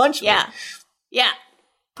rules. Punch me. Yeah.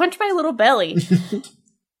 Punch my little belly.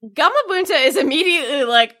 Gamabunta is immediately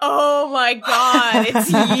like, oh my god, it's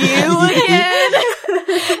you again?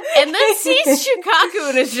 And then sees Shukaku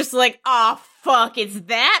and is just like, oh fuck, it's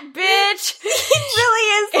that bitch? He really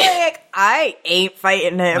is like, I ain't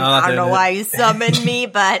fighting him. I don't know why you summoned me,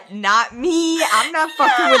 but not me. I'm not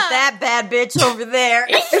fucking with that bad bitch over there.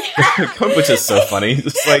 Gamabunta's so funny.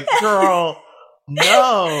 It's like, girl,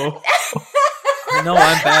 no. I know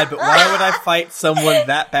I'm bad, but why would I fight someone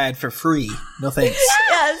that bad for free? No thanks.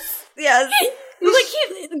 Yes. Like,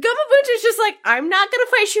 Gamabunta's just like, I'm not gonna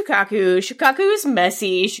fight Shukaku. Shukaku is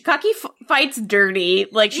messy. Shukaku fights dirty.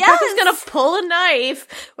 Like, Shukaku's gonna pull a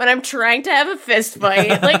knife when I'm trying to have a fist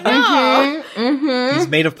fight. Like, no. He's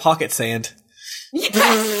made of pocket sand.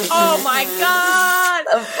 Yes. Oh my god.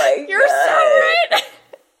 Oh my You're so right.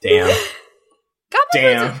 Damn.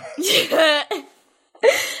 Yeah.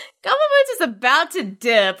 Gamabunta's about to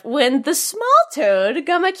dip when the small toad,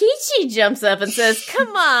 Gamakichi, jumps up and says,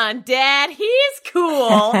 come on, Dad, he's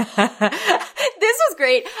cool. This was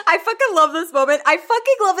great. I fucking love this moment. I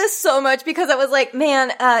fucking love this so much because I was like,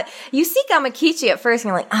 man, you see Gamakichi at first and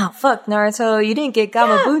you're like, oh, fuck, Naruto, you didn't get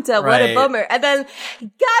Gamabunta. What a bummer. And then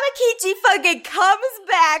Gamakichi fucking comes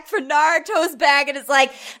back for Naruto's bag and is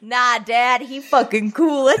like, nah, Dad, he fucking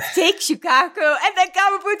cool. Let's take Shukaku. And then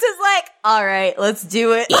Gamabunta's like, all right, let's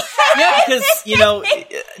do it. Yeah, because,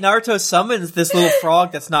 Naruto summons this little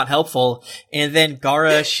frog that's not helpful, and then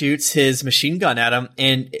Gaara shoots his machine gun at him,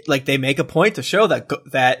 and, they make a point to show that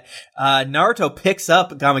Naruto picks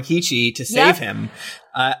up Gamakichi to save him,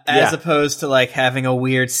 as opposed to, having a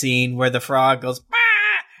weird scene where the frog goes, bah!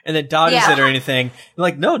 And then dodges it or anything.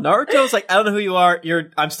 Like, no, Naruto's like, I don't know who you are.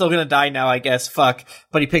 I'm still gonna die now, I guess. Fuck.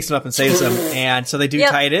 But he picks him up and saves him. And so they do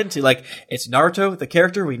tie it into, it's Naruto, the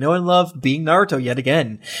character we know and love, being Naruto yet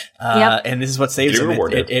again. And this is what saves him.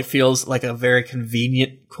 It feels like a very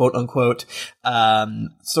convenient, quote unquote,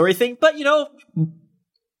 story thing. But,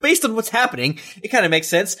 based on what's happening, it kind of makes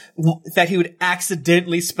sense that he would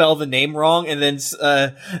accidentally spell the name wrong and then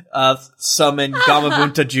summon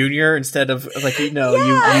Gamabunta Jr. instead of you got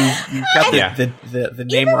the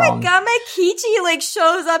name wrong. Even when Gamakichi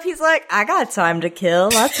shows up, he's like, I got time to kill.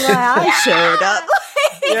 That's why I showed up.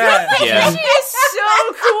 Gamakichi is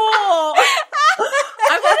so cool.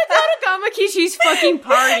 I want to go to Gamakichi's fucking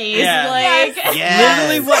parties.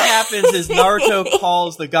 Literally what happens is Naruto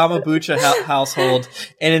calls the Gamabunta household,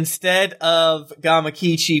 and instead of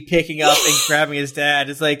Gamakichi picking up and grabbing his dad,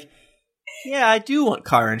 it's like, yeah, I do want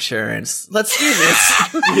car insurance. Let's do this.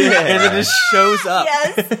 Yeah. And then just shows up.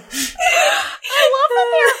 Yes. I love that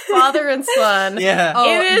they're father and son. Yeah. Oh,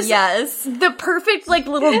 It is yes. the perfect like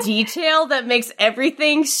little detail that makes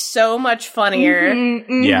everything so much funnier.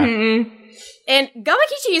 Yeah. And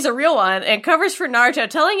Gamakichi is a real one and covers for Naruto,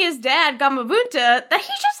 telling his dad, Gamabunta, that he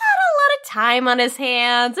just had a lot of time on his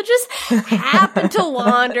hands and just happened to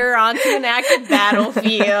wander onto an active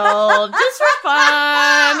battlefield just for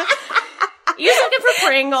fun. He was looking for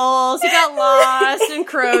Pringles. He got lost in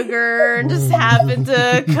Kroger and just happened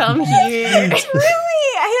to come here. Really?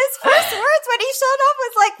 His first words when he showed up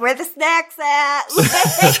was like, where the snacks at?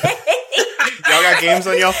 Y'all got games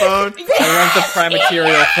on your phone? I love the prime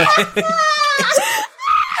material.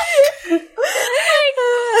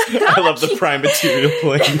 I love the prime material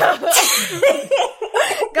plane.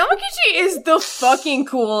 Gamakichi is the fucking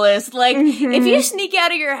coolest. Like, if you sneak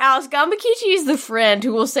out of your house, Gamakichi is the friend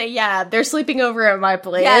who will say, yeah, they're sleeping over at my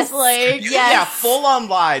place. Yes. Like, Yes. Yeah, full on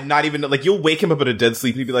lie. Not even, like, you'll wake him up in a dead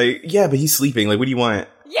sleep and he'll be like, yeah, but he's sleeping. Like, what do you want?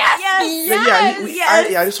 yes! Yes.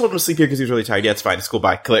 Yeah, I just told him to sleep here because he was really tired. Yeah, it's fine. It's cool.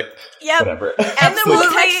 Bye. Click. Yep. Whatever. And then We'll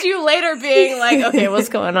text you later being like, okay, what's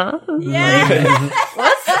going on? Yeah.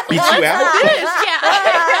 Beat you out?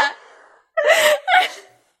 Yeah.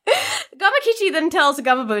 Gamakichi then tells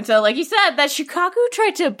Gamabunta, like you said, that Shukaku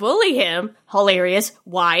tried to bully him, hilarious,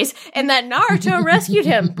 wise, and that Naruto rescued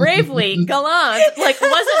him, bravely, gallant. Like,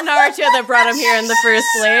 wasn't Naruto that brought him here in the first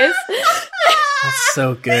place? That's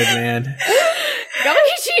so good, man.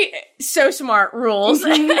 Gamakichi, so smart, rules.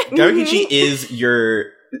 Gamakichi is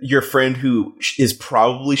your friend who is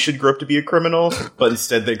probably should grow up to be a criminal, but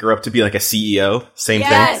instead they grow up to be like a CEO. Same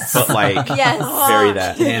Yes. thing, but like Yes. very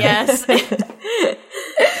that. Damn. Yes.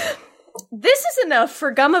 This is enough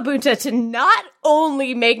for Gamabunta to not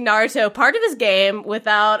only make Naruto part of his game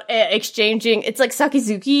without exchanging, it's like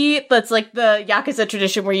Sakizuki, that's like the Yakuza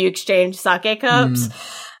tradition where you exchange sake cups,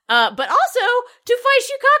 but also to fight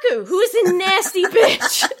Shukaku, who is a nasty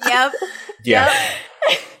bitch. Yep. Yeah.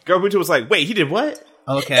 Gamabuta was like, wait, he did what?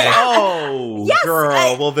 Okay. Oh, Yes,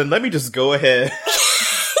 girl. Well, then let me just go ahead.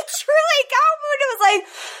 Truly, Gamabuta was like,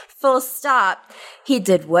 full stop. He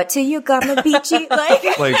did what to you, Gamabichi? Like,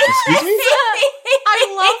 Like, excuse me? I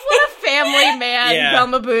love what a family man Yeah.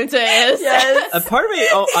 Gamabunta is. yes. A part of me,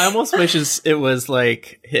 I almost wishes it was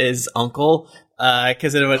like his uncle,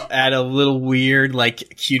 because it would add a little weird, like,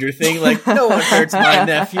 cuter thing. Like, no one hurts my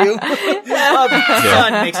nephew.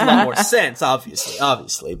 Son makes a lot more sense,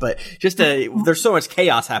 obviously. But just there's so much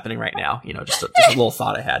chaos happening right now. You know, just a little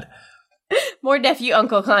thought I had. More nephew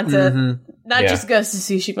uncle content, not Yeah. just Ghost of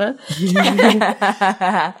Tsushima.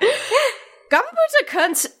 Gamabunta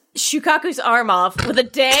cuts Shukaku's arm off with a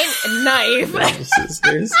dang knife.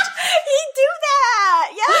 Sisters. He do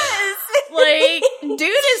that. Yes. Like, dude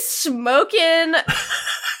is smoking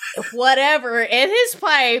whatever in his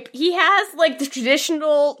pipe. He has like the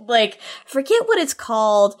traditional, like, forget what it's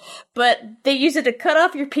called, but they use it to cut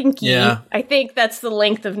off your pinky. Yeah. I think that's the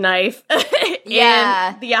length of knife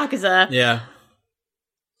Yeah. in the Yakuza. Yeah.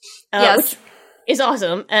 Yes. Which is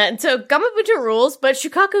awesome. And so Gamabunta rules, but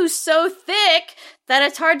Shukaku's so thick that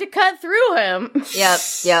it's hard to cut through him. Yep.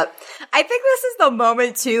 I think this is the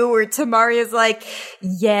moment too where Tamari is like,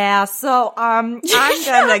 yeah, so I'm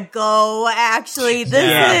gonna go. Actually, this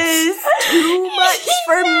Yes. is too much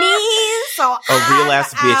for me. So A real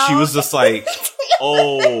ass bitch. She was just like,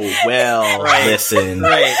 oh, well, listen,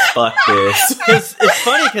 fuck this. It's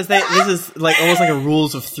funny because this is like almost like a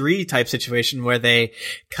rules of three type situation where they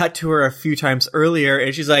cut to her a few times earlier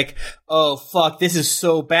and she's like, oh fuck, this is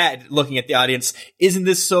so bad, looking at the audience, isn't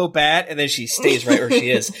this so bad? And then she stays right where she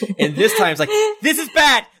is. And this time it's like, this is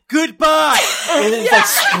bad, goodbye! And then it's like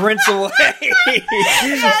sprints away.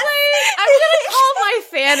 I'm gonna call my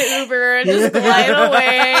fan Uber and just glide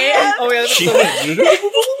away. Oh yeah, that's She- so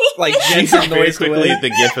like She Jensen saw very noise quickly away. the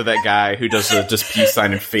gif of that guy who does the just peace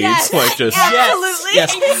sign and fades. Yes. Like, just. Absolutely.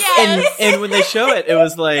 Yes. Yes. And when they show it, it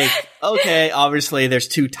was like, okay, obviously there's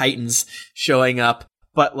two titans showing up,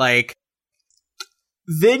 but like,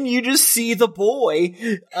 then you just see the boy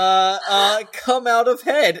come out of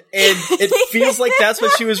head, and it feels like that's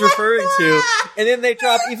what she was referring to. And then they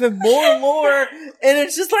drop even more lore, and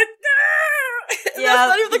it's just like, no! And that's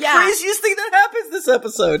not even the craziest thing that happens this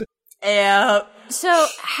episode. Yeah. So,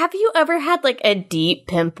 have you ever had like a deep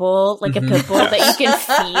pimple, like a pimple that you can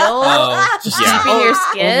feel Just deep in your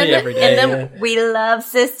skin? only every day. And then yeah. We love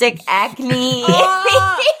cystic acne.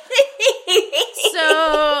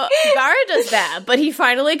 so Gara does that, but he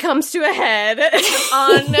finally comes to a head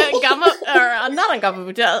on not on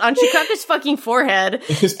Gamabuta, on Shukaku's fucking forehead,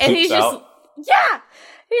 Just and he's poops just out.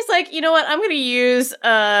 He's like, you know what? I'm going to use,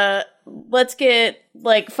 let's get,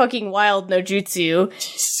 like, fucking wild no jutsu.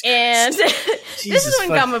 And this is when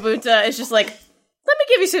Gamabunta is just like, let me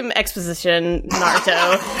give you some exposition,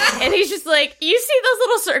 Naruto. And he's just like, you see those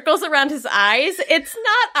little circles around his eyes? It's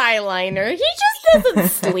not eyeliner. He just doesn't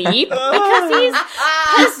sleep because he's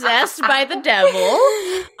possessed by the devil.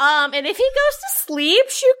 And if he goes to sleep,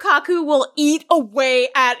 Shukaku will eat away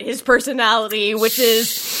at his personality, which is...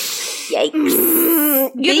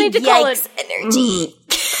 Yikes. You need to call it... energy.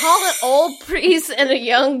 Call an old priest and a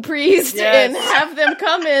young priest and have them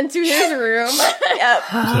come into his room.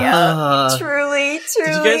 Yep. Truly. Did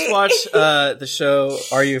you guys watch the show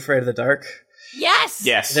Are You Afraid of the Dark? Yes.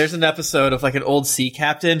 There's an episode of like an old sea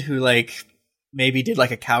captain who like maybe did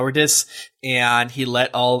like a cowardice and he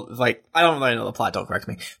let all like I don't really know the plot, don't correct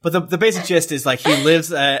me. But the basic gist is like he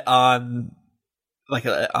lives on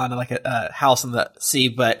a house on the sea,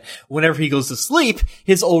 but whenever he goes to sleep,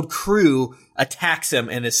 his old crew attacks him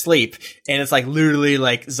in his sleep, and it's like literally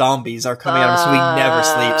like zombies are coming at him, so he never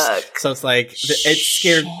sleeps. So it's like it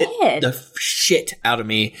scared the shit out of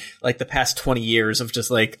me, like the past 20 years of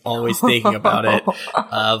just like always thinking about it,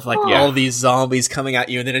 of like all these zombies coming at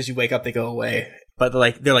you, and then as you wake up, they go away. But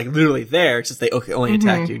they're like literally there. It's just they only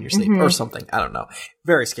attack you in your sleep or something. I don't know.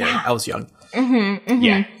 Very scary. I was young.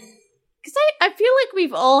 Yeah. Because I feel like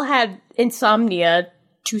we've all had insomnia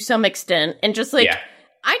to some extent, and just like,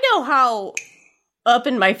 I know how up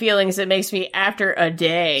in my feelings it makes me after a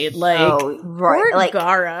day. Like, poor like,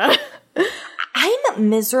 Gaara. I'm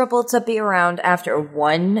miserable to be around after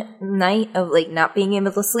one night of like not being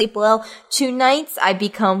able to sleep well. 2 nights, I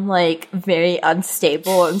become like very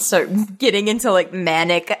unstable and start getting into like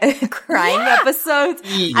manic crying episodes.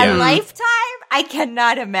 A lifetime, I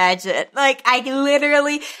cannot imagine. Like, I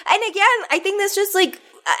literally, and again, I think that's just like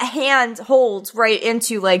a hand holds right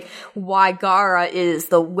into like why Gaara is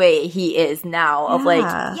the way he is now. Of like,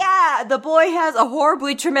 the boy has a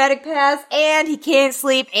horribly traumatic past and he can't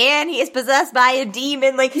sleep and he is possessed by a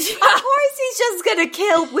demon. Like, of course he's just gonna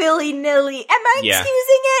kill willy-nilly. Am I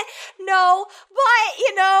excusing it? No, but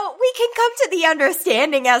you know, we can come to the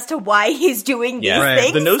understanding as to why he's doing these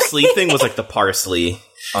things. The no sleep thing was like the parsley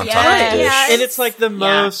on top of the dish. And it's like the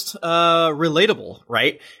most relatable,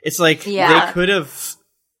 right? It's like they could have,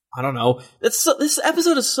 I don't know. This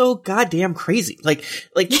episode is so goddamn crazy. Like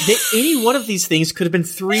any one of these things could have been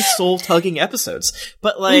 3 soul-tugging episodes.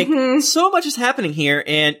 But like so much is happening here,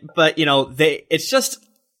 but you know, it's just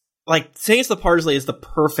like saying it's the parsley is the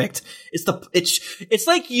perfect. It's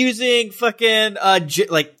like using fucking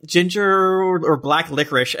like ginger or black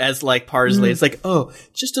licorice as like parsley. It's like, oh,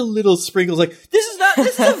 just a little sprinkle. Like this is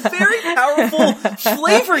a very powerful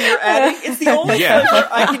flavor you're adding. It's the only flavor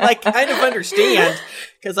I can like kind of understand.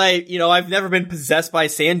 Because I've never been possessed by a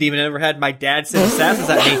sand demon. I never had my dad send assassins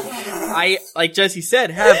at me. I, like Jesse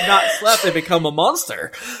said, have not slept and become a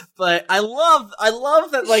monster. But I love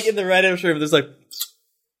that, like, in the Reddit room, there's like,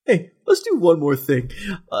 hey, let's do one more thing.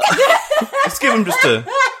 Let's give him just a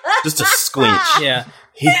squinch. Yeah.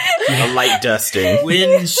 A light dusting.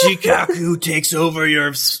 When Shikaku takes over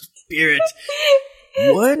your spirit,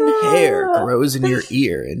 one hair grows in your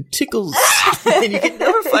ear and tickles, and you can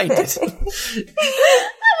never find it. When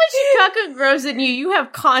Shikaku grows in you, you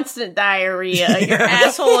have constant diarrhea. Your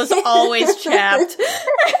asshole is always chapped.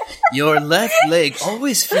 Your left leg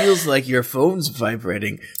always feels like your phone's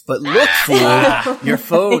vibrating, but look, fool, your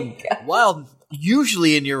phone, while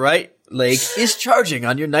usually in your right leg, is charging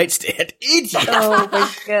on your nightstand. Idiot! Oh my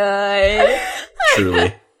god.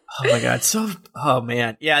 Truly. Oh my god. Oh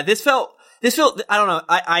man. Yeah, this felt, I don't know,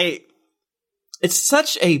 it's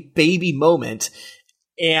such a baby moment,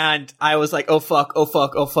 and I was like, oh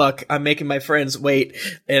fuck, I'm making my friends wait,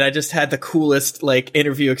 and I just had the coolest, like,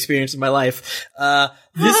 interview experience of my life. I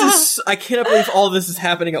cannot believe all this is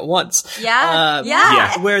happening at once.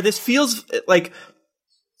 Where this feels like,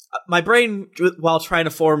 my brain, while trying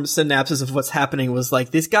to form synapses of what's happening, was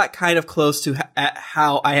like, this got kind of close to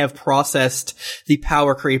how I have processed the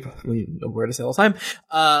power creep, where to say all the time,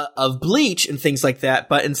 of Bleach and things like that.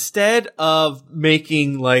 But instead of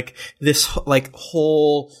making like this like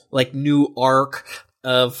whole like new arc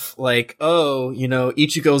of like, oh, you know,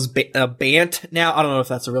 Ichigo's bant now. I don't know if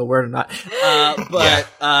that's a real word or not.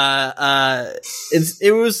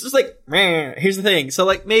 It was just like, man, here's the thing. So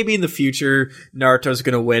like maybe in the future, Naruto's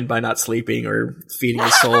gonna win by not sleeping or feeding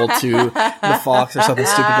his soul to the fox or something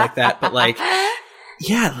stupid like that. But like,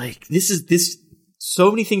 yeah, like this,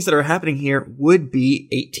 so many things that are happening here would be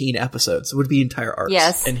 18 episodes. It would be entire arcs.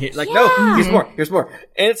 Yes. And no, here's more.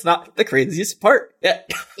 And it's not the craziest part. Yeah.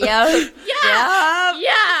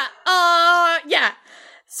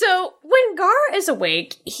 So, when Gar is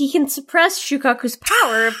awake, he can suppress Shukaku's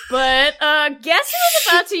power, but, guess who's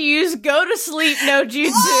about to use go to sleep no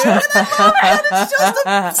jutsu? It's just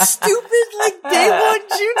a stupid, day one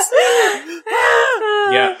jutsu.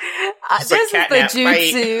 Yeah. This is the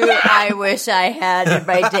jutsu I wish I had in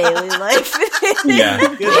my daily life.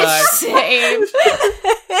 Yeah. Goodbye. Same.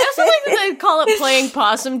 That's something that they call it playing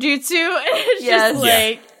possum jutsu. It's just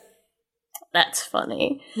that's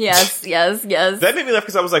funny. Yes. That made me laugh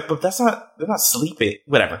because I was like, but they're not sleeping.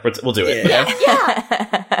 Whatever. We'll do it. Yeah.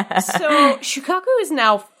 So, Shukaku is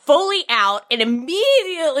now fully out and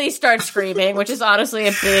immediately starts screaming, which is honestly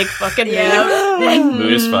a big fucking move.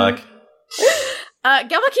 Mood as fuck.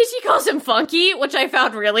 Gamakishi calls him funky, which I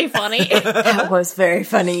found really funny. That was very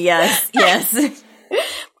funny, yes. So,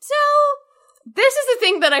 this is the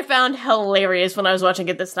thing that I found hilarious when I was watching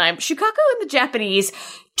it this time. Shukaku in the Japanese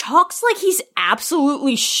talks like he's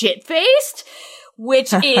absolutely shit-faced,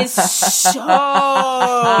 which is so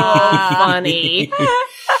funny.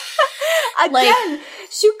 Again,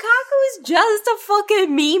 Shukaku is just a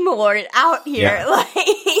fucking meme lord out here. Yeah. Who's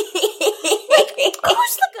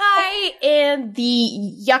the guy in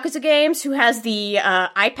the Yakuza games who has the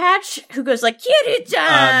eye patch who goes like,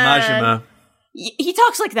 Kiru-chan? Majima. He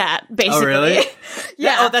talks like that, basically. Oh, really?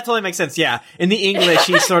 Yeah. Oh, that totally makes sense. Yeah. In the English,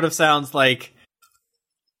 he sort of sounds like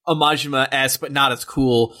a Majima-esque, but not as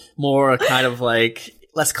cool. More kind of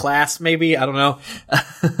less class, maybe? I don't know.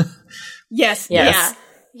 Yes. Yeah.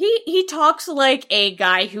 He talks like a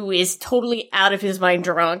guy who is totally out of his mind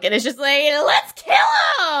drunk and is just like, let's kill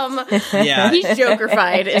him! Yeah. He's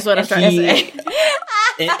Joker-fied, is what I'm trying to say.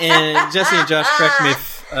 And Jesse and Josh, correct me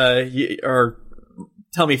if, or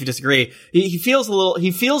tell me if you disagree. He feels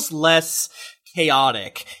less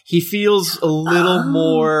chaotic. He feels a little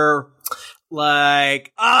more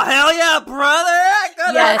like, oh, hell yeah, brother! I'm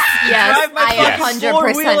gonna drive my I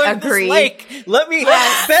 100% agree. Let me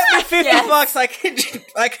bet me $50. I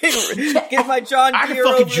can get my John Deere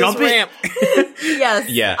over this ramp. Yes.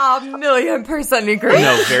 Yeah. 1,000,000% agree.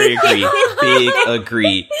 No, very agree. Big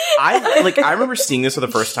agree. I remember seeing this for the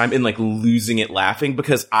first time and losing it laughing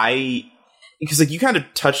because you kind of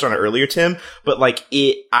touched on it earlier, Tim, but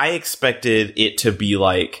I expected it to be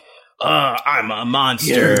I'm a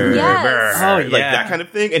monster. Yes. Oh, yeah. That kind of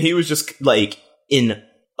thing. And he was just in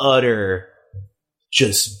utter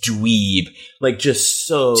just dweeb. Just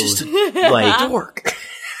so dork.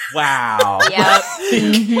 Wow. Yep.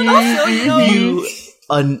 But also,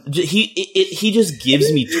 he just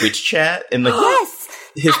gives me Twitch chat and yes.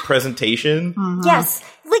 his presentation. Mm-hmm. Yes.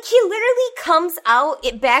 He literally comes out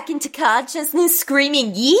back into consciousness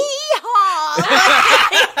screaming, yeehaw!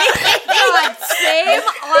 God, same,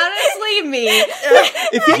 honestly, me.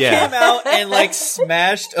 if he came out and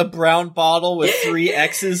smashed a brown bottle with 3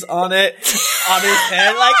 X's on it on his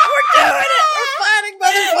head, we're doing it! We're fighting,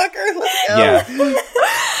 motherfucker! Let's go! Yeah.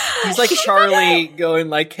 He's like Charlie going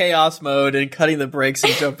chaos mode and cutting the brakes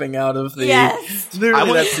and jumping out of the... Yes.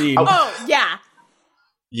 Literally that scene. Oh, yeah.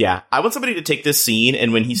 Yeah, I want somebody to take this scene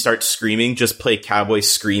and when he starts screaming, just play cowboy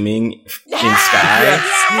screaming in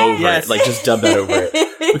Sky over it. Just dub that over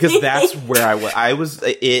it. Because that's where I was. I was just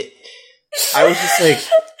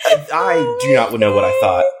I do not know what I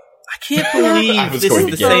thought. I can't believe this is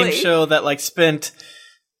the same show that spent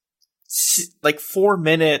 4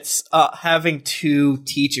 minutes having 2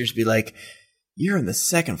 teachers be like, you're on the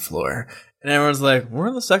 2nd floor. And everyone's like, we're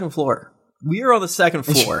on the 2nd floor. We are on the 2nd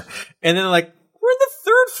floor. And then they're we're on the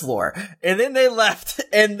 3rd floor. And then they left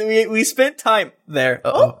and we spent time there.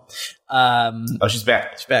 Oh, she's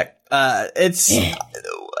back. She's back.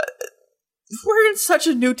 We're in such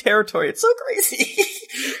a new territory. It's so crazy.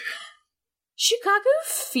 Shukaku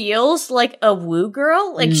feels like a woo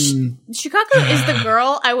girl. Shukaku is the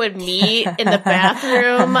girl I would meet in the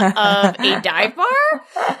bathroom of a dive bar,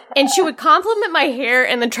 and she would compliment my hair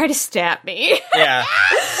and then try to stab me. Yeah.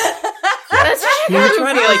 That's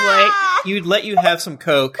Shukaku you'd let you have some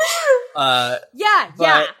Coke. But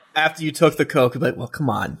after you took the Coke, you'd be like, well,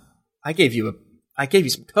 come on. I gave you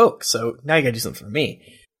some Coke, so now you gotta do something for me.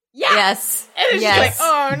 Yeah. Yes. And it's just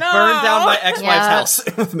oh no. Burn down my ex-wife's house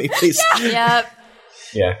with me, please. Yep.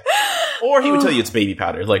 Yeah. Or he would tell you it's baby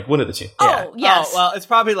powder, one of the two. Oh, yes. Oh, well, it's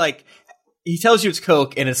probably he tells you it's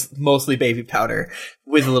Coke and it's mostly baby powder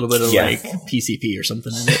with a little bit of PCP or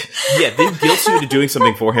something in it. Yeah, then guilt you into doing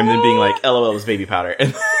something for him, then being like, LOL is baby powder.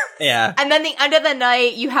 Yeah. And then the end of the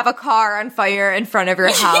night, you have a car on fire in front of your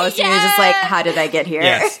house, and you're just like, how did I get here?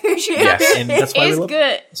 Yes. Yes. And that's why we love him.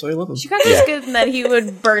 Good. That's why we love him. Shukaku's good in that he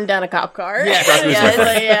would burn down a cop car.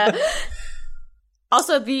 Yeah. Yeah.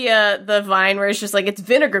 Also, the vine where it's just like, it's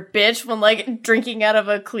vinegar, bitch, when like drinking out of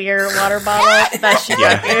a clear water bottle. That shit.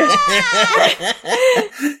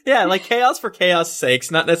 Yeah, like chaos for chaos sakes,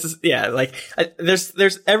 not necessarily. Yeah, like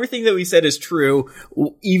there's everything that we said is true,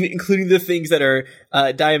 even including the things that are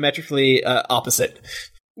diametrically opposite.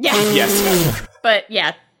 Yeah. Yes. But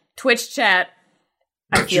yeah, Twitch chat,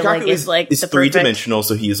 I feel like is like it's the three-dimensional,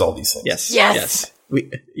 so he is all these things. Yes. Yes.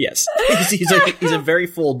 Yes. He's a very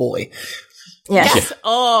full boy. Yes.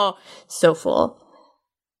 Oh, so full.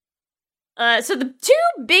 So the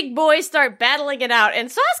two big boys start battling it out, and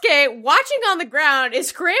Sasuke, watching on the ground, is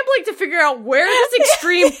scrambling to figure out where this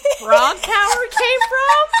extreme frog power came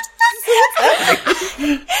from.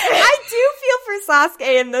 I do feel for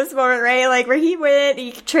Sasuke in this moment, right? Like, where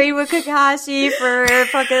he trained with Kakashi for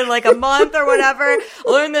fucking like a month or whatever,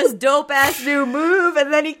 learned this dope-ass new move,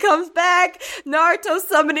 and then he comes back, Naruto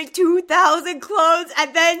summoning 2,000 clones,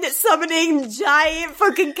 and then summoning giant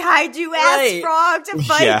fucking kaiju-ass frog to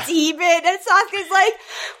fight Demon, and Sasuke's like,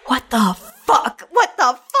 what the fuck? What the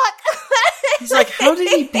fuck? He's like, how did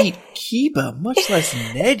he beat Kiba, much less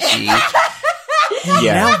Neji?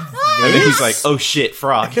 Yeah. And then he's like, oh shit,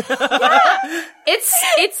 frog. It's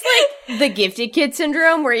like the gifted kid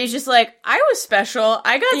syndrome where he's just like, I was special.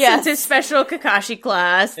 I got sent to special Kakashi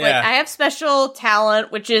class. Like, I have special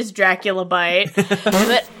talent, which is Dracula Bite.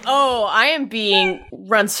 But, I am being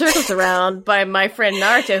run circles around by my friend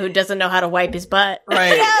Naruto who doesn't know how to wipe his butt.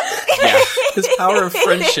 Right. Yeah. His power of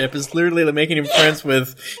friendship is literally making him friends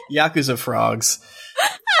with Yakuza frogs.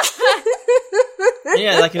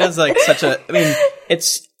 Yeah, like it has like such a. I mean,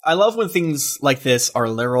 I love when things like this are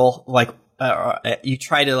literal. Like you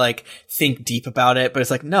try to like think deep about it, but it's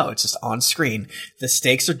like no, it's just on screen. The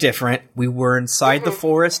stakes are different. We were inside the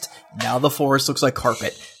forest. Now the forest looks like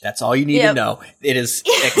carpet. That's all you need to know. It is.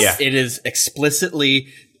 It is explicitly.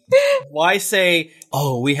 Why say?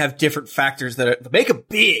 Oh, we have different factors that make it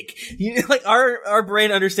big. Like our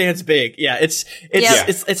brain understands big. Yeah,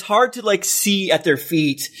 it's hard to like see at their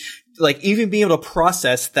feet. Like, even being able to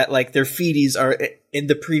process that, like, their feeties are in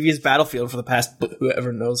the previous battlefield for the past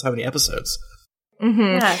whoever knows how many episodes. Mm-hmm.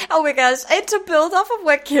 Yeah. Oh my gosh. And to build off of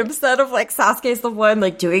what Kim said of, like, Sasuke's the one,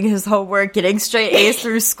 like, doing his homework, getting straight A's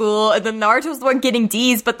through school, and then Naruto's the one getting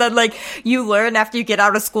D's, but then, like, you learn after you get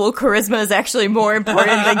out of school, charisma is actually more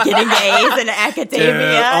important than getting A's in academia.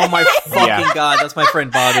 Dude, oh my fucking god, that's my friend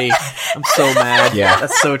Bobby. I'm so mad. Yeah.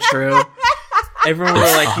 That's so true. Everyone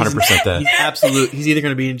was like, 100% that. He's absolute. He's either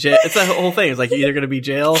going to be in jail. It's the whole thing. It's like, you're either going to be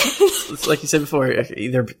jail. It's like you said before,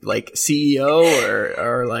 either like CEO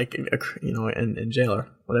or like, in jail or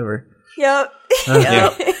whatever. Yep.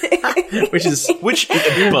 Which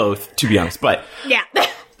both, to be honest, but. Yeah.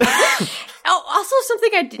 Also something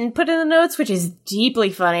I didn't put in the notes, which is deeply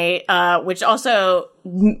funny, which also,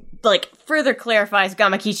 like, further clarifies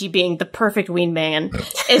Gamakichi being the perfect wingman.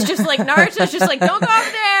 It's just like, Naruto's just like, don't go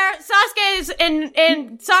over there! Sasuke's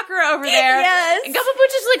and Sakura over there. Yes. And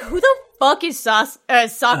Gamabuchi's like, who the fuck is Sakura? Oh,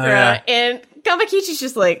 yeah. And Gamakichi's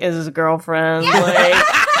just like, is his girlfriend? Like,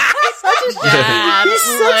 such a dad. He's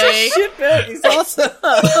such a shitbag. He's awesome.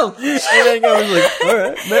 And then Gama's like,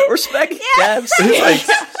 alright, respect, Gabs. He's like,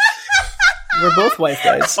 we're both wife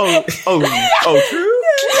guys. Oh, true?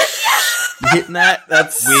 You hitting that?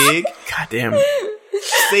 That's wig. God damn.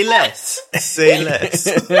 Say less. Say less.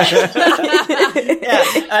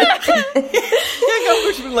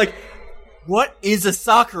 Like, what is a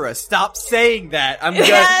Sakura? Stop saying that. I'm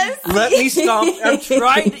gonna let me stop. I'm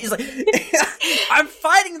trying to. He's like, I'm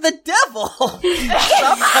fighting the devil. Stop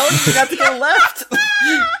telling me not to go left.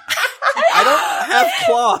 I don't have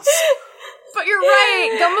claws. But you're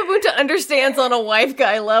right. Gamabuta understands on a wife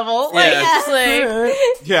guy level. Like,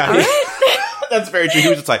 That's very true. He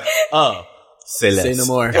was just like, say less. Say no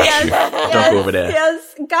more. Don't go over there.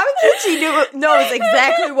 Yes, Gamakichi knows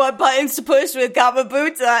exactly what buttons to push with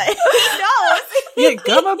Gamabuta. He knows. Yeah,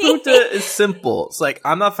 Gamabuta is simple. It's like,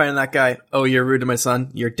 I'm not fighting that guy. Oh, you're rude to my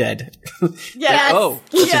son? You're dead. Yes. Like, oh,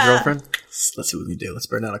 that's your girlfriend? Let's see what we can do. Let's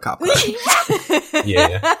burn down a cop car.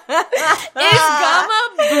 Yeah. Is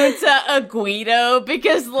Gamabuta a Guido?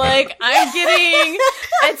 Because, like, I'm getting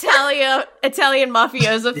Italian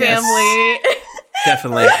mafioso family.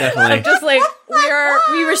 Definitely. I'm just like,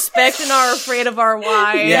 we respect and are afraid of our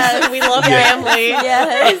wives. Yes. And we love family.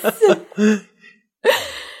 Yes.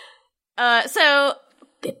 So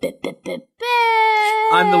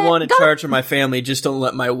I'm the one in charge of my family. Just don't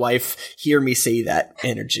let my wife hear me say that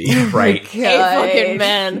energy. Right. Hey, fucking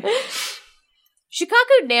man.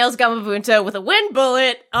 Shikaku nails Gamabunta with a wind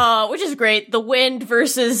bullet, which is great. The wind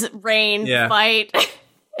versus rain fight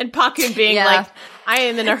And Paku being like, I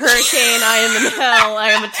am in a hurricane, I am in hell, I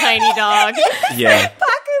am a tiny dog. Yeah.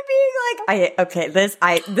 Paku being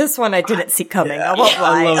like, this one I didn't see coming. I won't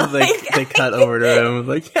lie. I love they cut over to him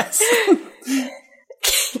like, yes.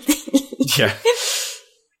 Yeah.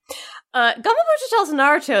 Gamabucha tells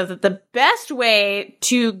Naruto that the best way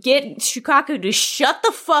to get Shukaku to shut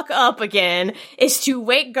the fuck up again is to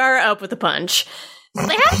wake Gaara up with a punch. So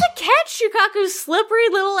they have to catch Shukaku's slippery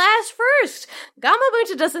little ass first.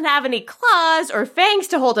 Gamabucha doesn't have any claws or fangs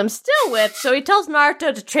to hold him still with, so he tells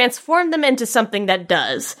Naruto to transform them into something that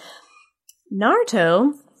does.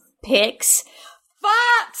 Naruto picks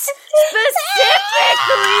Fox!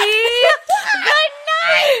 Specifically, the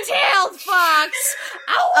nine-tailed fox!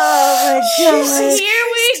 Oh my god. Here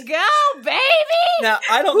we go, baby! Now,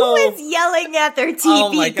 I don't Who know. was yelling at their TV?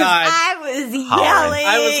 Oh my God. I was yelling.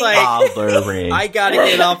 I was like, Hollering. I gotta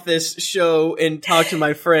get off this show and talk to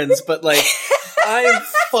my friends, but like, I am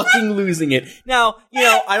fucking losing it. Now,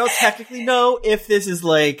 I don't technically know if this is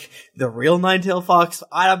like the real nine-tailed fox.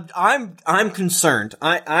 I'm concerned.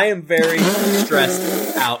 I am very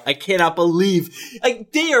stressed out. I cannot believe,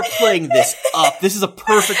 like, they are playing this up. This is a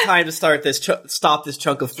perfect time to start this, stop this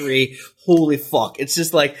chunk of 3. Holy fuck. It's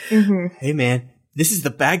just like, hey man, this is the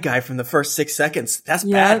bad guy from the first 6 seconds. That's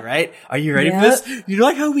bad, right? Are you ready for this? You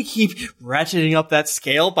like how we keep ratcheting up that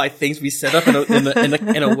scale by things we set up in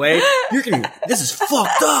a way? This is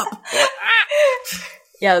fucked up.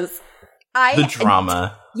 Yes. The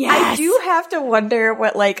drama. I do have to wonder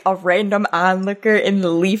what, like, a random onlooker in the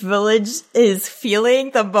Leaf Village is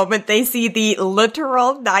feeling the moment they see the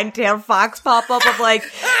literal nine-tailed fox pop up of, like,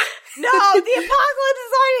 no, the apocalypse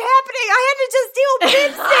is already happening. I had to just deal with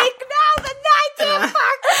Big Now the nine-tailed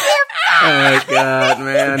fox is here. Oh my god,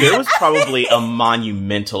 man. There was probably a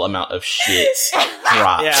monumental amount of shit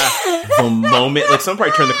dropped. Yeah. The moment, like, someone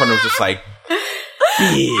probably turned the corner and was just like,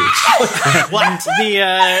 bitch. What?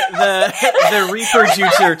 The Reaper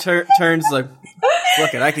juicer turns like,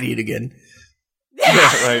 look it, I could eat again.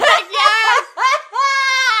 Yeah, right.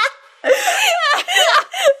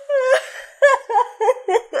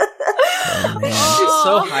 Oh, man.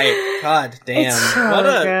 So hyped. God damn. So What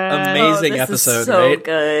a good. amazing This episode, is so right?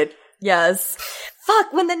 good. Yes.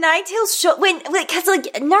 Fuck, when the Ninetales show, cause like,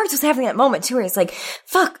 Naruto's having that moment too where it's like,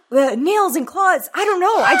 fuck, nails and claws, I don't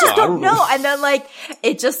know, I just don't know. And then like,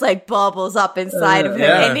 it just like bubbles up inside of him.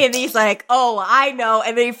 Yeah. And then he's like, oh, I know.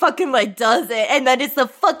 And then he fucking like does it. And then it's the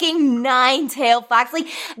fucking nine-tailed fox. Like,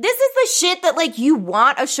 this is the shit that like you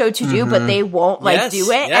want a show to do, but they won't like Yes,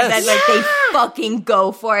 do it. yes. And then like they fucking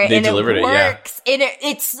go for it. They and delivered it it, yeah. works. And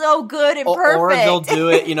it's so good and perfect. Or they'll do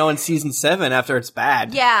it, in season 7 after it's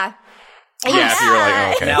bad. Yeah. Yeah, so you're like,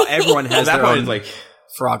 oh, okay. Now everyone has At that their point, own it's like,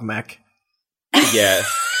 frog mech. yeah.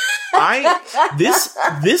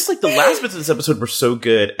 This like the last bits of this episode were so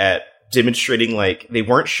good at demonstrating like they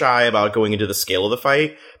weren't shy about going into the scale of the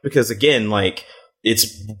fight because again, like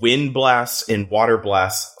it's wind blasts and water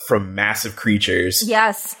blasts from massive creatures.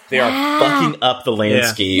 Yes. They are fucking up the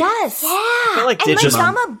landscape. Yes. feel like and like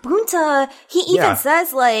Digimon. Gamabunta, he even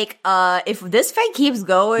says like, if this fight keeps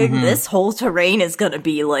going, this whole terrain is gonna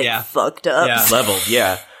be like fucked up. Yeah. Leveled,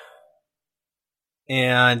 yeah.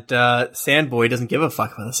 And Sandboy doesn't give a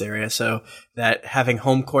fuck about this area, so that having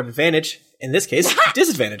home court advantage, in this case,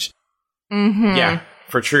 disadvantage. Yeah,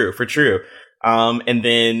 for true. And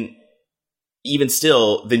then, even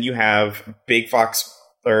still, then you have Big Fox,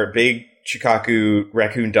 or Big Shukaku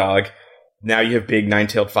Raccoon Dog. Now you have Big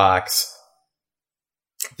Nine-Tailed Fox.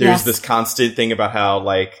 There's this constant thing about how,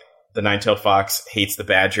 like, the Nine-Tailed Fox hates the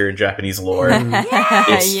badger in Japanese lore.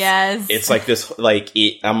 Yes. It's like this, like,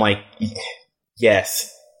 I'm like,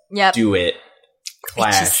 yes. Yep. Do it.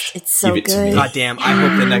 Clash. It's so Give it to good. me. God damn, I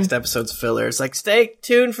hope the next episode's filler. It's like, stay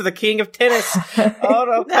tuned for the king of tennis. Oh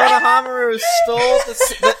no, Konohamaru stole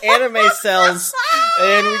the anime cells,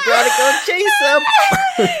 and we gotta go chase him.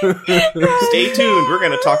 Stay tuned. We're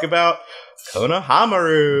going to talk about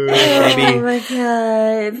Konohamaru. Oh my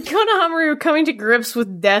god. Konohamaru coming to grips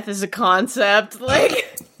with death as a concept.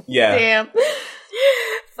 Like, Yeah. damn.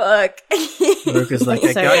 Fuck. Ruka's like,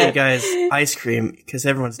 I So got good. you guys ice cream because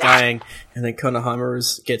everyone's dying, and then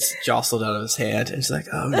Konohamaru gets jostled out of his hand, and she's like,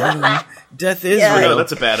 oh no, death is Oh, real. no,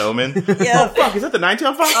 that's a bad omen. Yeah. Oh, fuck. Is that the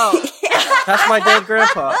Nine-Tailed Fox? That's my dead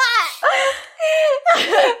grandpa.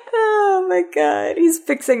 Oh my god. He's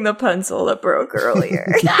fixing the pencil that broke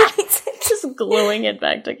earlier. Just gluing it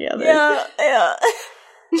back together. yeah.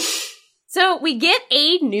 So we get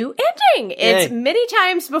a new ending. It's Yay. Many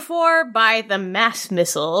Times Before by the Mass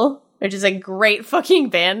Missile, which is a great fucking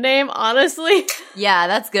band name, honestly. Yeah,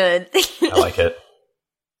 that's good. I like it.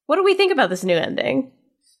 What do we think about this new ending?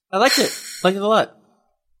 I liked it. Liked it a lot.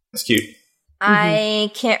 It's cute.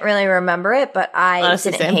 I can't really remember it, but I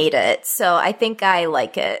Honestly, didn't same. hate it, so I think I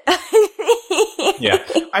like it. Yeah.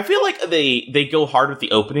 I feel like they go hard with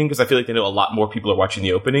the opening because I feel like they know a lot more people are watching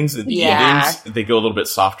the openings than the endings. They go a little bit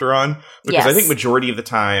softer on because I think majority of the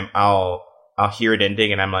time I'll hear it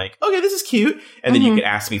ending and I'm like, okay, this is cute. And then you can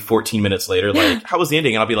ask me 14 minutes later, like, how was the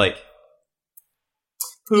ending? And I'll be like,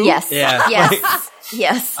 who? Yes. Yeah. Yes.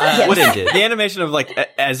 Yes. Yes. What ended? The animation of like,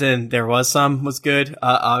 as in there was some was good.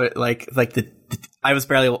 Like I was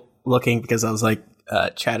barely looking because I was like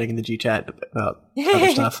chatting in the G chat about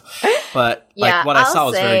other stuff. But like what I saw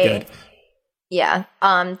was very good. Yeah.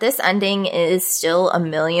 This ending is still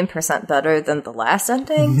 1,000,000% better than the last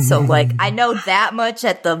ending. So like I know that much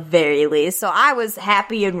at the very least. So I was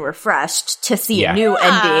happy and refreshed to see a new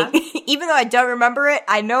ending. Even though I don't remember it,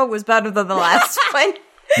 I know it was better than the last one.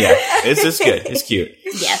 Yeah, it's just good. It's cute.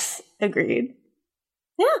 Yes. Agreed.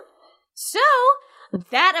 Yeah. So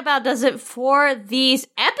that about does it for these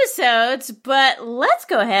episodes, but let's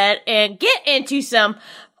go ahead and get into some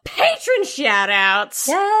patron shout outs.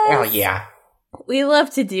 Yes. Oh, yeah. We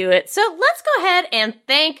love to do it. So let's go ahead and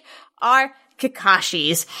thank our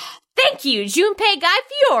Kakashis. Thank you, Junpei Guy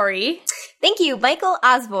Fiore. Thank you, Michael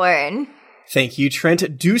Osborne. Thank you,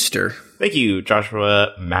 Trent Dooster. Thank you,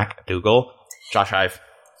 Joshua MacDougall. Josh Hive.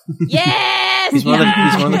 Yes! He's one of the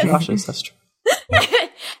Joshes. That's true.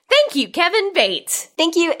 Thank you, Kevin Bates.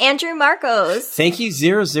 Thank you, Andrew Marcos. Thank you,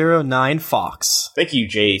 009 Fox. Thank you,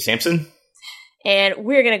 Jay Sampson. And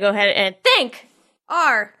we're going to go ahead and thank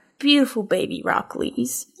our beautiful baby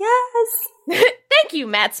Rockleys. Yes. Thank you,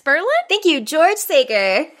 Matt Sperlin. Thank you, George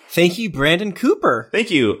Sager. Thank you, Brandon Cooper.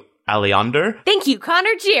 Thank you, Aleander. Thank you,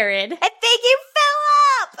 Connor Jared. And thank you,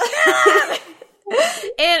 Philip.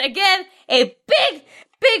 And again, a big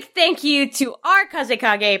thank you to our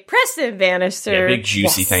Kazekage, Preston Bannister. Yeah, big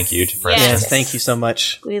juicy thank you to Preston. Yes, thank you so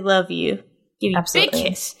much. We love you. Give you a big Absolutely.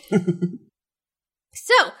 kiss.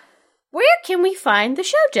 So, where can we find the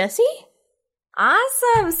show, Jesse?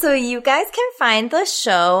 Awesome. So you guys can find the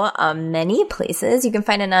show many places. You can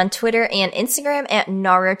find it on Twitter and Instagram at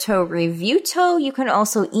Naruto Reviewto. You can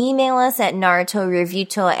also email us at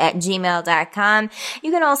narutoreviewto@gmail.com.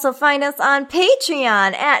 You can also find us on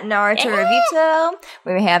Patreon at Naruto Reviewto,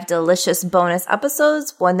 where we have delicious bonus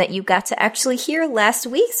episodes, one that you got to actually hear last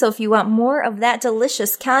week. So if you want more of that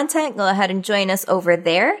delicious content, go ahead and join us over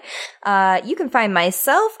there. You can find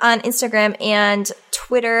myself on Instagram and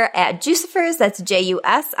Twitter at Juicifers. That's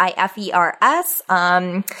JUSIFERS. It's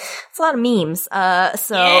a lot of memes.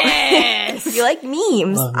 Yes! If you like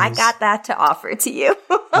memes, I got that to offer to you.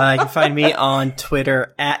 You can find me on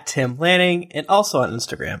Twitter at Tim Lanning and also on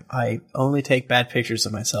Instagram. I only take bad pictures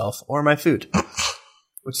of myself or my food,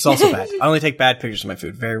 which is also bad. I only take bad pictures of my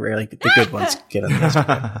food. Very rarely the good ones get on the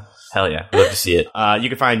Instagram. Hell yeah. Love to see it. You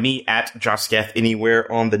can find me at Josh Sketh anywhere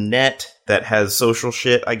on the net that has social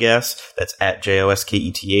shit, I guess. That's at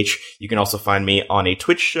JOSKETH. You can also find me on a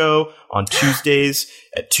Twitch show on Tuesdays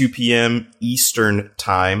at 2 p.m. Eastern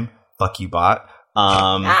Time. Fuck you, bot.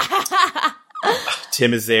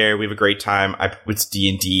 Tim is there. We have a great time. It's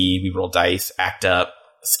D&D. We roll dice, act up.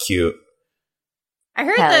 It's cute. I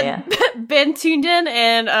heard Hell that Ben tuned in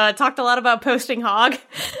and talked a lot about posting hog.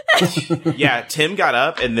 Yeah, Tim got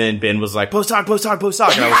up and then Ben was like, post hog, post hog, post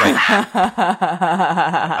hog. And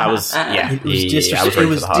I was like, It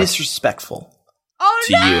was disrespectful. Oh,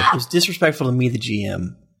 to no! you. It was disrespectful to me, the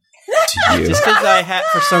GM. To you. Just because I had,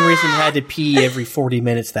 for some reason, had to pee every 40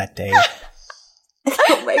 minutes that day.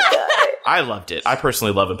 Oh my god. I loved it. I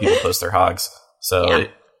personally love when people post their hogs. So,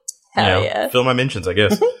 fill my mentions, I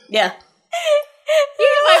guess. Yeah. You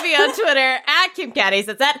can find me on Twitter at KimCatties.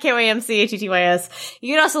 That's at KYMCHETYS.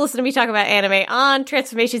 You can also listen to me talk about anime on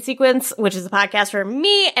Transformation Sequence, which is a podcast where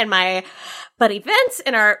me and my buddy Vince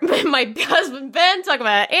and my husband Ben talk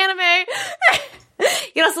about anime. You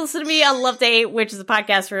can also listen to me on Love Date, which is a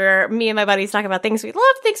podcast where me and my buddies talk about things we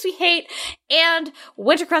love, things we hate, and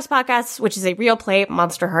Wintercrest Podcast, which is a real play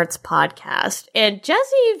Monster Hearts podcast. And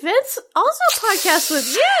Jesse, Vince also podcasts with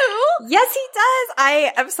you. Yes, he does.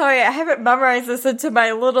 I'm sorry, I haven't memorized this into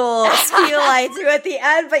my little spiel I do at the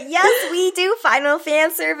end, but yes, we do Final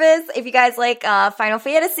Fan Service. If you guys like Final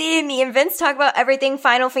Fantasy, me and Vince talk about everything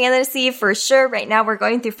Final Fantasy for sure. Right now we're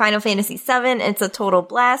going through Final Fantasy VII. It's a total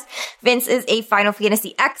blast. Vince is a Final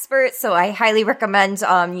Fantasy expert, so I highly recommend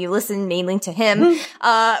you listen mainly to him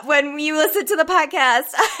when you listen to the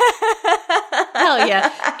podcast. Hell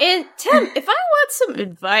yeah. And Tim, if I want some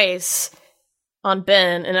advice on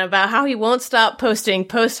Ben and about how he won't stop posting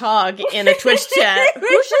post-hog in a Twitch chat. Who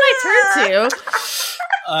should I turn to?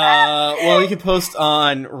 Well, you can post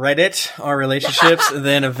on Reddit, our relationships, and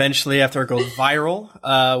then eventually, after it goes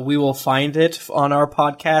viral, we will find it on our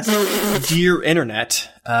podcast, Dear Internet.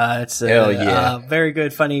 It's a very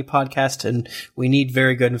good, funny podcast, and we need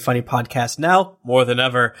very good and funny podcasts now more than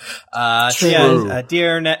ever. So yeah,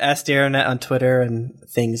 Dear Internet, Ask Dear Internet on Twitter, and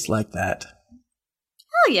things like that.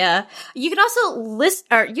 Oh yeah. You can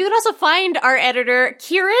also find our editor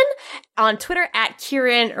Kieran on Twitter at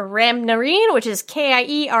Kieran Ramnarine, which is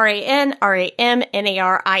KIERAN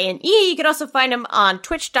You can also find him on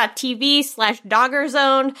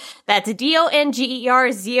twitch.tv/Doggerzone. That's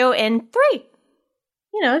DONGERZON3.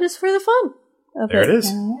 You know, just for the fun of there it is.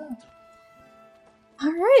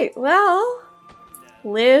 All right. Well,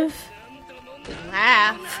 live,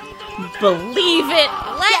 laugh, believe it.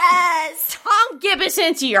 Yes! Tom Gibbous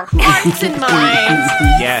into your hearts and minds.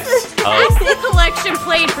 Yes. That's the collection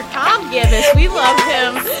played for Tom Gibbous. We love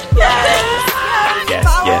him. Yes.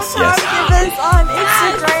 Tom Gibbous on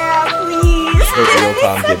Instagram, please. The real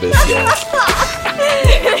Tom Gibbous, yes.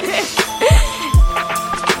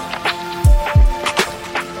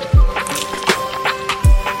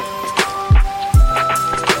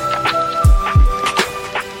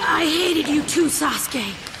 I hated you too,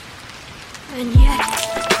 Sasuke. And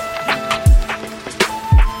yet...